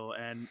influential,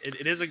 and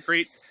it is a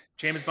great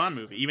James Bond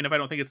movie, even if I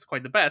don't think it's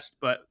quite the best.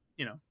 But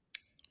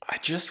I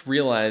just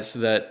realized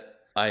that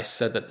I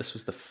said that this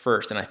was the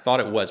first, and I thought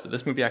it was, but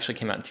this movie actually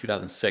came out in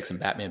 2006, and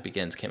Batman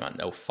Begins came out in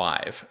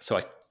 2005. So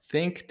I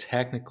think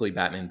technically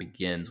Batman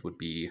Begins would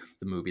be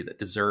the movie that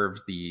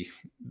deserves the,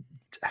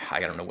 I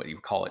don't know what you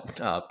would call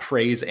it,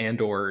 praise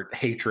and or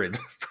hatred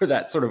for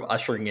that sort of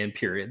ushering in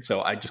period.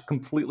 So I just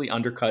completely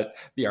undercut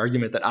the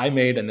argument that I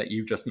made and that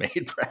you just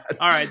made, Brad.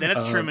 all right, then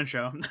it's Truman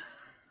Show.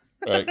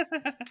 all right.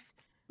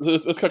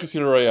 Let's cut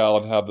Casino Royale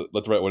and have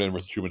Let the Right One In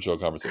versus Truman Show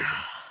conversation.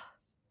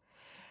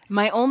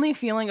 My only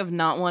feeling of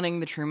not wanting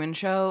the Truman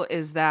Show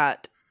is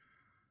that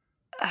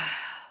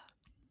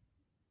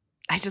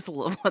I just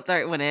love Let the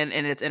Right One In,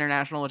 and it's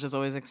international, which is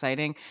always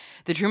exciting.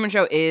 The Truman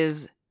Show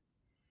is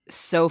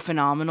so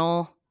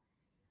phenomenal.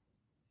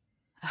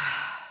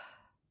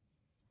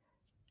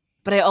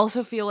 But I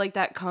also feel like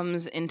that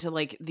comes into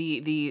like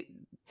the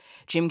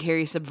Jim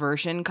Carrey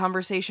subversion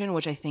conversation,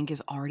 which I think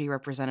is already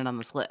represented on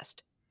this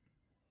list.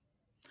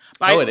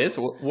 It is.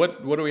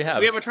 What do we have?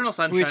 We have Eternal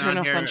Sunshine.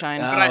 Eternal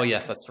Sunshine.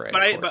 Yes, that's right.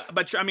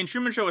 But I mean,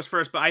 Truman Show was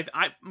first. But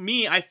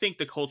I think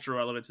the cultural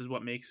relevance is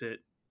what makes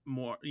it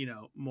more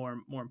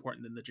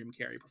important than the Jim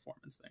Carrey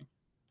performance thing.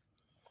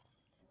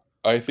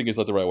 I think it's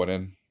Let the Right One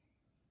In.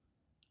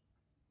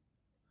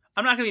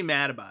 I'm not gonna be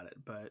mad about it,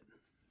 but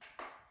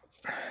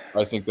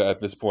I think that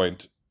at this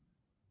point,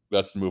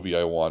 that's the movie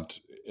I want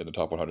in the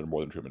top 100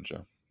 more than Truman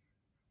Show.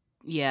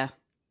 Yeah.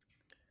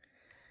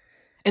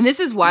 And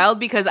this is wild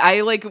because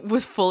I like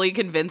was fully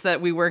convinced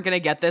that we weren't going to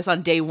get this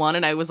on day one.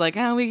 And I was like,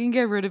 we can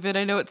get rid of it.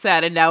 I know it's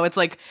sad. And now it's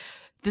like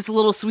this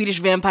little Swedish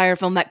vampire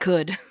film that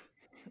could.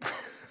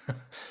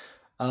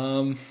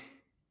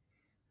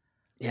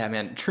 Yeah,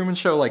 man, Truman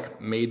Show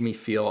like made me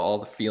feel all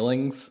the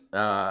feelings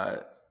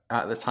at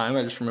the time.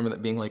 I just remember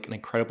that being like an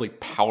incredibly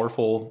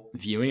powerful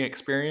viewing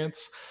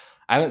experience.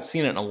 I haven't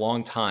seen it in a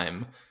long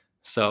time,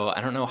 So I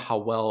don't know how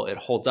well it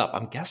holds up.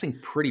 I'm guessing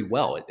pretty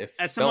well. It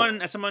As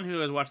felt- someone who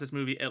has watched this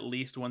movie at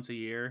least once a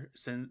year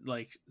since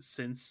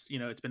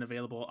it's been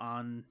available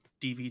on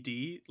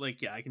DVD,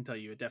 like yeah, I can tell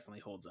you it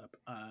definitely holds up.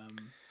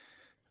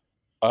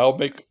 I'll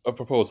make a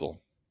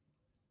proposal.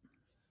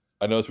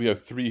 I notice we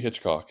have 3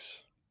 Hitchcocks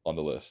on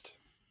the list: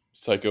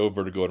 Psycho,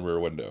 Vertigo, and Rear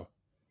Window.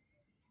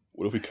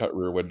 What if we cut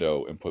Rear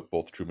Window and put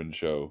both Truman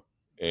Show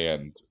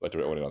and Like the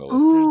Right One on the list?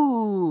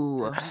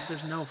 Ooh.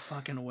 There's no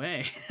fucking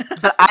way.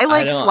 But I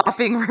like don't-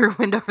 swapping Rear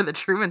Window for the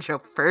Truman Show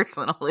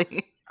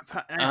personally.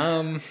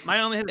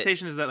 My only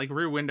hesitation is that like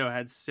Rear Window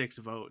had 6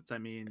 votes. I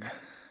mean,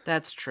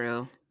 That's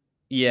true.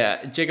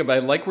 Yeah, Jacob, I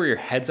like where your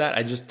head's at.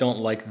 I just don't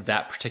like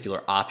that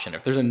particular option.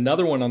 If there's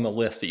another one on the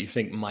list that you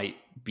think might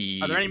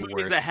be are there any movies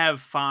worth- that have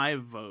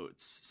 5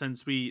 votes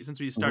since we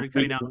started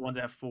cutting down the ones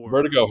that have 4?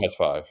 Vertigo has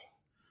 5.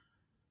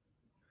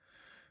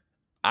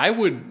 I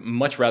would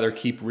much rather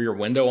keep Rear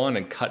Window on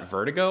and cut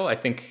Vertigo. I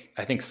think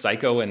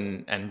Psycho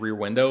and Rear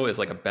Window is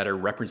like a better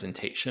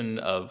representation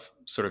of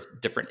sort of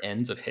different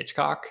ends of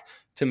Hitchcock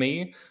to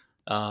me.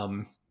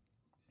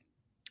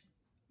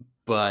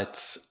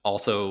 But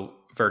also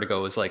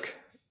Vertigo is like,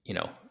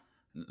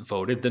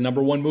 voted the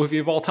 #1 movie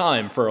of all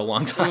time for a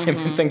long time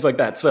and things like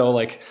that. So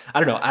like, I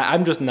don't know.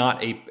 I'm just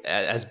not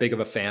as big of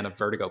a fan of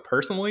Vertigo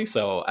personally.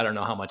 So I don't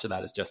know how much of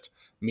that is just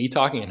me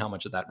talking and how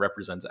much of that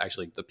represents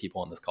actually the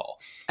people on this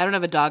call. I don't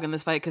have a dog in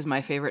this fight because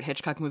my favorite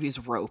Hitchcock movie is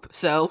Rope.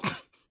 So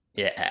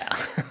Yeah.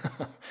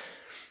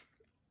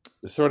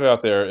 Just throwing it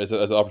out there as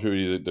an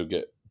opportunity to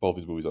get both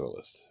these movies on the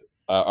list.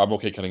 I'm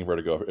okay cutting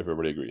Vertigo if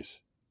everybody agrees.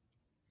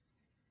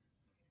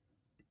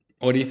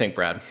 What do you think,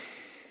 Brad?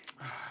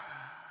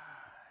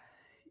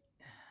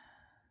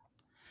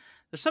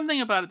 There's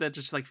something about it that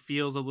just like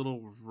feels a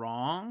little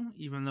wrong,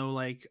 even though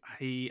like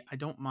I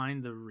don't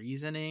mind the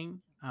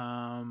reasoning.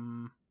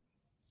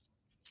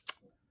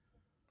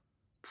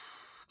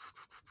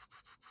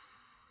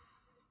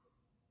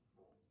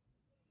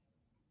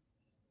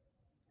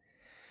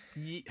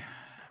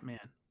 Man,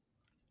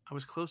 I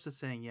was close to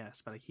saying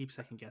yes, but I keep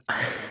second guessing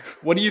myself.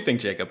 What do you think,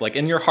 Jacob? Like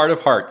in your heart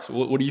of hearts,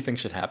 what do you think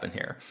should happen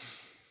here?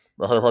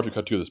 My heart of heart to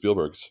cut 2 of the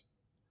Spielbergs.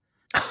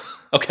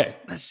 Okay,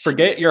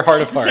 forget your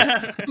heart of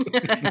hearts.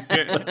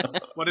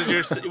 What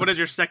does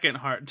your second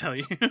heart tell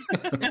you?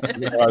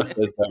 My heart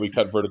says that we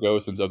cut Vertigo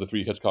since of the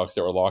 3 Hitchcocks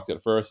that were locked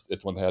at first,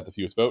 it's one that had the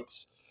fewest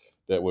votes.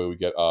 That way we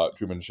get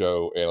Truman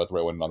Show and Let the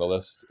Right One on the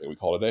list, and we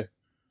call it a day.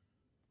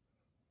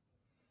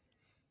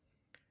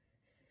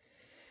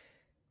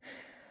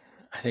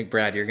 I think,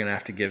 Brad, you're going to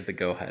have to give the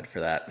go-ahead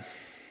for that.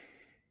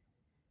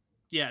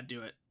 Yeah,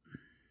 do it.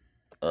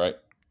 All right.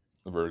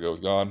 The Vertigo is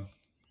gone.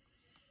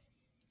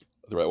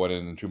 The Right One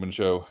in Truman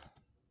Show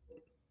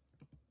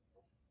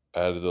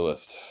added to the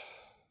list.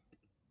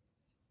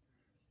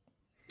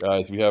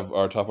 Guys, we have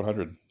our top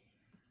 100.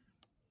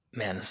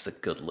 Man, this is a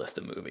good list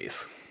of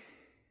movies.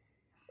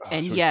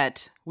 and Should we-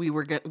 yet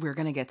we're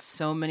gonna get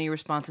so many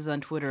responses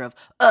on Twitter of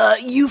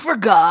you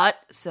forgot.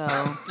 So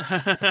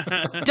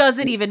does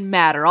it even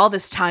matter? All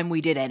this time we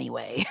did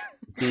anyway.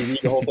 Can we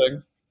read the whole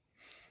thing?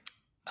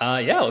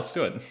 Yeah, let's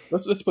do it.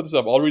 Let's put this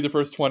up. I'll read the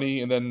first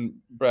 20, and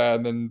then Brad,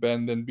 and then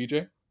Ben, then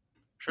BJ.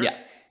 Sure. Yeah.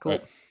 Cool.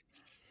 Right.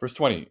 First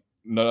 20.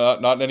 No,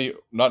 not in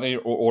any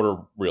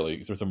order really.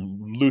 'Cause there's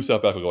some loose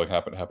alphabetical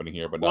happening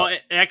here, but Well, not.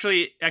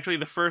 actually,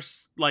 the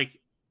first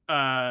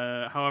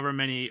however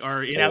many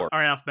are in Four.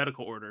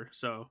 alphabetical order.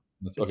 So,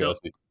 Okay, let's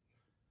see.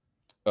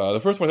 The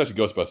first one is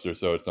actually Ghostbusters,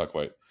 so it's not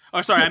quite.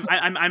 oh, sorry,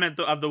 I meant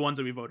of the ones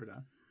that we voted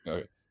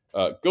on.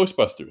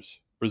 Ghostbusters,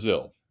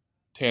 Brazil,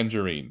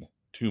 Tangerine,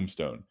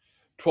 Tombstone,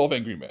 12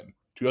 Angry Men,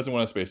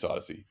 2001: A Space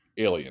Odyssey,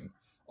 Alien,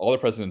 All the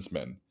President's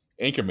Men,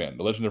 Anchorman,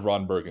 The Legend of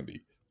Ron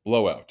Burgundy,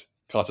 Blowout,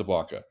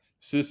 Casablanca,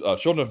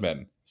 Children of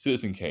Men,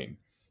 Citizen Kane,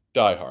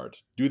 Die Hard,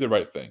 Do the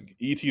Right Thing,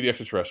 E.T. the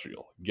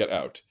Extraterrestrial, Get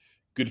Out,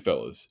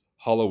 Goodfellas,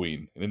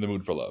 Halloween, and In the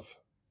Mood for Love.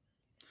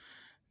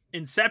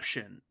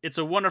 Inception, It's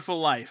a Wonderful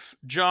Life,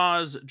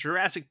 Jaws,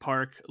 Jurassic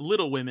Park,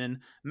 Little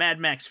Women, Mad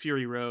Max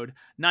Fury Road,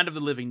 Night of the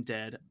Living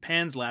Dead,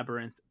 Pan's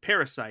Labyrinth,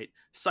 Parasite,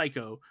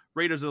 Psycho,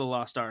 Raiders of the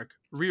Lost Ark,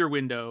 Rear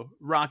Window,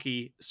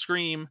 Rocky,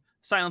 Scream,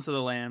 Silence of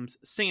the Lambs,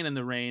 Singing in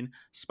the Rain,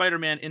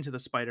 Spider-Man Into the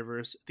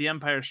Spider-Verse, The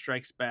Empire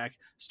Strikes Back,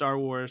 Star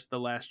Wars, The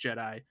Last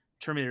Jedi,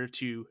 Terminator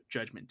 2,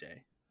 Judgment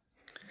Day.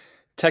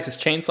 Texas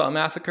Chainsaw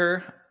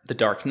Massacre, The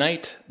Dark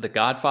Knight, The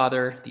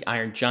Godfather, The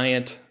Iron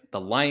Giant, The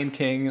Lion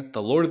King,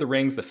 The Lord of the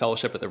Rings, The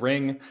Fellowship of the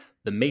Ring,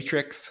 The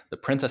Matrix, The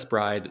Princess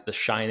Bride, The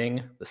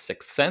Shining, The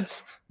Sixth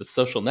Sense, The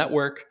Social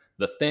Network,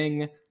 The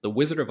Thing, The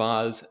Wizard of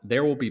Oz,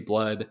 There Will Be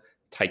Blood,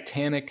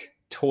 Titanic,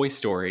 Toy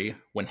Story,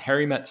 When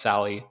Harry Met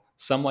Sally,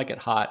 Some Like It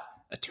Hot,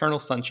 Eternal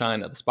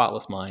Sunshine of the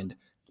Spotless Mind,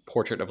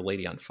 Portrait of a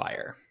Lady on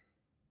Fire.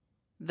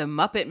 The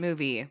Muppet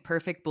Movie,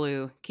 Perfect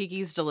Blue,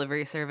 Kiki's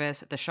Delivery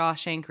Service, The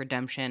Shawshank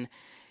Redemption,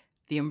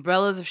 The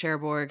Umbrellas of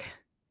Cherbourg,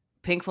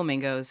 Pink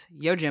Flamingos,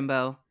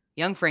 Yojimbo,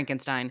 Young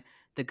Frankenstein,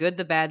 The Good,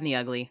 the Bad, and the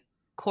Ugly,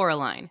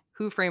 Coraline,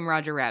 Who Framed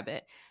Roger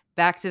Rabbit,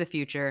 Back to the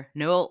Future,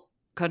 No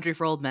Country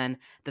for Old Men,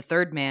 The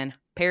Third Man,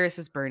 Paris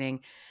is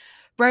Burning,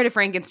 Bride of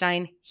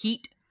Frankenstein,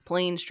 Heat,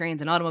 Planes,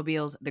 Trains, and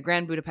Automobiles, The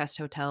Grand Budapest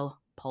Hotel,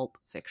 Pulp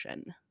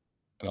Fiction.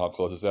 And I'll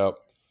close this out.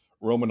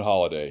 Roman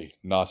Holiday,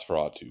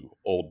 Nosferatu,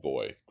 Old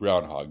Boy,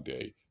 Groundhog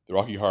Day, The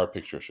Rocky Horror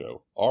Picture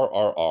Show,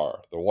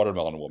 RRR, The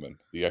Watermelon Woman,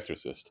 The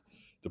Exorcist,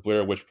 The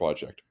Blair Witch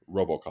Project,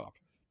 RoboCop,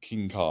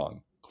 King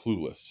Kong,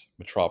 Clueless,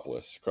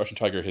 Metropolis, Crouching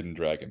Tiger, Hidden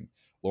Dragon,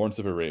 Lawrence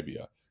of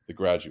Arabia, The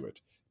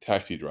Graduate,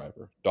 Taxi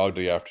Driver, Dog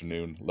Day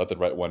Afternoon, Let the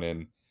Right One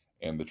In,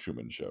 and The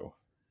Truman Show.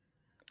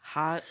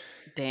 Hot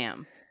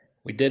damn.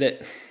 We did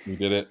it. We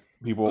did it.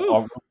 People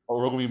are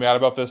going to be mad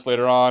about this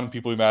later on.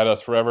 People will be mad at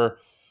us forever.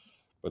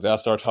 But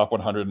that's our top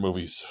 100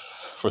 movies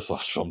for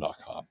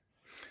SlashFilm.com.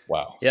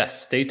 Wow.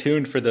 Yes, stay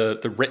tuned for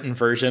the written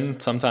version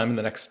sometime in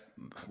the next,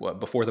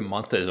 before the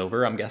month is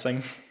over, I'm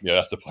guessing. Yeah,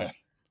 that's the plan.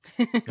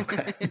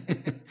 Okay.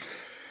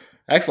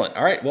 Excellent.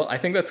 All right. Well, I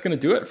think that's going to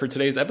do it for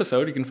today's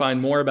episode. You can find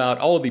more about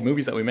all of the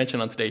movies that we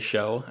mentioned on today's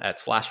show at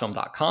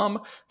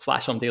slashfilm.com.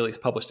 Slash Film Daily is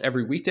published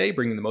every weekday,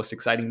 bringing the most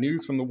exciting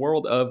news from the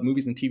world of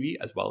movies and TV,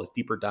 as well as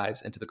deeper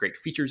dives into the great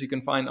features you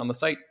can find on the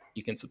site.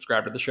 You can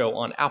subscribe to the show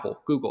on Apple,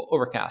 Google,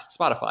 Overcast,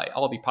 Spotify,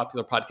 all the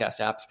popular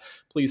podcast apps.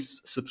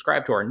 Please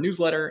subscribe to our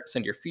newsletter,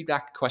 send your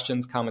feedback,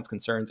 questions, comments,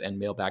 concerns, and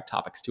mailbag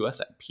topics to us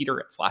at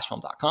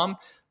peter@slashfilm.com.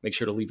 Make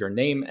sure to leave your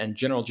name and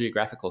general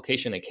geographic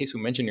location in case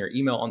we mention your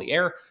email on the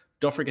air.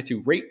 Don't forget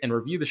to rate and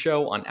review the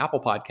show on Apple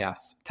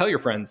Podcasts. Tell your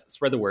friends,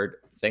 spread the word.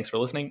 Thanks for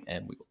listening,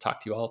 and we will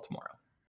talk to you all tomorrow.